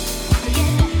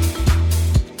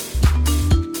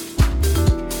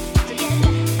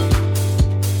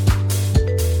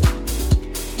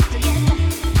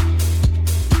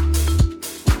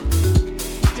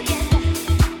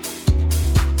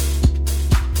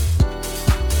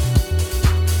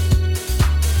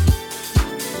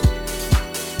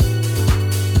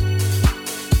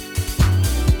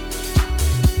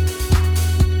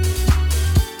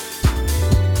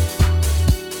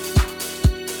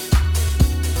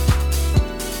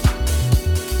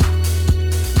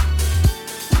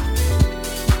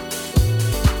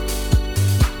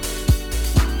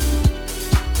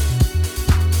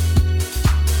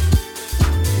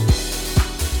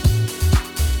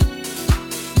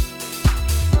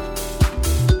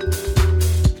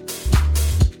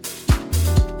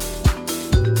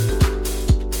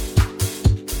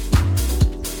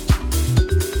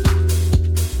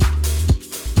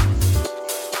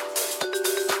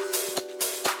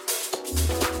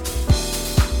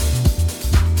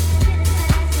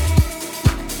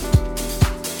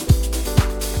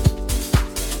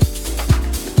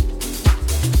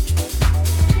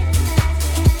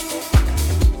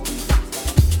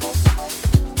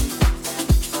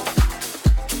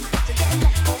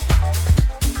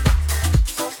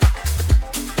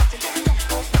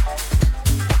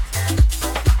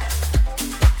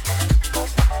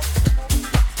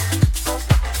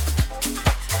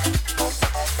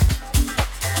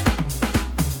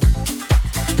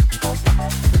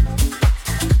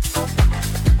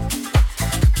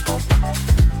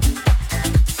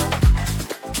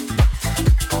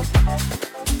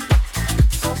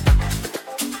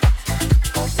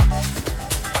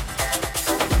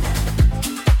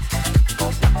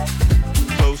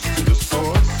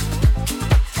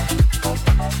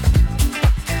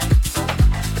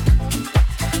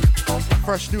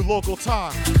 Fresh new local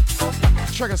tie.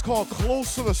 The track is called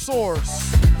Close to the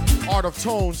Source. Art of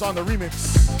Tones on the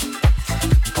remix.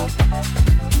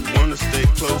 Wanna stay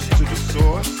close to the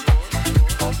source?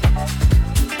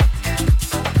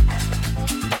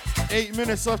 8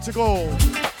 minutes left to go.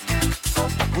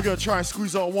 We're gonna try and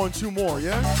squeeze out 1-2 more,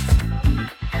 yeah?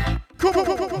 Come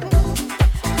on.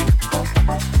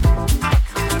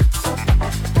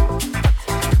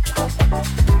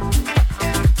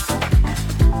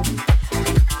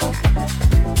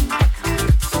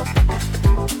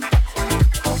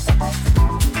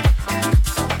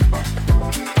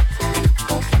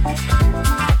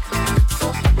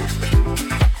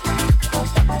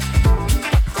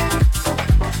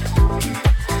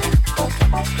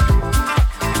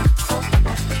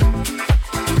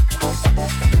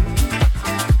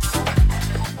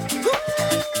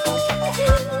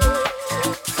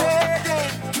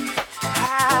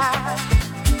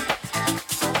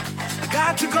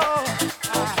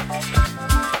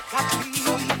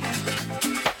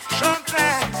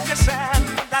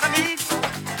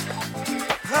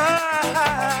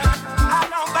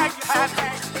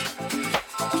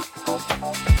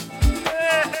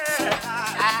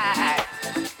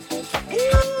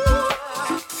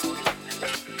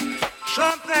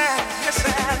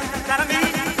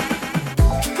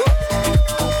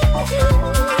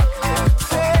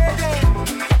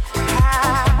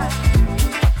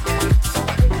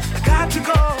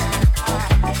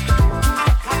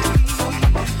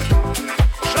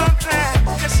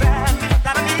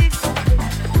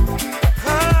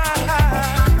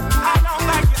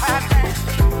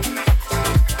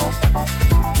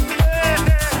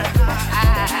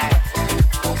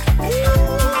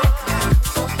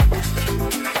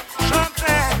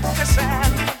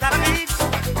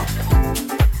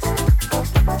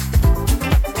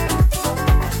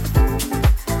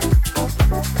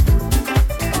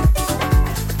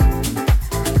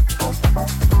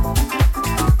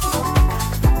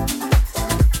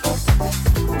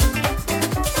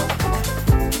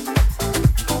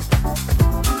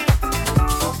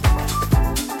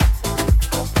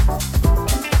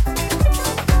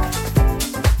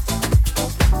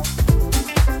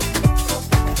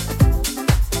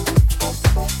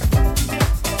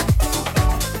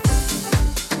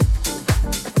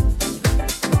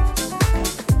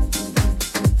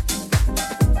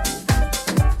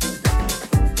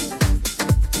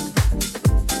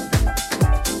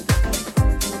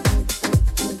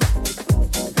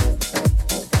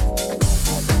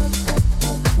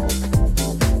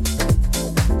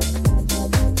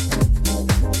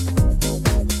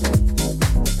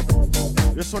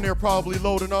 This one here probably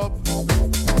loading up.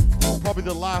 Probably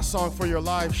the last song for your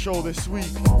live show this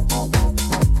week.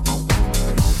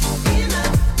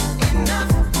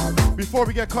 Before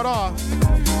we get cut off,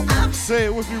 say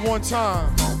it with me one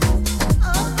time.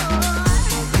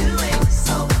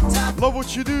 Love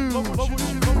what you do.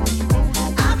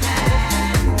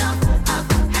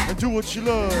 And do what you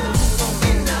love.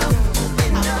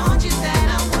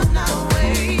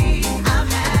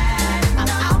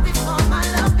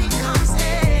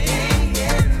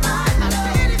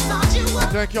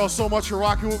 Thank y'all so much for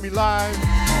rocking with me live.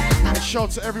 And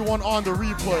shout to everyone on the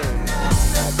replay.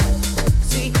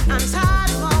 See, I'm tired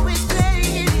of always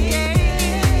playing,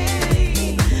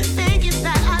 thinking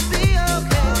that I'd be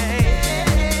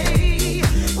okay.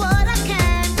 What I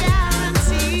can't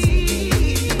guarantee,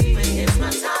 when it's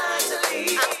my time to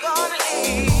leave, I'm gonna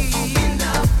leave.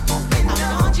 I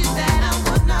told you that I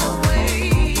would not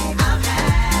wait.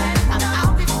 I'm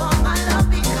out before my love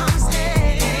becomes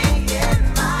hate.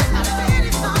 I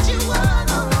really thought you were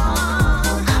the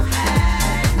one. I'm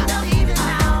leaving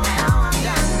now I'm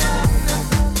done.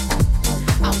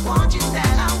 I want you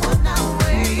that I would not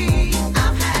wait.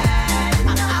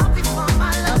 I'm out before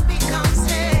my love becomes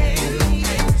hate.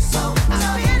 So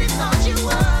I really thought you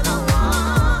were the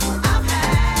one.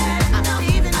 I'm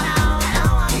leaving now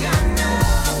I'm done.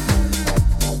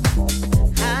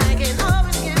 I can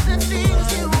always get the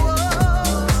things you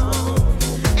want,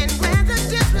 and when the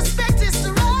disrespect is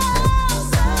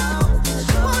surrounded,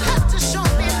 you won't have to show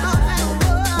me love at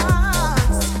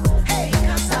once. Hey,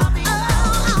 'cause I'll be gone.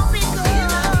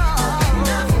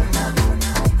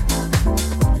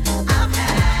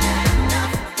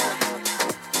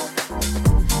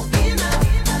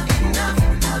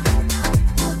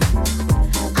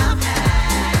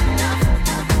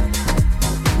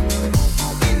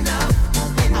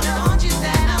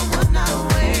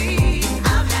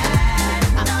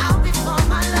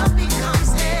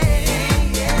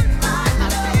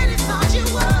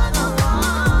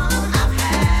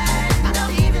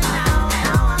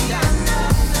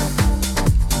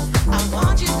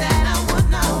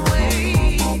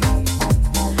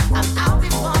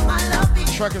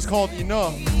 Track is called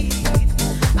Enough.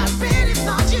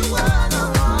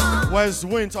 Wes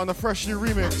Wint on the Freshly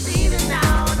remix.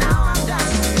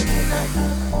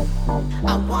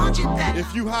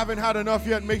 If you haven't had enough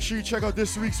yet, make sure you check out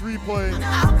this week's replay.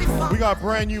 We got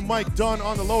brand new Mike Dunn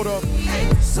on the load up.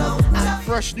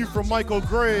 Fresh new from Michael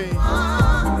Gray.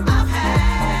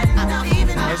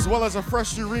 As well as a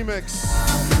Freshly remix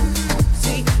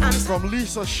from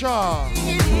Lisa Shaw.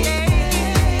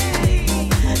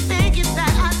 Thinking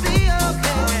that I'd be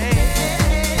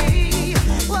okay.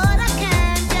 What I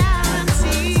can't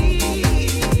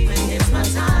guarantee, when it's my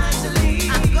time to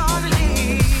leave, I'm gonna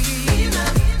leave.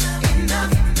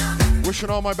 Enough. Wishing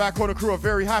all my Back Corner crew a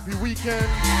very happy weekend.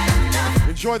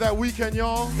 Enjoy that weekend,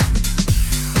 y'all.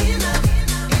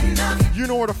 You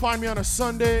know where to find me on a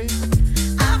Sunday.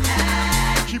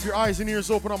 Keep your eyes and ears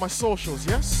open on my socials,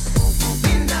 yes?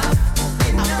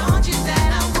 I told you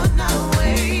that I would not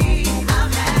wait.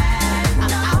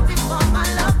 I'm out before my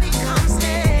love becomes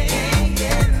hate.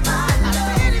 I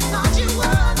really thought you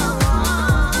were the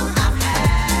one.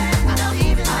 I'm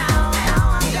leaving now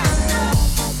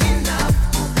I'm done.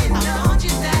 I told you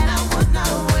that I would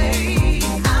not wait.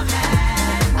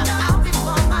 I'm out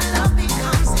before my love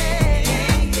becomes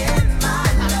hate. I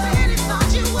really thought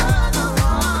you were the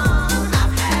one.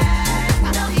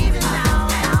 I'm leaving now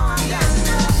I'm done.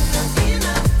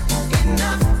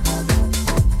 Enough.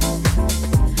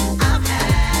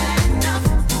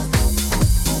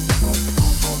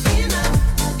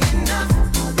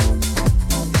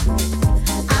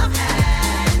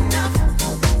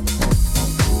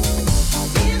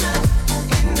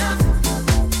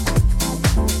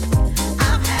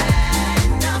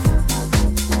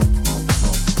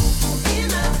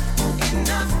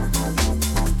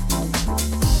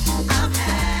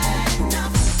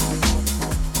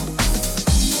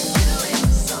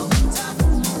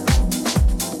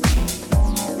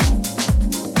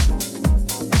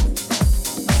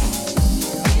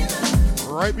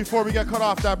 Right before we get cut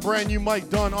off, that brand new Mike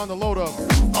Dunn on the load up.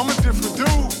 I'm a different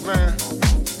dude, man.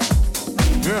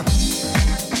 Yeah.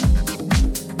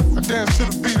 I dance to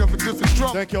the beat of a different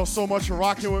drum. Thank y'all so much for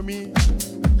rocking with me.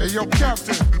 Hey, yo,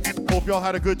 Captain. Hope y'all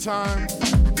had a good time.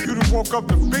 You done woke up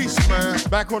the beast, man.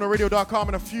 BackcornerRadio.com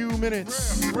in a few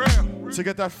minutes to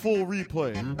get that full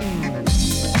replay.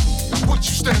 What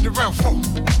you stand around for?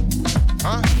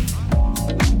 Huh?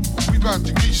 We about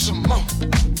to get some more.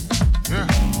 Yeah,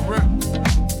 for real.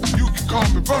 You can call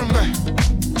me Brother Man.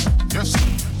 Yes, sir.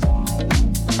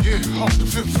 Yeah, off the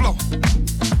fifth floor.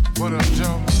 What up,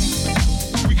 Joe?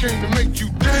 came to make you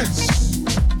dance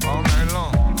all night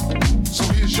long. So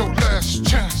here's your last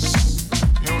chance.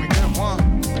 You only get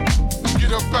one.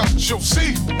 Get up out your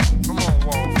seat. Come on,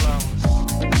 wallflowers.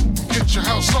 Get your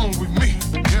house on with me.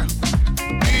 Yeah.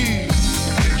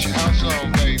 Get your house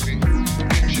on, baby.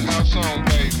 Get your house on,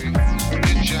 baby.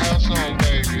 Get your house on,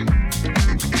 baby.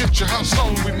 Get your house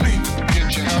on with me.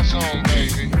 Get your house on,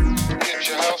 baby. Get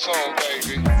your house on,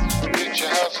 baby. Get your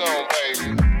house on,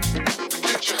 baby.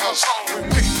 Get your house on with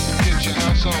me. Get your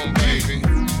house on, baby.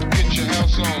 Get your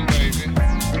house on, baby.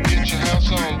 Get your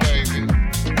house on, baby.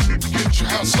 Get your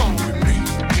house on with me.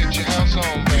 Get your house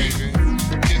on, baby.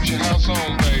 Get your house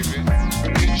on, baby.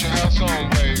 Get your house on,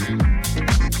 baby.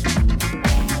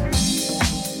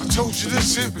 I told you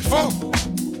this here before.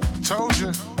 Told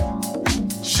you.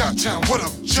 Shot Town, what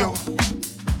up, Joe?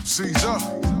 Caesar,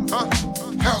 huh?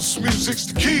 House music's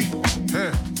the key.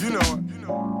 Yeah, you know it.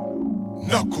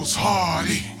 Knuckles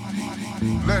Hardy.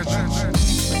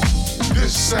 Legends.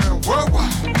 This sound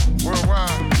worldwide.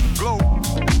 Worldwide. Global.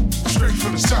 Straight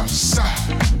from the south side.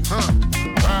 Huh?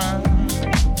 Right.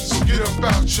 So get up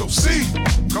out your seat.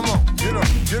 Come on, get up,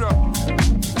 get up.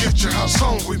 Get your house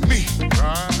on with me.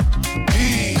 Right?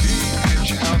 Get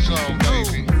your house on,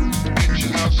 baby. Get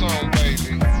your house on,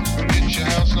 baby. Get your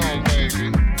house on,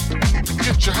 baby.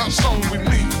 Get your house on with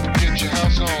me. Get your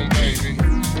house on, baby.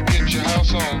 Get your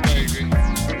house on, baby.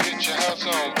 Get your house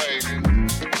on, baby.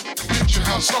 Get your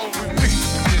house on with me.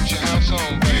 Get your house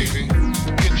on, baby.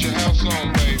 Get your house on,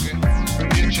 baby.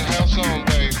 Get your house on,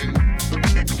 baby.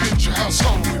 Get your house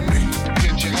on with me.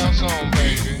 Get your house on,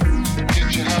 baby. Get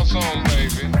your house on,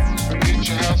 baby. Get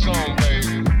your house on,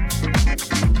 baby.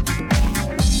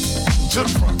 To the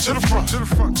front, to the front, to the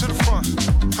front, to the front,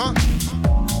 huh?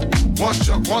 One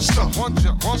jump, one stump, one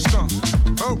jump, one stump.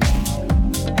 Oh,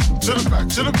 to the back,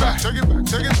 to the back. Take it back,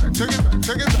 take it back, take it back,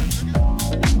 take it back.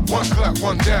 One clap,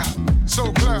 one down.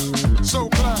 So clap, so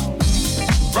clap.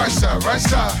 Right side, right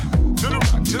side. To the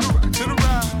right, to the right, to the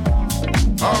right.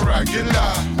 All right, get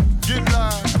live, get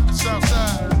live. South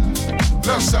side,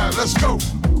 left side, let's go.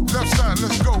 Left side,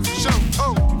 let's go for sure.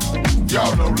 Oh,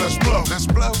 y'all know, let's blow, let's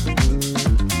blow.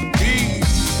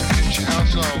 Get your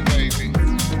house on, baby.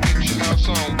 Get your house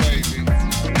on, baby.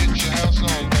 Get your house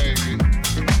on, baby.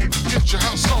 Get your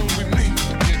house on with me.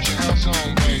 Get your house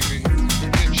on, baby.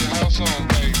 Get your house on,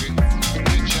 baby.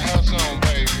 Get your house on,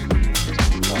 baby.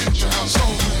 Get your house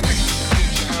on with me.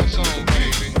 Get your house on,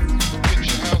 baby. Get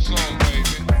your house on,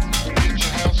 baby. Get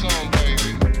your house on,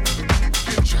 baby.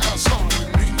 Get your house on with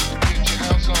me. Get your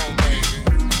house on, baby.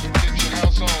 Get your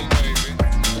house on, baby.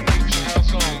 Get your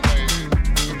house on, baby.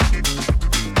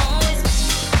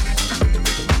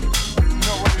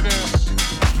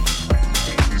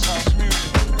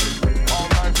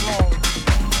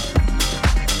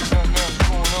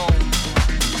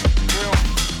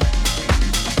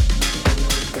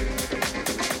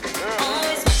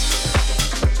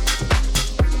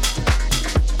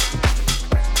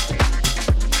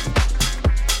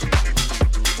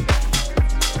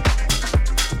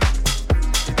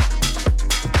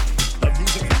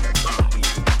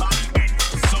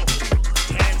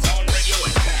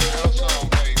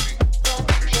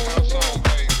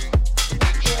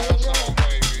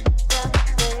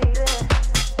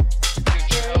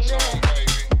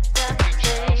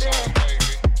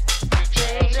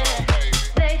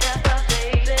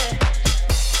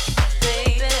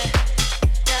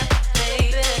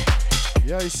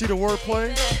 See the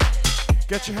wordplay?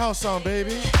 Get your house on,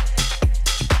 baby.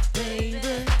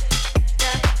 Baby.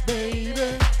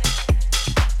 Baby.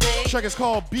 Check, it's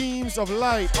called Beams of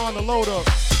Light on the load up.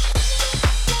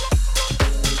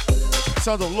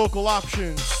 Sounds of Local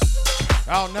Options.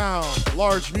 Out now.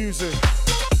 Large music.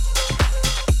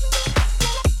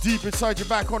 Deep inside your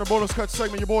back corner bonus cut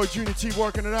segment. Your boy Junior T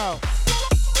working it out.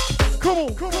 Come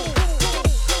on, come on.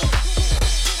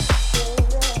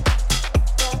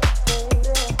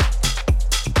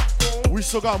 We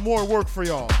still got more work for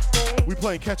y'all. We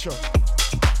playing catch up.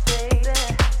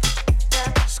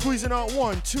 Squeezing out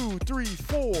 1, 2, 3,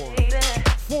 4.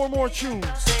 4 more tunes.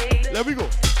 There we go.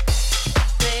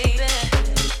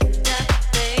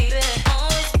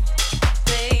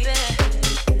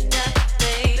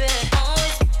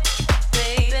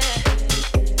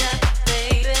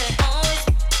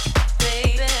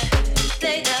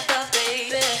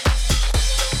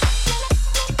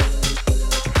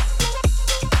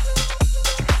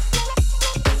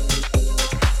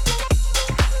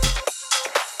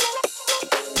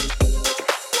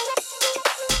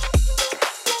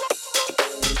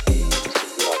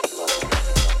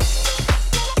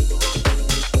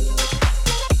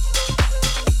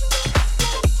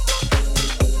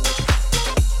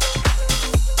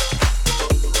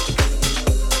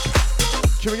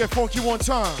 Can we get funky one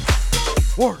time?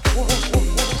 Work.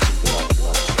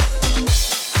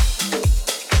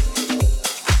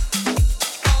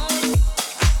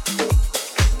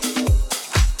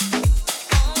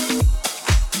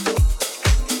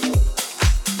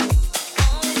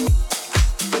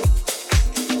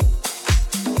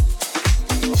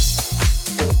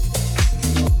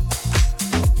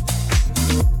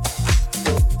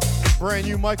 Brand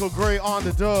new Michael Gray on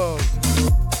the dub.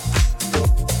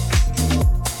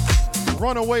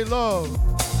 Runaway Love,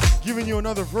 giving you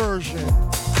another version.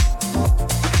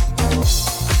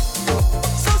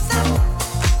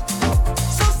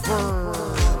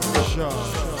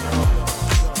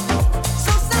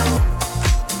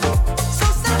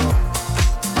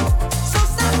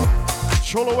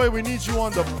 Cholaway, we need you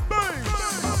on the bass.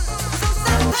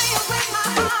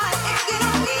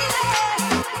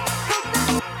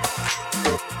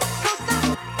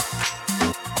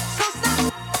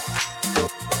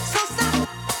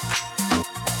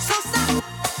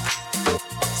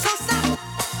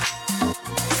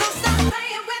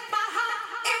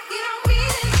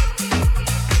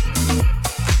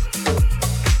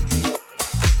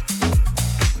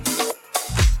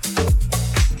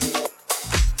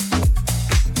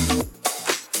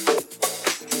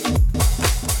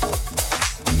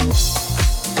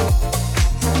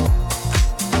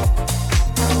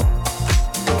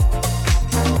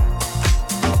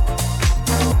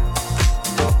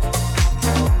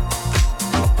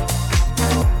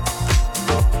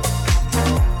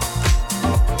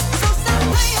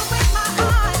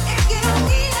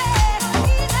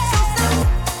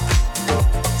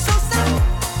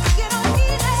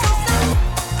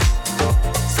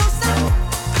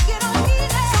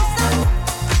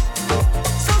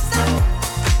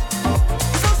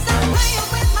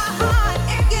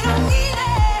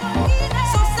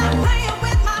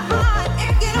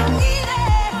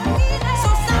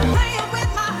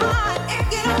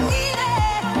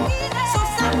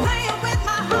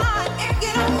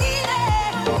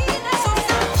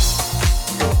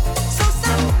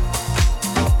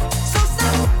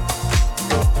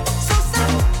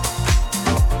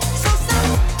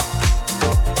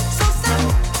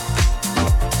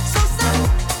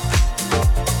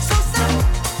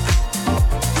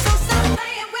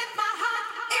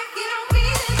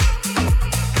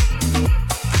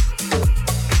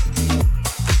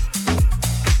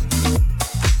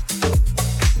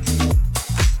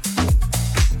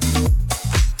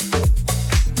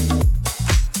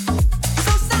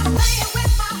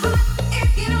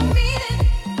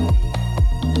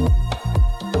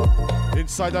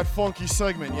 Inside that funky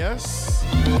segment, yes?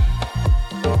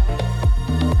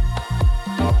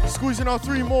 Squeezing out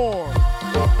 3 more.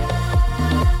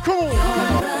 Come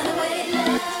on!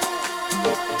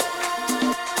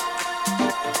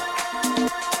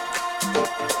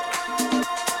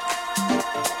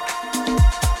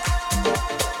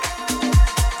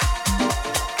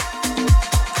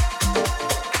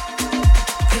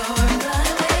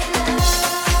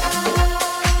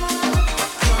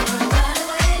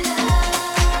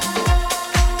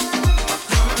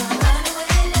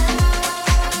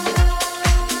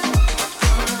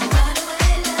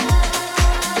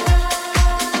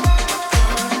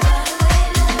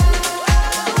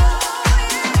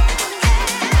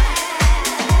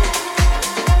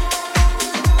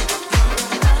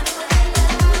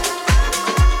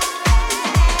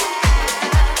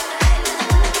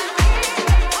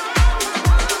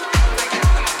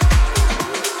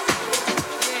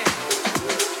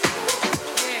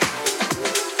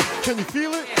 Can you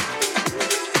feel it?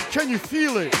 Can you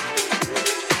feel it?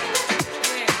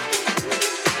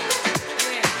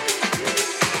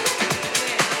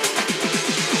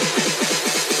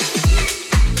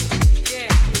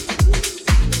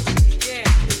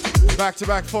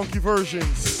 Back-to-back funky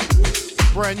versions.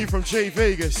 Brand new from Jay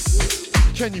Vegas.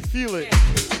 Can you feel it?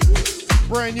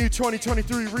 Brand new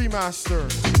 2023 remaster.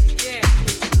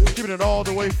 Keeping it all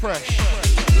the way fresh.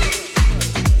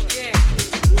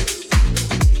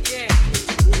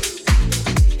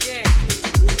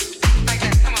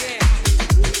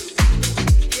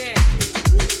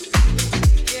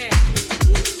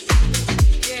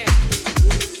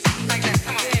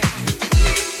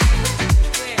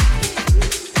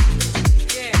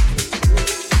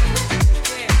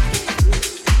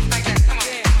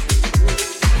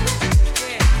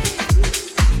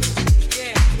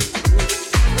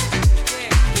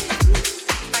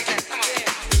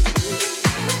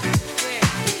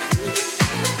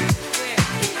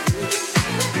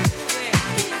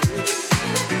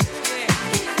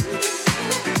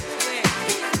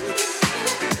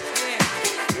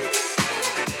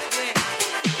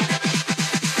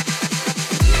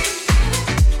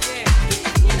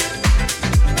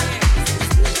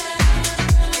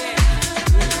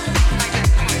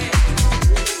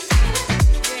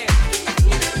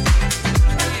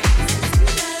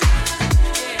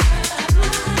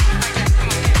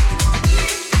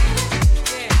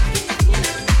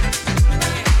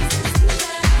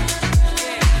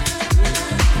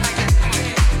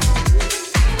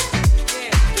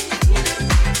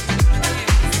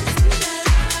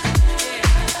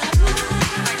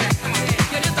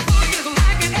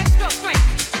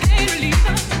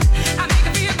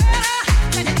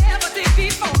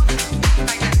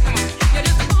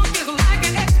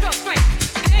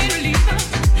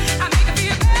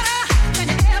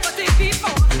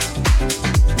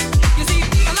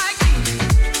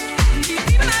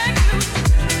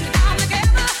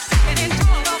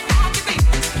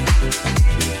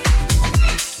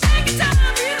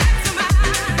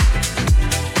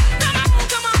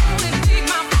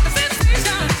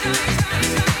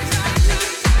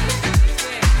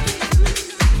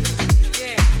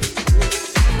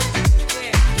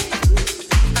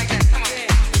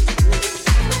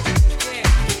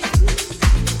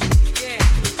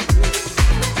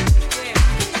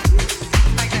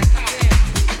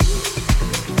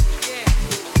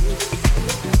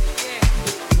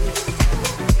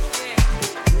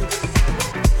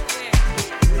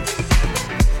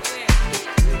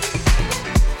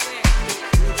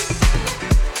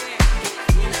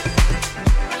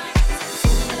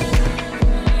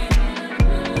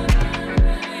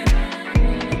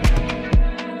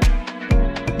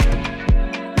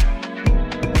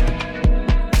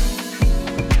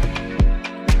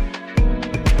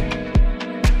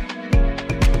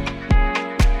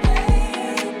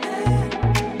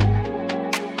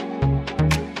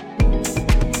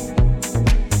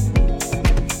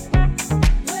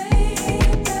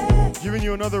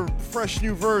 you another fresh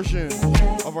new version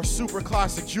of our super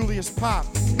classic Julius Pop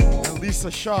and Lisa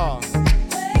Shaw.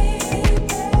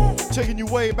 Taking you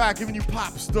way back, giving you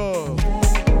pop stuff.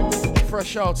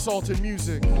 Fresh out, salted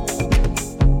music.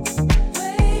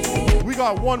 We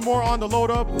got one more on the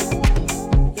load up.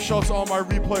 Shout out to all my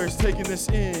replayers taking this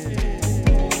in.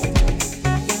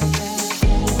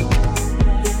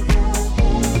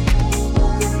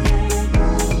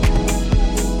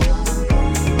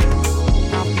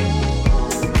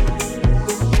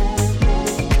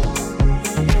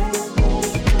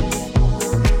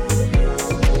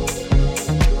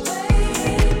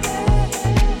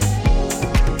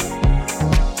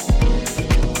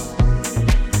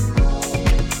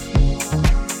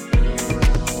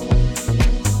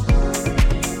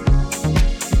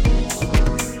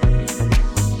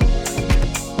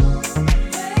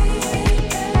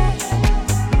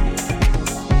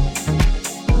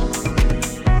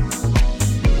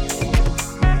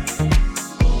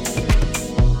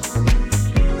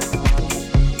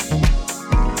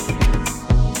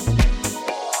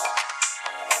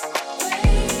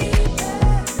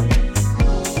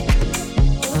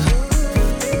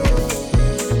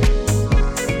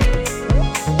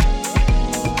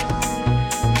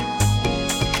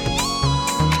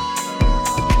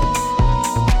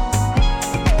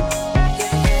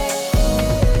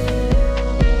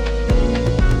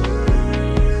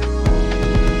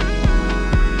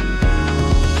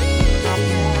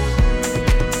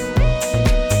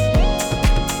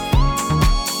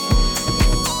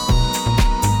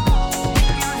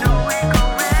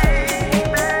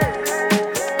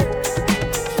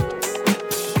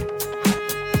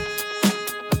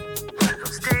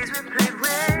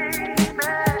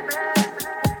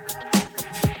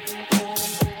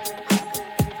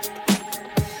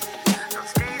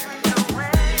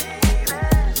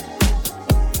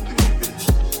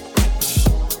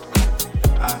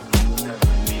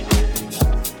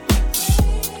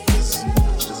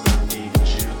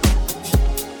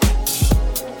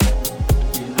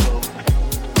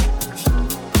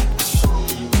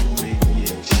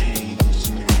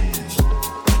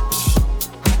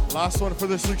 Last one for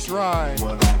this week's ride.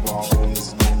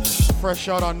 Fresh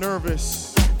out on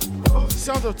Nervous.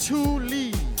 Sounds of Two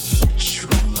Leaves.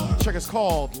 Check it's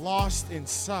called Lost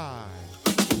Inside.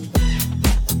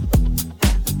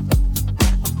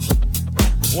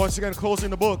 Once again,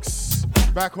 closing the books.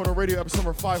 Back Corner Radio, episode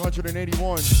number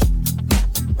 581.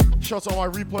 Shouts to all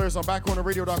my replayers on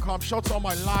backcornerradio.com. Shouts to all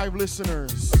my live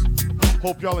listeners.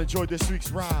 Hope y'all enjoyed this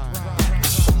week's ride.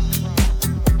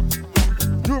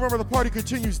 Do remember the party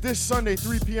continues this Sunday,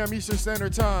 3 p.m. Eastern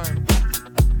Standard Time.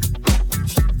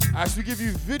 As we give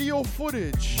you video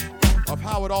footage of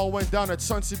how it all went down at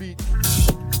Sunset Beat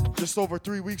just over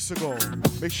 3 weeks ago.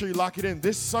 Make sure you lock it in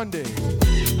this Sunday.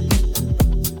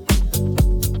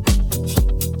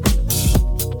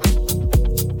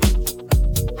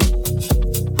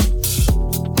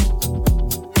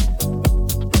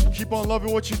 Keep on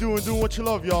loving what you do and doing what you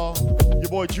love, y'all. Your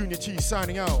boy Junior T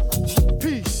signing out.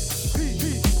 Peace.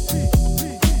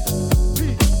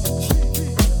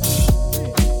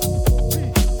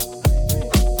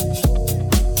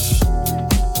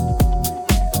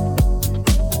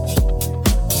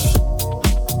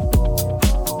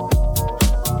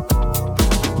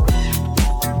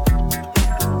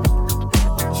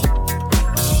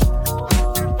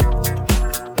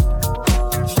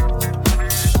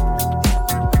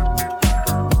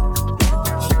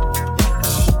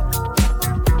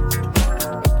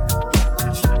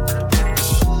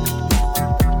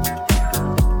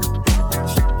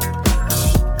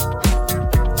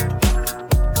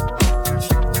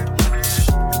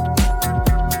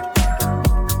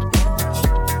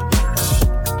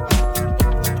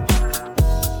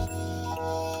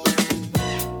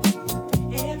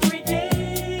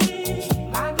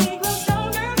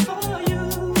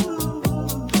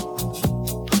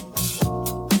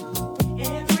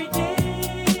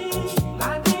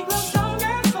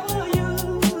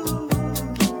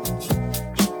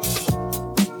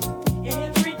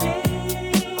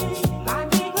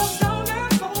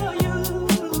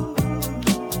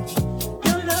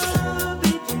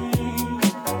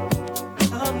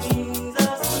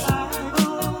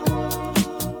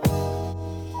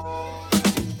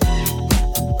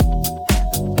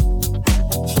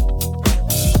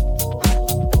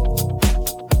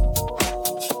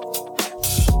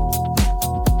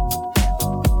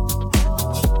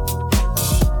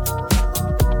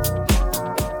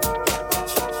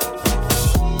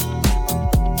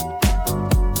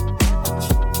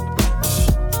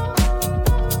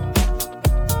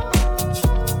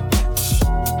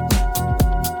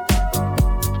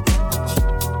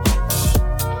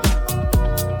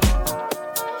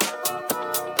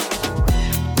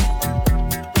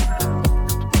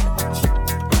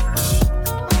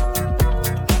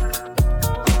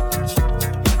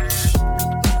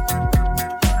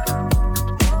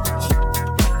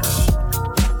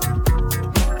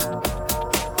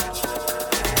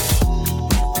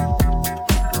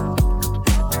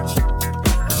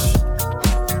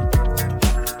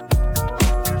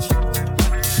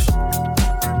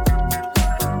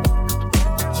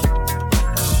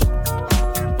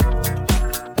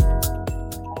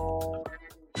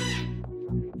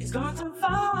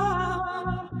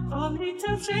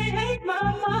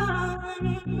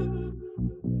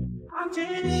 I'm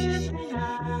drifting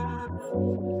out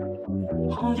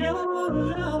on your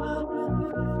love.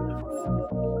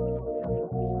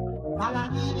 My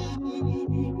life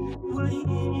would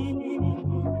end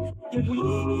if we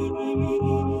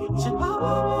should part.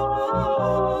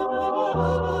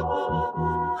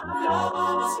 I'm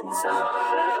lost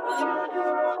inside of you.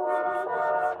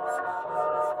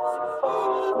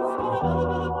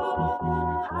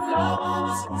 I'm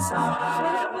lost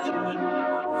inside of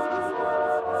you.